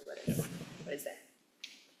similar to what is there.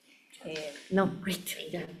 No, great.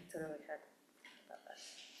 Yeah, totally had about that.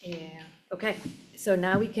 Yeah. Okay. So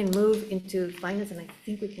now we can move into finance, and I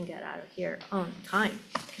think we can get out of here on time.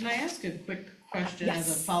 Can I ask a quick question as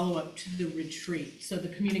a follow-up to the retreat? So the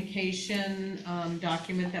communication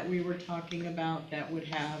document that we were talking about that would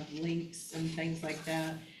have links and things like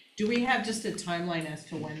that, do we have just a timeline as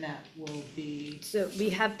to when that will be? So we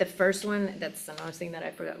have the first one, that's another thing that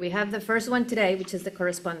I forgot. We have the first one today, which is the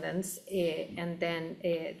correspondence, and then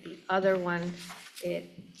the other one,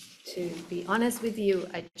 to be honest with you,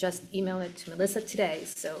 I just emailed it to Melissa today,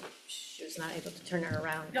 so she was not able to turn it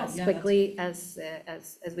around as quickly as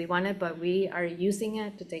we wanted, but we are using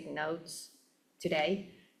it to take notes today,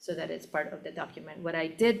 so that it's part of the document. What I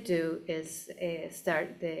did do is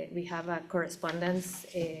we have a correspondence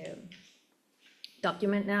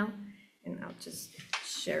document now, and I'll just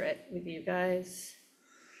share it with you guys.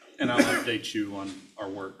 And I'll update you on our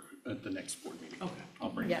work at the next board meeting. Okay. I'll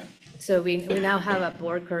bring that. So we now have a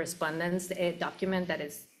board correspondence document that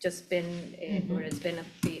has just been, where it's been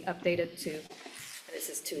updated to, this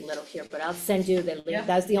is too little here, but I'll send you the link.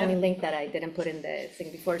 That's the only link that I didn't put in the thing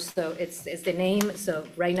before. So it's the name. So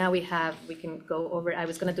right now we can go over, I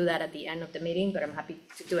was gonna do that at the end of the meeting, but I'm happy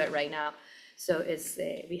to do it right now. So it's,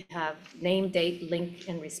 we have name, date, link,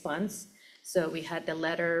 and response. So we had the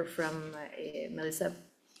letter from Melissa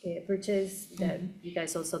Purchase that you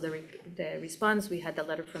guys also, the response. We had the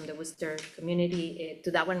letter from the Worcester community. To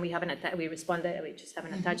that one, we responded, we just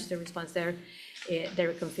haven't attached the response there.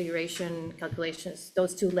 Their configuration calculations,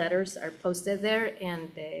 those two letters are posted there,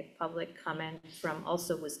 and the public comment from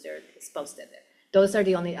also Worcester is posted there. Those are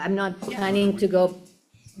the only, I'm not planning to go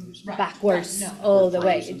backwards all the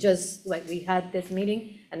way. It just, like, we had this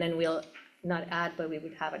meeting, and then we'll not add, but we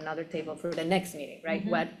would have another table for the next meeting, right?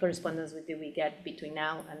 What correspondence do we get between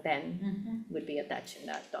now and then would be attached in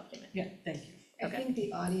that document. Yeah, thank you. I think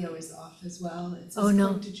the audio is off as well. It Oh, says no.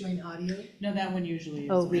 click to join audio. No, that one usually is.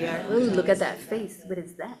 Oh, we are, ooh, look at that face, what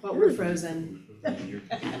is that? But we're frozen.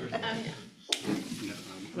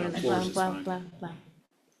 Blah, blah, blah, blah.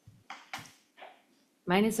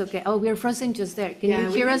 Mine is okay. Oh, we're frozen just there. Can you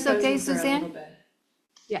hear us okay, Suzanne?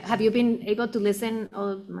 Yeah, have you been able to listen all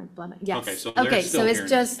of my blah? Yes. Okay, so they're still it's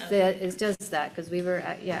hearing. just that, because we were,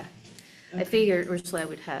 yeah. I figured Ursula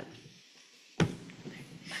would have.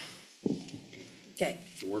 Okay.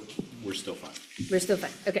 So we're still fine. We're still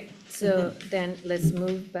fine. Okay, so then let's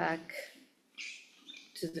move back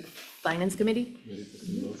to the Finance Committee. Ready for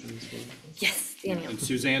some motions? Yes, Daniel. And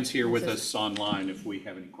Suzanne's here with us online if we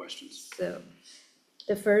have any questions. So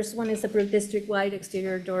the first one is approved district-wide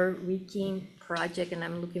exterior door rekeying project, and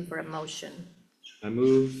I'm looking for a motion. I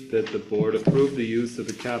move that the board approve the use of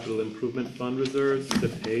the capital improvement fund reserves to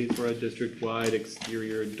pay for a district-wide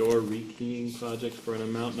exterior door rekeying project for an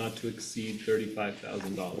amount not to exceed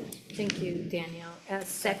 $35,000. Thank you, Daniel.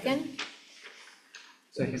 Second?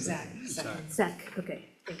 Zach. Zach, okay,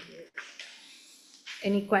 thank you.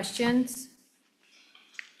 Any questions?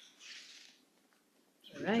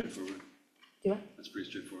 All right. Straightforward. Do what? That's pretty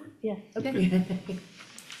straightforward. Yeah, okay.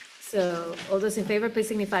 So all those in favor, please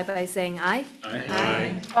signify by saying aye.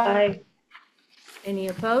 Aye. Aye. Any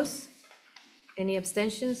opposed? Any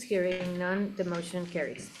abstentions? Hearing none, the motion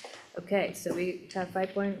carries. Okay, so we have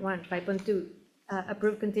 5.1, 5.2,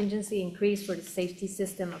 approve contingency increase for the safety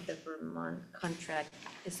system of the Vermont contract.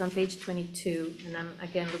 It's on page 22, and I'm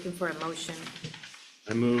again looking for a motion.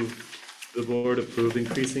 I move the board approve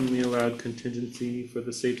increasing the allowed contingency for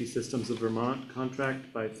the safety systems of Vermont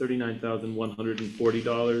contract by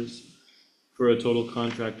 $39,140 for a total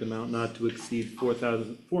contract amount not to exceed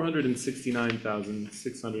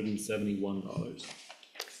 $469,671.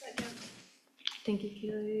 Thank you,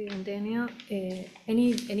 Keely and Daniel.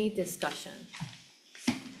 Any discussion?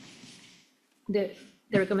 The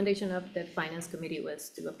recommendation of the Finance Committee was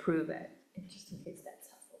to approve it, just in case that's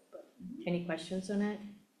helpful, but any questions on it?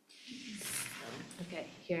 Okay,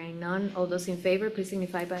 hearing none. All those in favor, please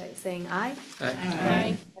signify by saying aye.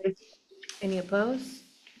 Aye. Any opposed?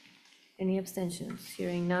 Any abstentions?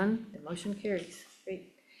 Hearing none, the motion carries.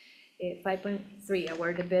 Great. 5.3,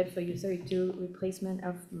 award the bid for U32 replacement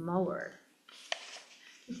of mower.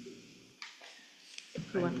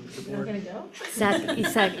 Who wants- The board- Gonna go? Zach,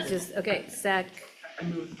 just, okay, Zach, I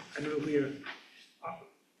move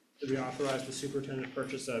we authorize the superintendent to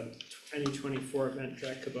purchase a 2024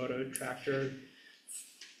 Ventrac Kubota tractor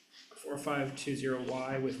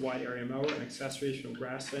 4520Y with wide area mower and accessories from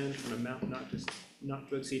Grassland for an amount not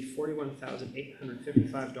to exceed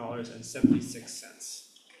 $41,855.76.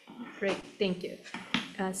 great, thank you.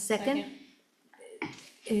 Second?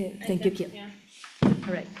 Thank you, Kim. Yeah.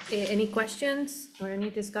 All right, any questions or any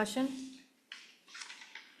discussion?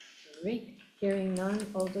 Great, hearing none,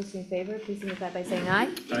 all those in favor, please signify by saying aye.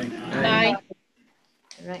 Aye.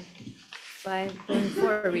 All right.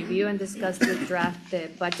 5.4, review and discuss the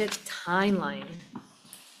budget timeline.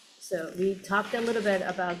 So we talked a little bit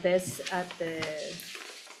about this at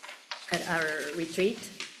our retreat,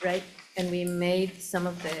 right? And we made some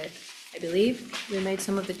of the, I believe, we made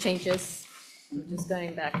some of the changes. I'm just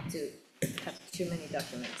going back to have too many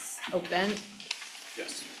documents open.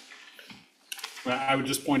 Yes. Well, I would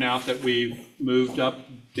just point out that we've moved up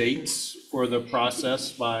dates for the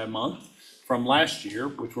process by a month from last year,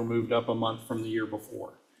 which were moved up a month from the year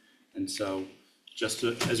before. And so just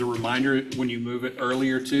as a reminder, when you move it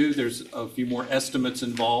earlier too, there's a few more estimates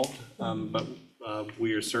involved, but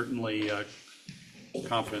we are certainly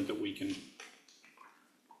confident that we can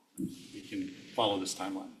follow this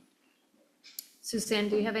timeline. Suzanne,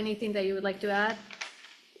 do you have anything that you would like to add?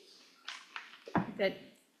 That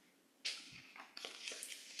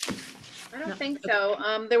I don't think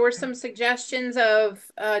so. There were some suggestions of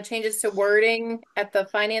changes to wording at the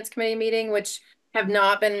Finance Committee meeting, which have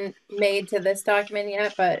not been made to this document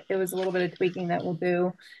yet, but it was a little bit of tweaking that we'll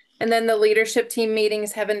do. And then the leadership team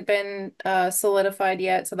meetings haven't been solidified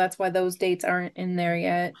yet, so that's why those dates aren't in there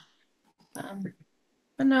yet.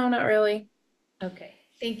 But no, not really. Okay,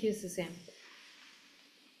 thank you, Suzanne.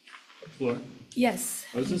 Laura? Yes.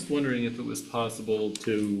 I was just wondering if it was possible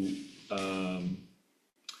to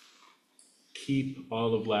keep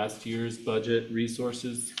all of last year's budget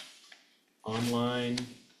resources online,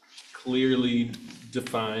 clearly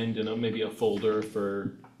defined in maybe a folder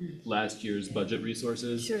for last year's budget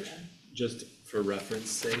resources. Sure. Just for reference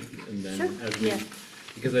sake, and then Sure, as we, yeah.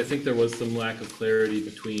 because I think there was some lack of clarity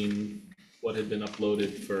between what had been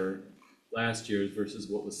uploaded for last year's versus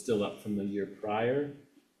what was still up from the year prior.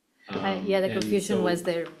 Yeah, the and confusion so was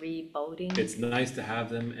the re-voting. It's nice to have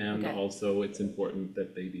them, and Okay. also it's important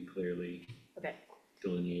that they be clearly Okay.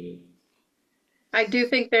 delineated. I do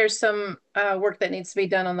think there's some work that needs to be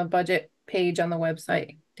done on the budget page on the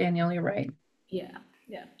website. Danielle, you're right. Yeah,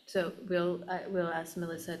 yeah. So we'll ask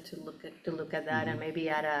Melissa to look at that and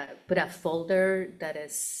maybe put a folder that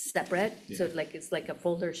is separate. So like it's like a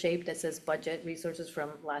folder shape that says budget resources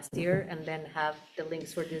from last year, and then have the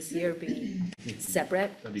links for this year be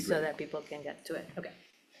separate so that people can get to it. Okay,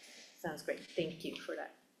 sounds great. Thank you for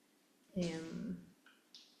that.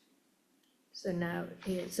 So now,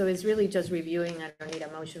 so it's really just reviewing, I don't need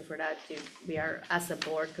a motion for that, we are, as a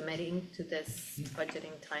board, committing to this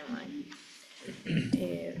budgeting timeline.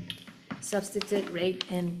 Substitute rate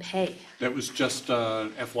and pay. That was just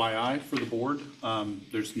FYI for the board.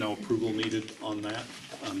 There's no approval needed on that,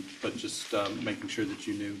 but just making sure that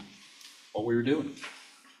you knew what we were doing.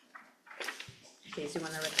 In case you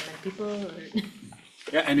want to recommend people, or?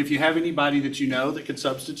 Yeah, and if you have anybody that you know that could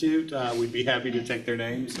substitute, we'd be happy to take their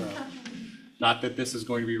names. Not that this is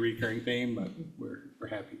going to be a recurring theme, but we're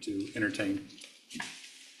happy to entertain.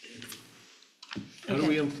 How do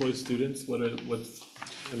we employ students?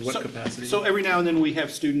 In what capacity? So every now and then we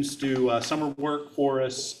have students do summer work for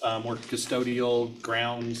us, or custodial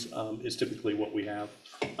grounds is typically what we have.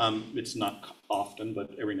 It's not often,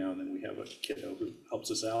 but every now and then we have a kiddo who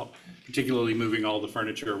helps us out, particularly moving all the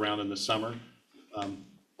furniture around in the summer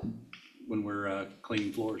when we're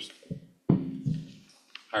cleaning floors.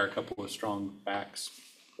 Hire a couple of strong backs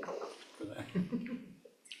for that.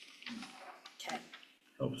 Okay.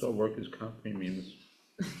 Helps our workers' comp premiums.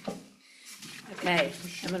 Okay,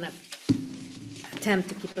 I'm gonna attempt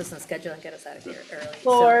to keep us on schedule and get us out of here early.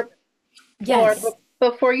 Laura, Yes.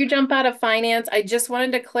 before you jump out of finance, I just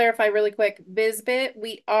wanted to clarify really quick, BizBit,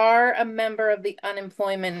 we are a member of the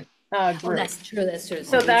unemployment group. That's true, that's true.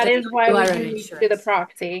 So that is why You we are do an need to do the insurance.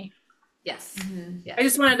 proxy. Yes, yes. I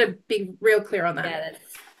just wanted to be real clear on that. Yeah, that's,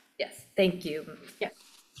 yes, thank you. Yeah.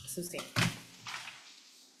 Suzanne.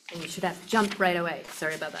 And you should have jumped right away,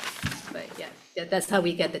 sorry about that, but yeah, that's how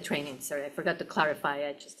we get the training, sorry, I forgot to clarify,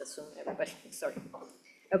 I just assumed everybody, sorry.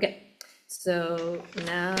 Okay, so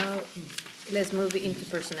now, let's move into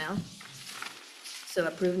personnel. So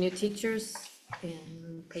approve new teachers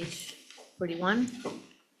in page 41.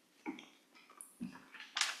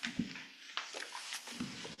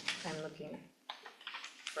 I'm looking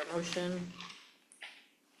for a motion.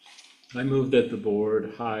 I move that the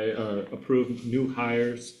board approve new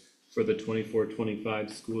hires for the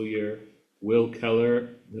 24-25 school year. Will Keller,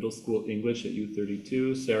 middle school English at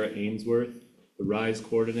U32, Sarah Ainsworth, the RISE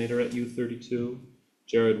coordinator at U32,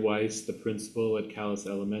 Jared Weiss, the principal at Callis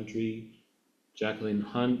Elementary, Jacqueline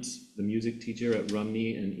Hunt, the music teacher at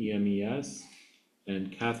Rumney and EMES,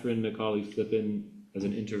 and Catherine Nicoli Flippin as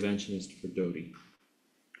an interventionist for Doty.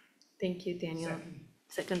 Thank you, Daniel.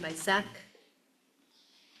 Second by Zach.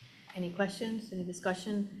 Any questions, any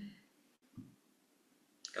discussion?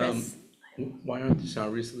 Chris? Why aren't the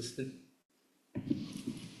salaries listed?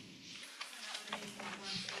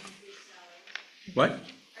 What?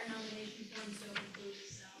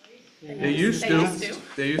 They used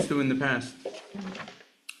to in the past.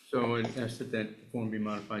 So I asked that that form be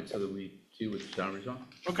modified so that we see what the salaries are.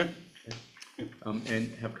 Okay.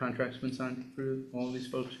 And have contracts been signed for all these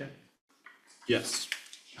folks yet? Yes.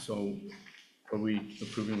 So are we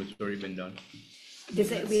approving what's already been done?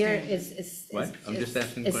 Is it, we are, is. What? I'm just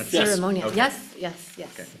asking It's questions. ceremonial, Okay. yes,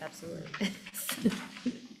 Okay. absolutely.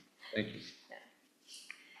 Thank you.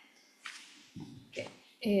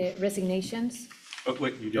 Okay, resignations? Oh,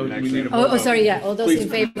 wait, you Oh, didn't we need actually. a Oh, sorry, yeah, all those in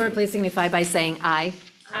Please. favor, please signify by saying aye.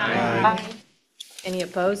 Aye. Any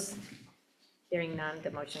opposed? Hearing none,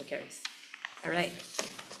 the motion carries. All right.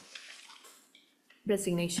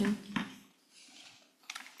 Resignation.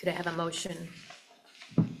 Could I have a motion?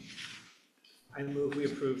 I move we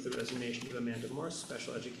approve the resignation of Amanda Morse,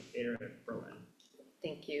 special educator at Berlin.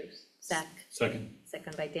 Thank you, Zach. Second.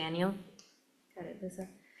 Second by Daniel. Got it, Lisa?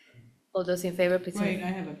 All those in favor, please. Wait, I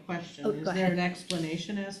have a question. Oh, Is go there ahead. an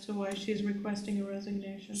explanation as to why she's requesting a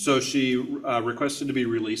resignation? So she requested to be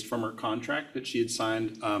released from her contract that she had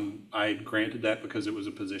signed. I had granted that because it was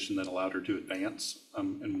a position that allowed her to advance.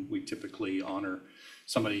 And we typically honor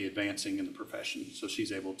somebody advancing in the profession. So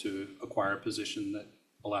she's able to acquire a position that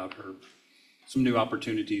allowed her some new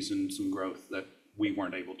opportunities and some growth that we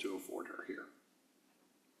weren't able to afford her here.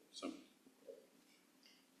 So.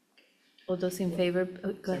 All those in favor,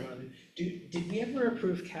 oh, go ahead. Did we ever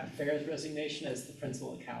approve Kat Fair's resignation as the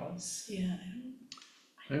principal at Callis? Yeah.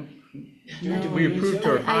 We approved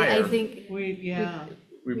her hire. I think. We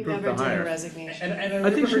approved the hire. And I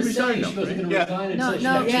I think remember she her resigned saying she though, wasn't right? gonna resign No, until she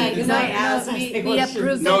no, actually yeah, did no, that. no, we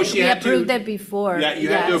approved No, it, she we had to- approved it before. Yeah, you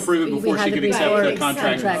had to Yes, approve it we before had she to could accept before the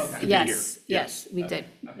contract contract. to be Yes, here. yes, we did,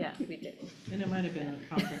 yeah, we did. And it might have been a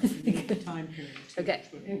contract for the time period. too, Okay.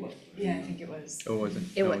 which would be- Yeah, I think it was. Oh, was it?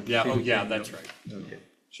 It No, was. Yeah, she oh, was- yeah, that's right. Okay.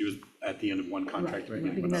 She was at the end of one contract. Right, beginning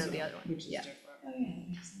of beginning of another. the other one, Which is yeah. different. Oh, yeah, that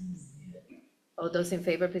makes sense. All those in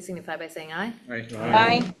favor, please signify by saying aye. Right.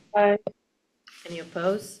 Aye. Any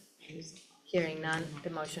opposed? Hearing none, the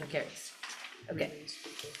motion carries. Okay.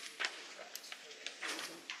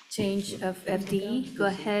 change of FTE. Go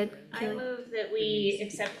ahead, I Kelly. move that we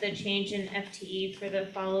accept the change in FTE for the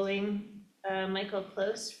following. Michael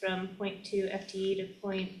Close from 0.2 FTE to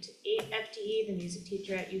 0.8 FTE, the music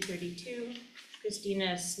teacher at U32.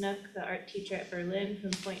 Christina Snook, the art teacher at Berlin, from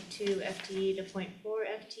 0.2 FTE to 0.4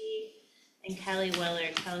 FTE. And Callie Weller,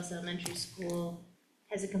 Callis Elementary School,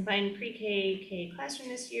 has a combined pre-K classroom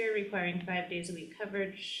this year, requiring 5 days a week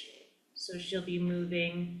coverage. So she'll be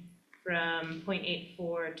moving from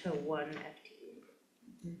 0.84 to 1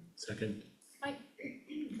 FTE. Second. Mike,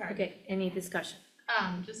 sorry. Okay, any discussion?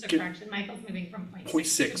 Just a correction, Michael's moving from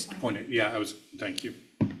 0.6 0.6 to to 0.8, yeah, thank you.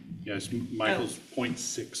 Yes, Michael's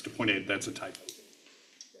 0.6 to 0.8, that's a typo.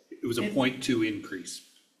 It was a 0.2 increase.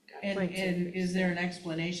 And is there an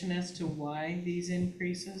explanation as to why these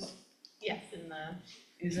increases? Yes, in the.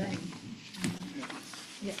 Is it?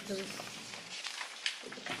 Yeah,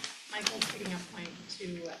 Michael's picking up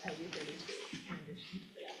 0.2 at U32 in addition to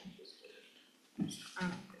the elementary school.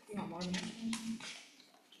 You want more of an explanation?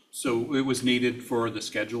 So it was needed for the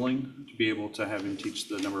scheduling, to be able to have him teach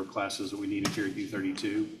the number of classes that we needed here at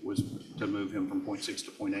U32, was to move him from 0.6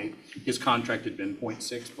 to 0.8. His contract had been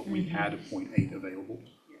 0.6, but we had a 0.8 available,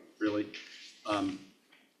 really.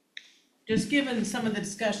 Just given some of the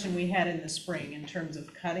discussion we had in the spring in terms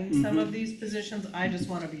of cutting some of these positions, I just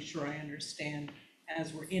want to be sure I understand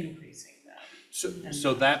as we're increasing them.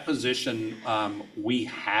 So that position, we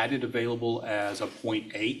had it available as a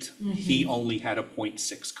 0.8. He only had a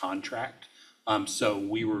 0.6 contract. So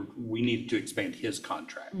we needed to expand his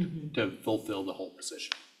contract to fulfill the whole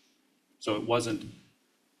position. So it wasn't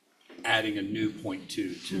adding a new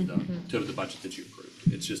 0.2 to the budget that you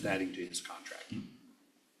approved. It's just adding to his contract.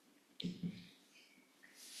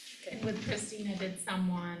 Okay. With Christina, did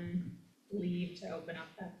someone leave to open up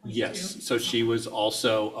that 0.2? Yes, so she was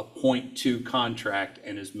also a 0.2 contract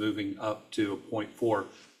and is moving up to a 0.4,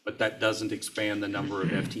 but that doesn't expand the number of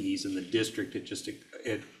FTEs in the district,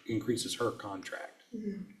 it increases her contract.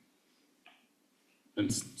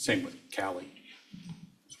 And same with Callie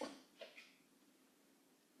as well.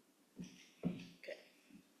 Okay.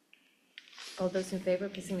 All those in favor,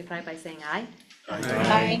 please signify by saying aye.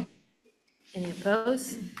 Aye. Any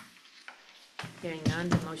opposed? Hearing none,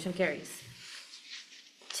 the motion carries.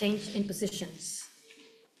 Change in positions.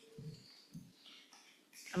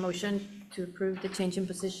 A motion to approve the change in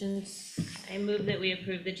positions. I move that we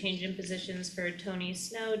approve the change in positions for Tony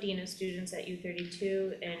Snow, Dean of Students at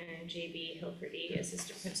U32, and JB Hilferty,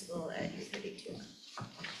 Assistant Principal at U32.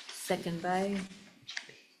 Second by?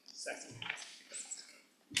 Second.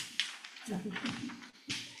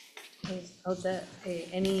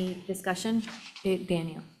 Any discussion?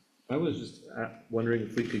 Daniel? I was just wondering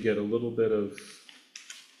if we could get a little bit of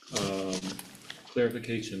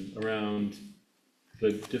clarification around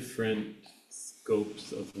the different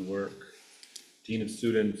scopes of work. Dean of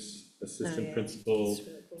Students, Assistant Principal,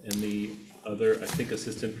 and the other, I think,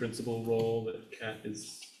 Assistant Principal role that Kat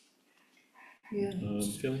is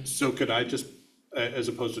filling. So could I just, as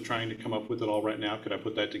opposed to trying to come up with it all right now, could I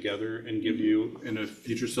put that together and give you in a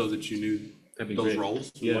future so that you knew those great.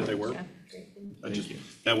 roles, and what they were? Thank you.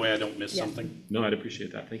 That way I don't miss something. No, I'd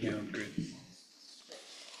appreciate that, thank you. Yeah, great.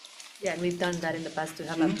 Yeah, and we've done that in the past to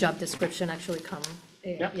have a job description actually come.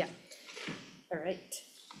 Yeah. All right.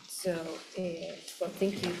 So, well,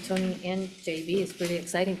 thank you, Tony and JB. It's pretty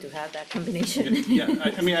exciting to have that combination. Yeah,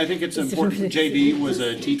 I mean, I think it's important. JB was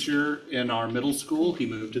a teacher in our middle school. He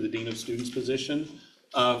moved to the Dean of Students position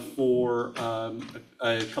for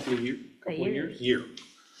a couple of years. Year.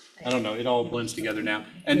 I don't know, it all blends together now.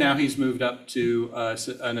 And now he's moved up to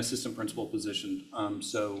an assistant principal position.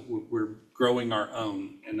 So we're growing our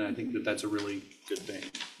own, and I think that that's a really good thing.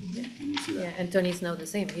 And you see that. Yeah, and Tony's now the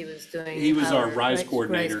same. He was doing. He was our RISE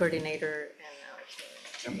coordinator. RISE coordinator,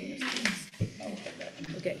 and now.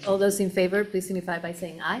 Okay, all those in favor, please signify by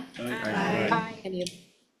saying aye. Aye.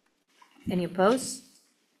 Any opposed?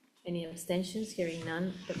 Any abstentions? Hearing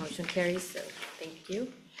none, the motion carries, so thank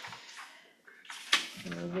you.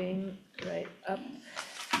 Moving right up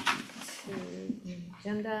to the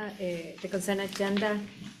agenda, the consent agenda.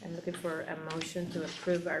 I'm looking for a motion to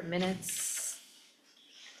approve our minutes.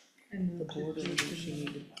 And the board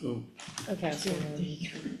resolution. Okay.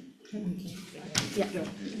 Yeah,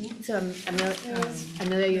 so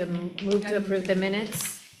Amelia, you move to approve the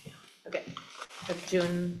minutes? Okay, of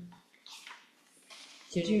June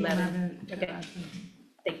 11th. Okay,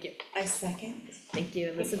 thank you. I second. Thank you,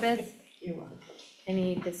 Elizabeth. You're welcome.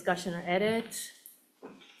 Any discussion or edit?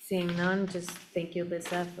 Seeing none, just thank you,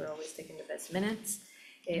 Lisa, for always taking the best minutes.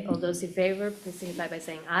 All those in favor, please signify by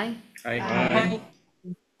saying aye. Aye.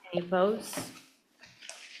 Any opposed?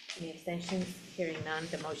 Any abstentions? Hearing none,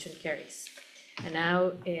 the motion carries. And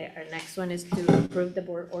now, our next one is to approve the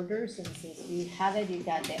board orders, and since you have it, you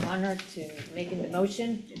got the honor to making the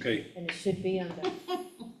motion. Okay. And it should be on the,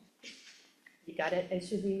 you got it, it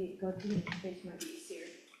should be, go to the page might be easier.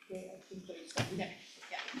 Okay, I think there's something there,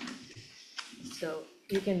 yeah. So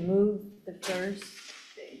you can move the first,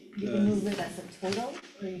 you can move it as a total,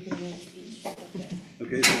 or you can move each.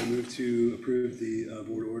 Okay, so I move to approve the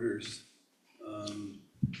board orders.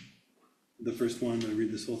 The first one, I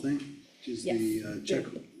read this whole thing, which is the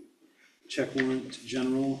check warrant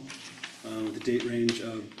general with the date range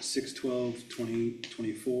of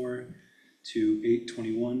 6/12/2024 to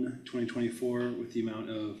 8/21/2024 with the amount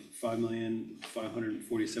of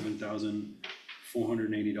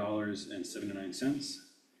 $5,547,480.79.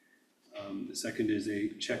 The second is a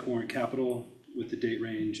check warrant capital with the date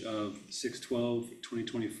range of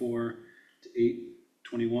 6/12/2024 to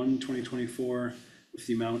 8/21/2024 with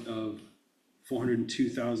the amount of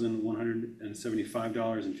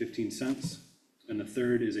 $402,175.15. And the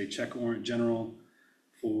third is a check warrant general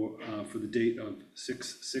for the date of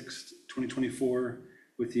 6/6/2024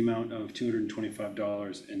 with the amount of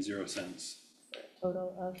 $225.00.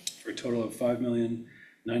 Total of? For a total of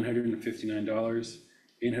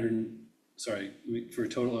 $5,959,800, for a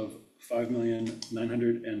total of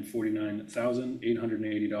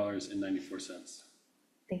 $5,949,880.94.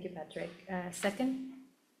 Thank you, Patrick. Second?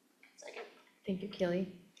 Second. Thank you, Kelly.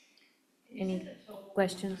 Any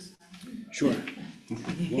questions? Sure.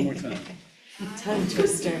 One more time. Tongue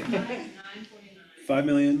twister.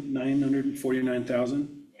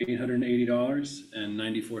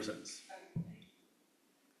 $5,949,880.94.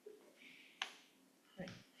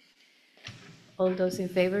 All those in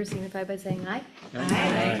favor signify by saying aye.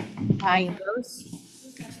 Aye. Any opposed?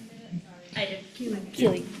 I did.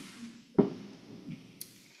 Keely.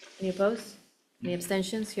 Any opposed? Any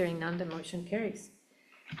abstentions? Hearing none, the motion carries.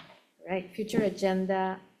 All right, future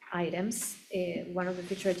agenda items. One of the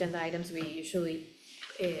future agenda items we usually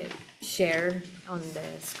share on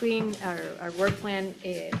the screen, our work plan,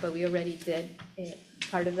 but we already did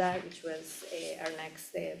part of that, which was our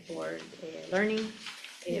next board learning.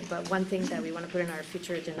 But one thing that we want to put in our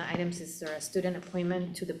future agenda items is our student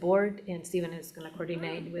appointment to the board, and Stephen is going to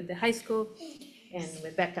coordinate with the high school and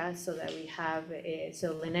with Becca so that we have,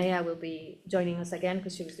 so Linnea will be joining us again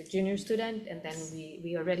because she was the junior student, and then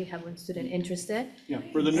we already have one student interested. Yeah,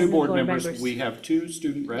 for the new board members, we have 2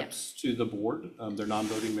 student reps to the board. They're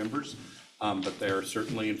non-voting members, but they're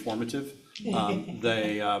certainly informative.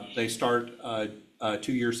 They start a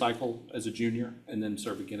 2-year cycle as a junior and then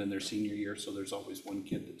serve again in their senior year. So there's always one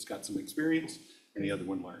kid that's got some experience and the other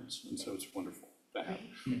one learns. And so it's wonderful to have.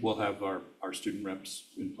 We'll have our student reps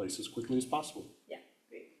in place as quickly as possible. Yeah,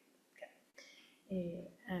 great. Okay.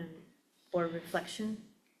 And board reflection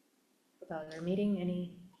about our meeting,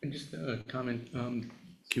 any? And just a comment,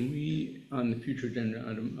 can we, on the future agenda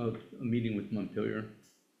item of a meeting with Montpelier,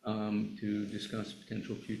 to discuss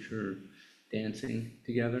potential future dancing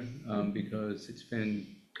together, because it's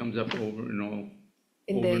comes up over and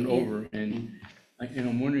over, and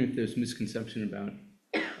I'm wondering if there's misconception about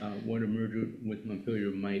what a merger with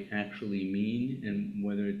Montpelier might actually mean, and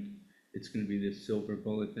whether it's going to be this silver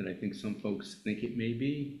bullet that I think some folks think it may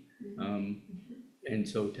be. And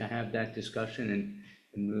so to have that discussion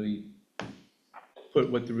and really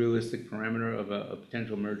put what the realistic parameter of a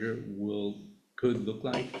potential merger could look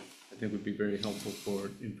like, I think would be very helpful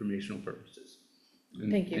for informational purposes.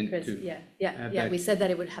 Thank you, Chris. Yeah. We said that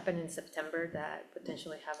it would happen in September, that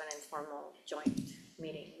potentially have an informal joint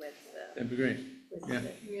meeting with. That'd be great. With them.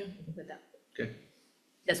 Okay.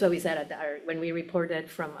 That's what we said at when we reported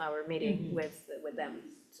from our meeting with them.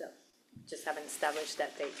 So just haven't established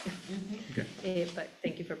that date. Okay. But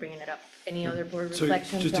thank you for bringing it up. Any other board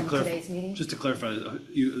reflections from today's meeting? Just to clarify,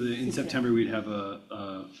 in September, we'd have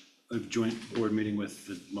a joint board meeting with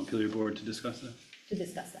the Montpelier board to discuss that? To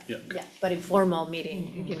discuss that. Yeah. But informal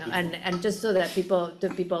meeting, and just so that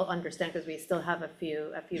people understand, because we still have a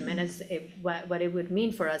few minutes, what it would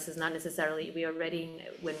mean for us is not necessarily,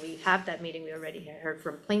 when we have that meeting, we already heard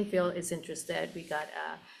from Plainfield is interested. We got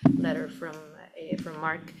a letter from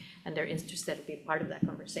Mark, and they're interested to be part of that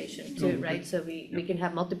conversation too, right? So we can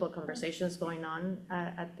have multiple conversations going on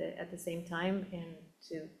at the same time, and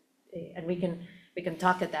we can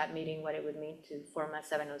talk at that meeting what it would mean to form a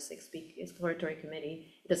 706 exploratory committee.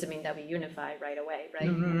 It doesn't mean that we unify right away,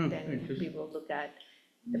 right? No. Then we will look at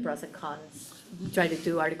the pros and cons, try to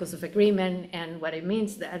do articles of agreement and what it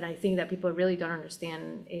means. And I think that people really don't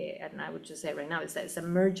understand, and I would just say right now, is that it's a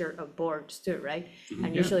merger of boards too, right?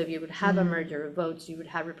 And usually if you would have a merger of votes, you would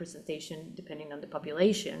have representation depending on the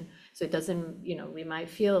population. So it doesn't, we might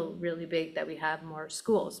feel really big that we have more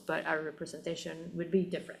schools, but our representation would be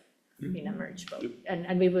different in a merge vote.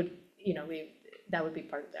 And we would, that would be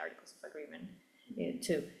part of the articles of agreement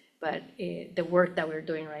too. But the work that we're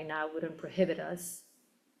doing right now wouldn't prohibit us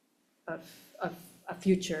of a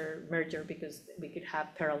future merger, because we could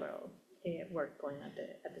have parallel work going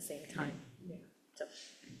at the same time. Yeah. So.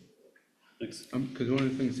 Thanks. Because one of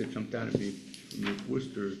the things that jumped out at me from the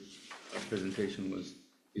Worcester presentation was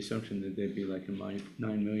the assumption that there'd be like a $9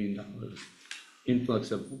 million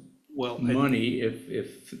influx of money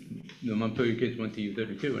if the Montpelier kids went to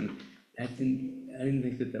U32, and I didn't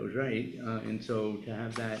think that was right, and so to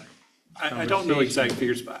have that. I don't know exact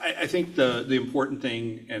figures, but I think the important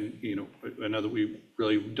thing, and I know that we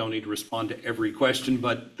really don't need to respond to every question,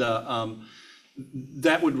 but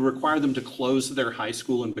that would require them to close their high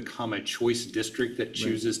school and become a choice district that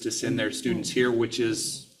chooses to send their students here, which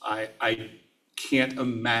is, I can't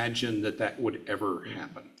imagine that would ever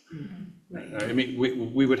happen. Right. I mean,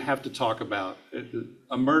 we would have to talk about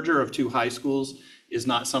a merger of two high schools is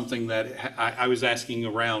not something that I was asking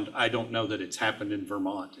around. I don't know that it's happened in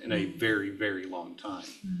Vermont in a very, very long time.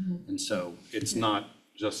 And so it's not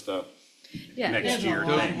just a next year thing. There's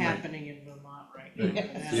a lot happening in Vermont right now.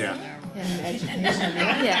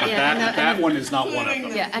 That one is not one of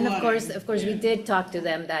them. Yeah, and of course, we did talk to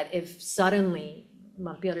them that if suddenly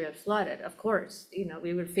Montpelier flooded, of course,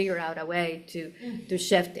 we would figure out a way to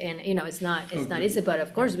shift, and it's not easy, but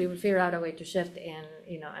of course we would figure out a way to shift, and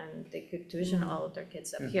and they could tuition all of their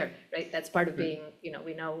kids up here, right? That's part of being,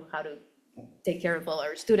 we know how to take care of all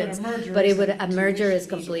our students, but a merger is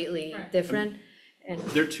completely different. And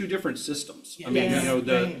they're two different systems. I mean,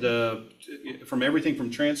 from everything from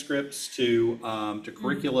transcripts to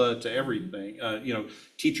curricula to everything,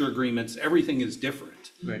 teacher agreements, everything is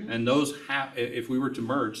different. Right. And those if we were to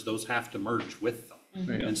merge, those have to merge with them.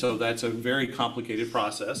 Right. And so that's a very complicated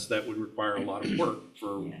process that would require a lot of work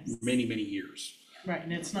for many, many years. Right,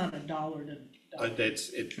 and it's not a dollar to dollar.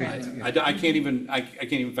 I can't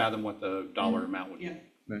even fathom what the dollar amount would be.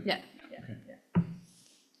 Yeah.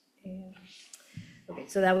 Okay,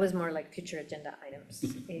 so that was more like future agenda items.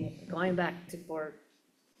 Going back to board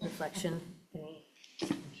reflection, any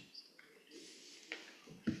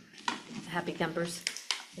happy campers?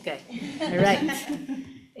 Okay, all right.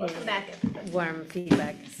 Welcome back. Warm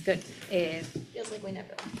feedback, it's good. Feels like we never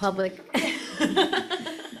left. Public.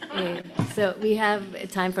 So we have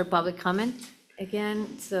time for public comment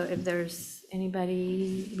again. So if there's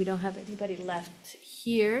anybody, we don't have anybody left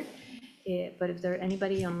here, but if there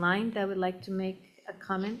anybody online that would like to make a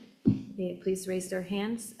comment, please raise their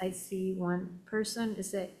hands. I see one person.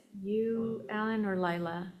 Is it you, Alan, or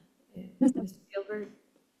Lila? Mr. Gilbert?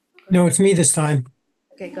 No, it's me this time.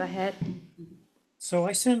 Okay, go ahead. So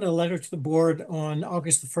I sent a letter to the board on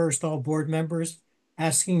August the 1st, all board members,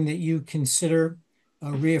 asking that you consider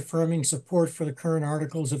reaffirming support for the current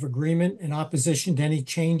articles of agreement in opposition to any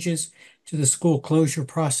changes to the school closure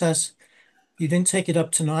process. You didn't take it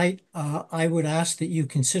up tonight. I would ask that you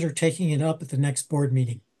consider taking it up at the next board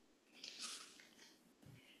meeting.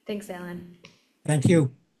 Thanks, Alan. Thank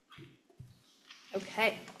you.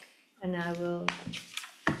 Okay, and I will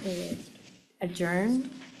adjourn.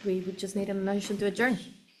 We would just need a motion to adjourn.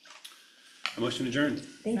 A motion adjourned.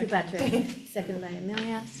 Thank you, Patrick. Second by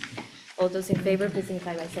Amelia. All those in favor, please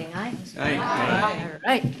signify by saying aye. Aye. All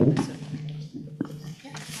right.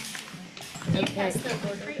 Okay.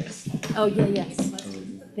 Oh, yes.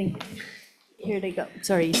 Thank you. Here they go.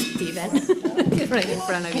 Sorry, Steven. Right in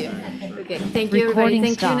front of you. Okay, thank you, everybody.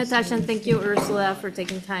 Thank you, Natasha, and thank you, Ursula, for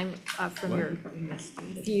taking time from your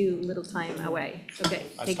few little time away. Okay,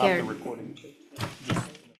 take care. I stopped the recording too.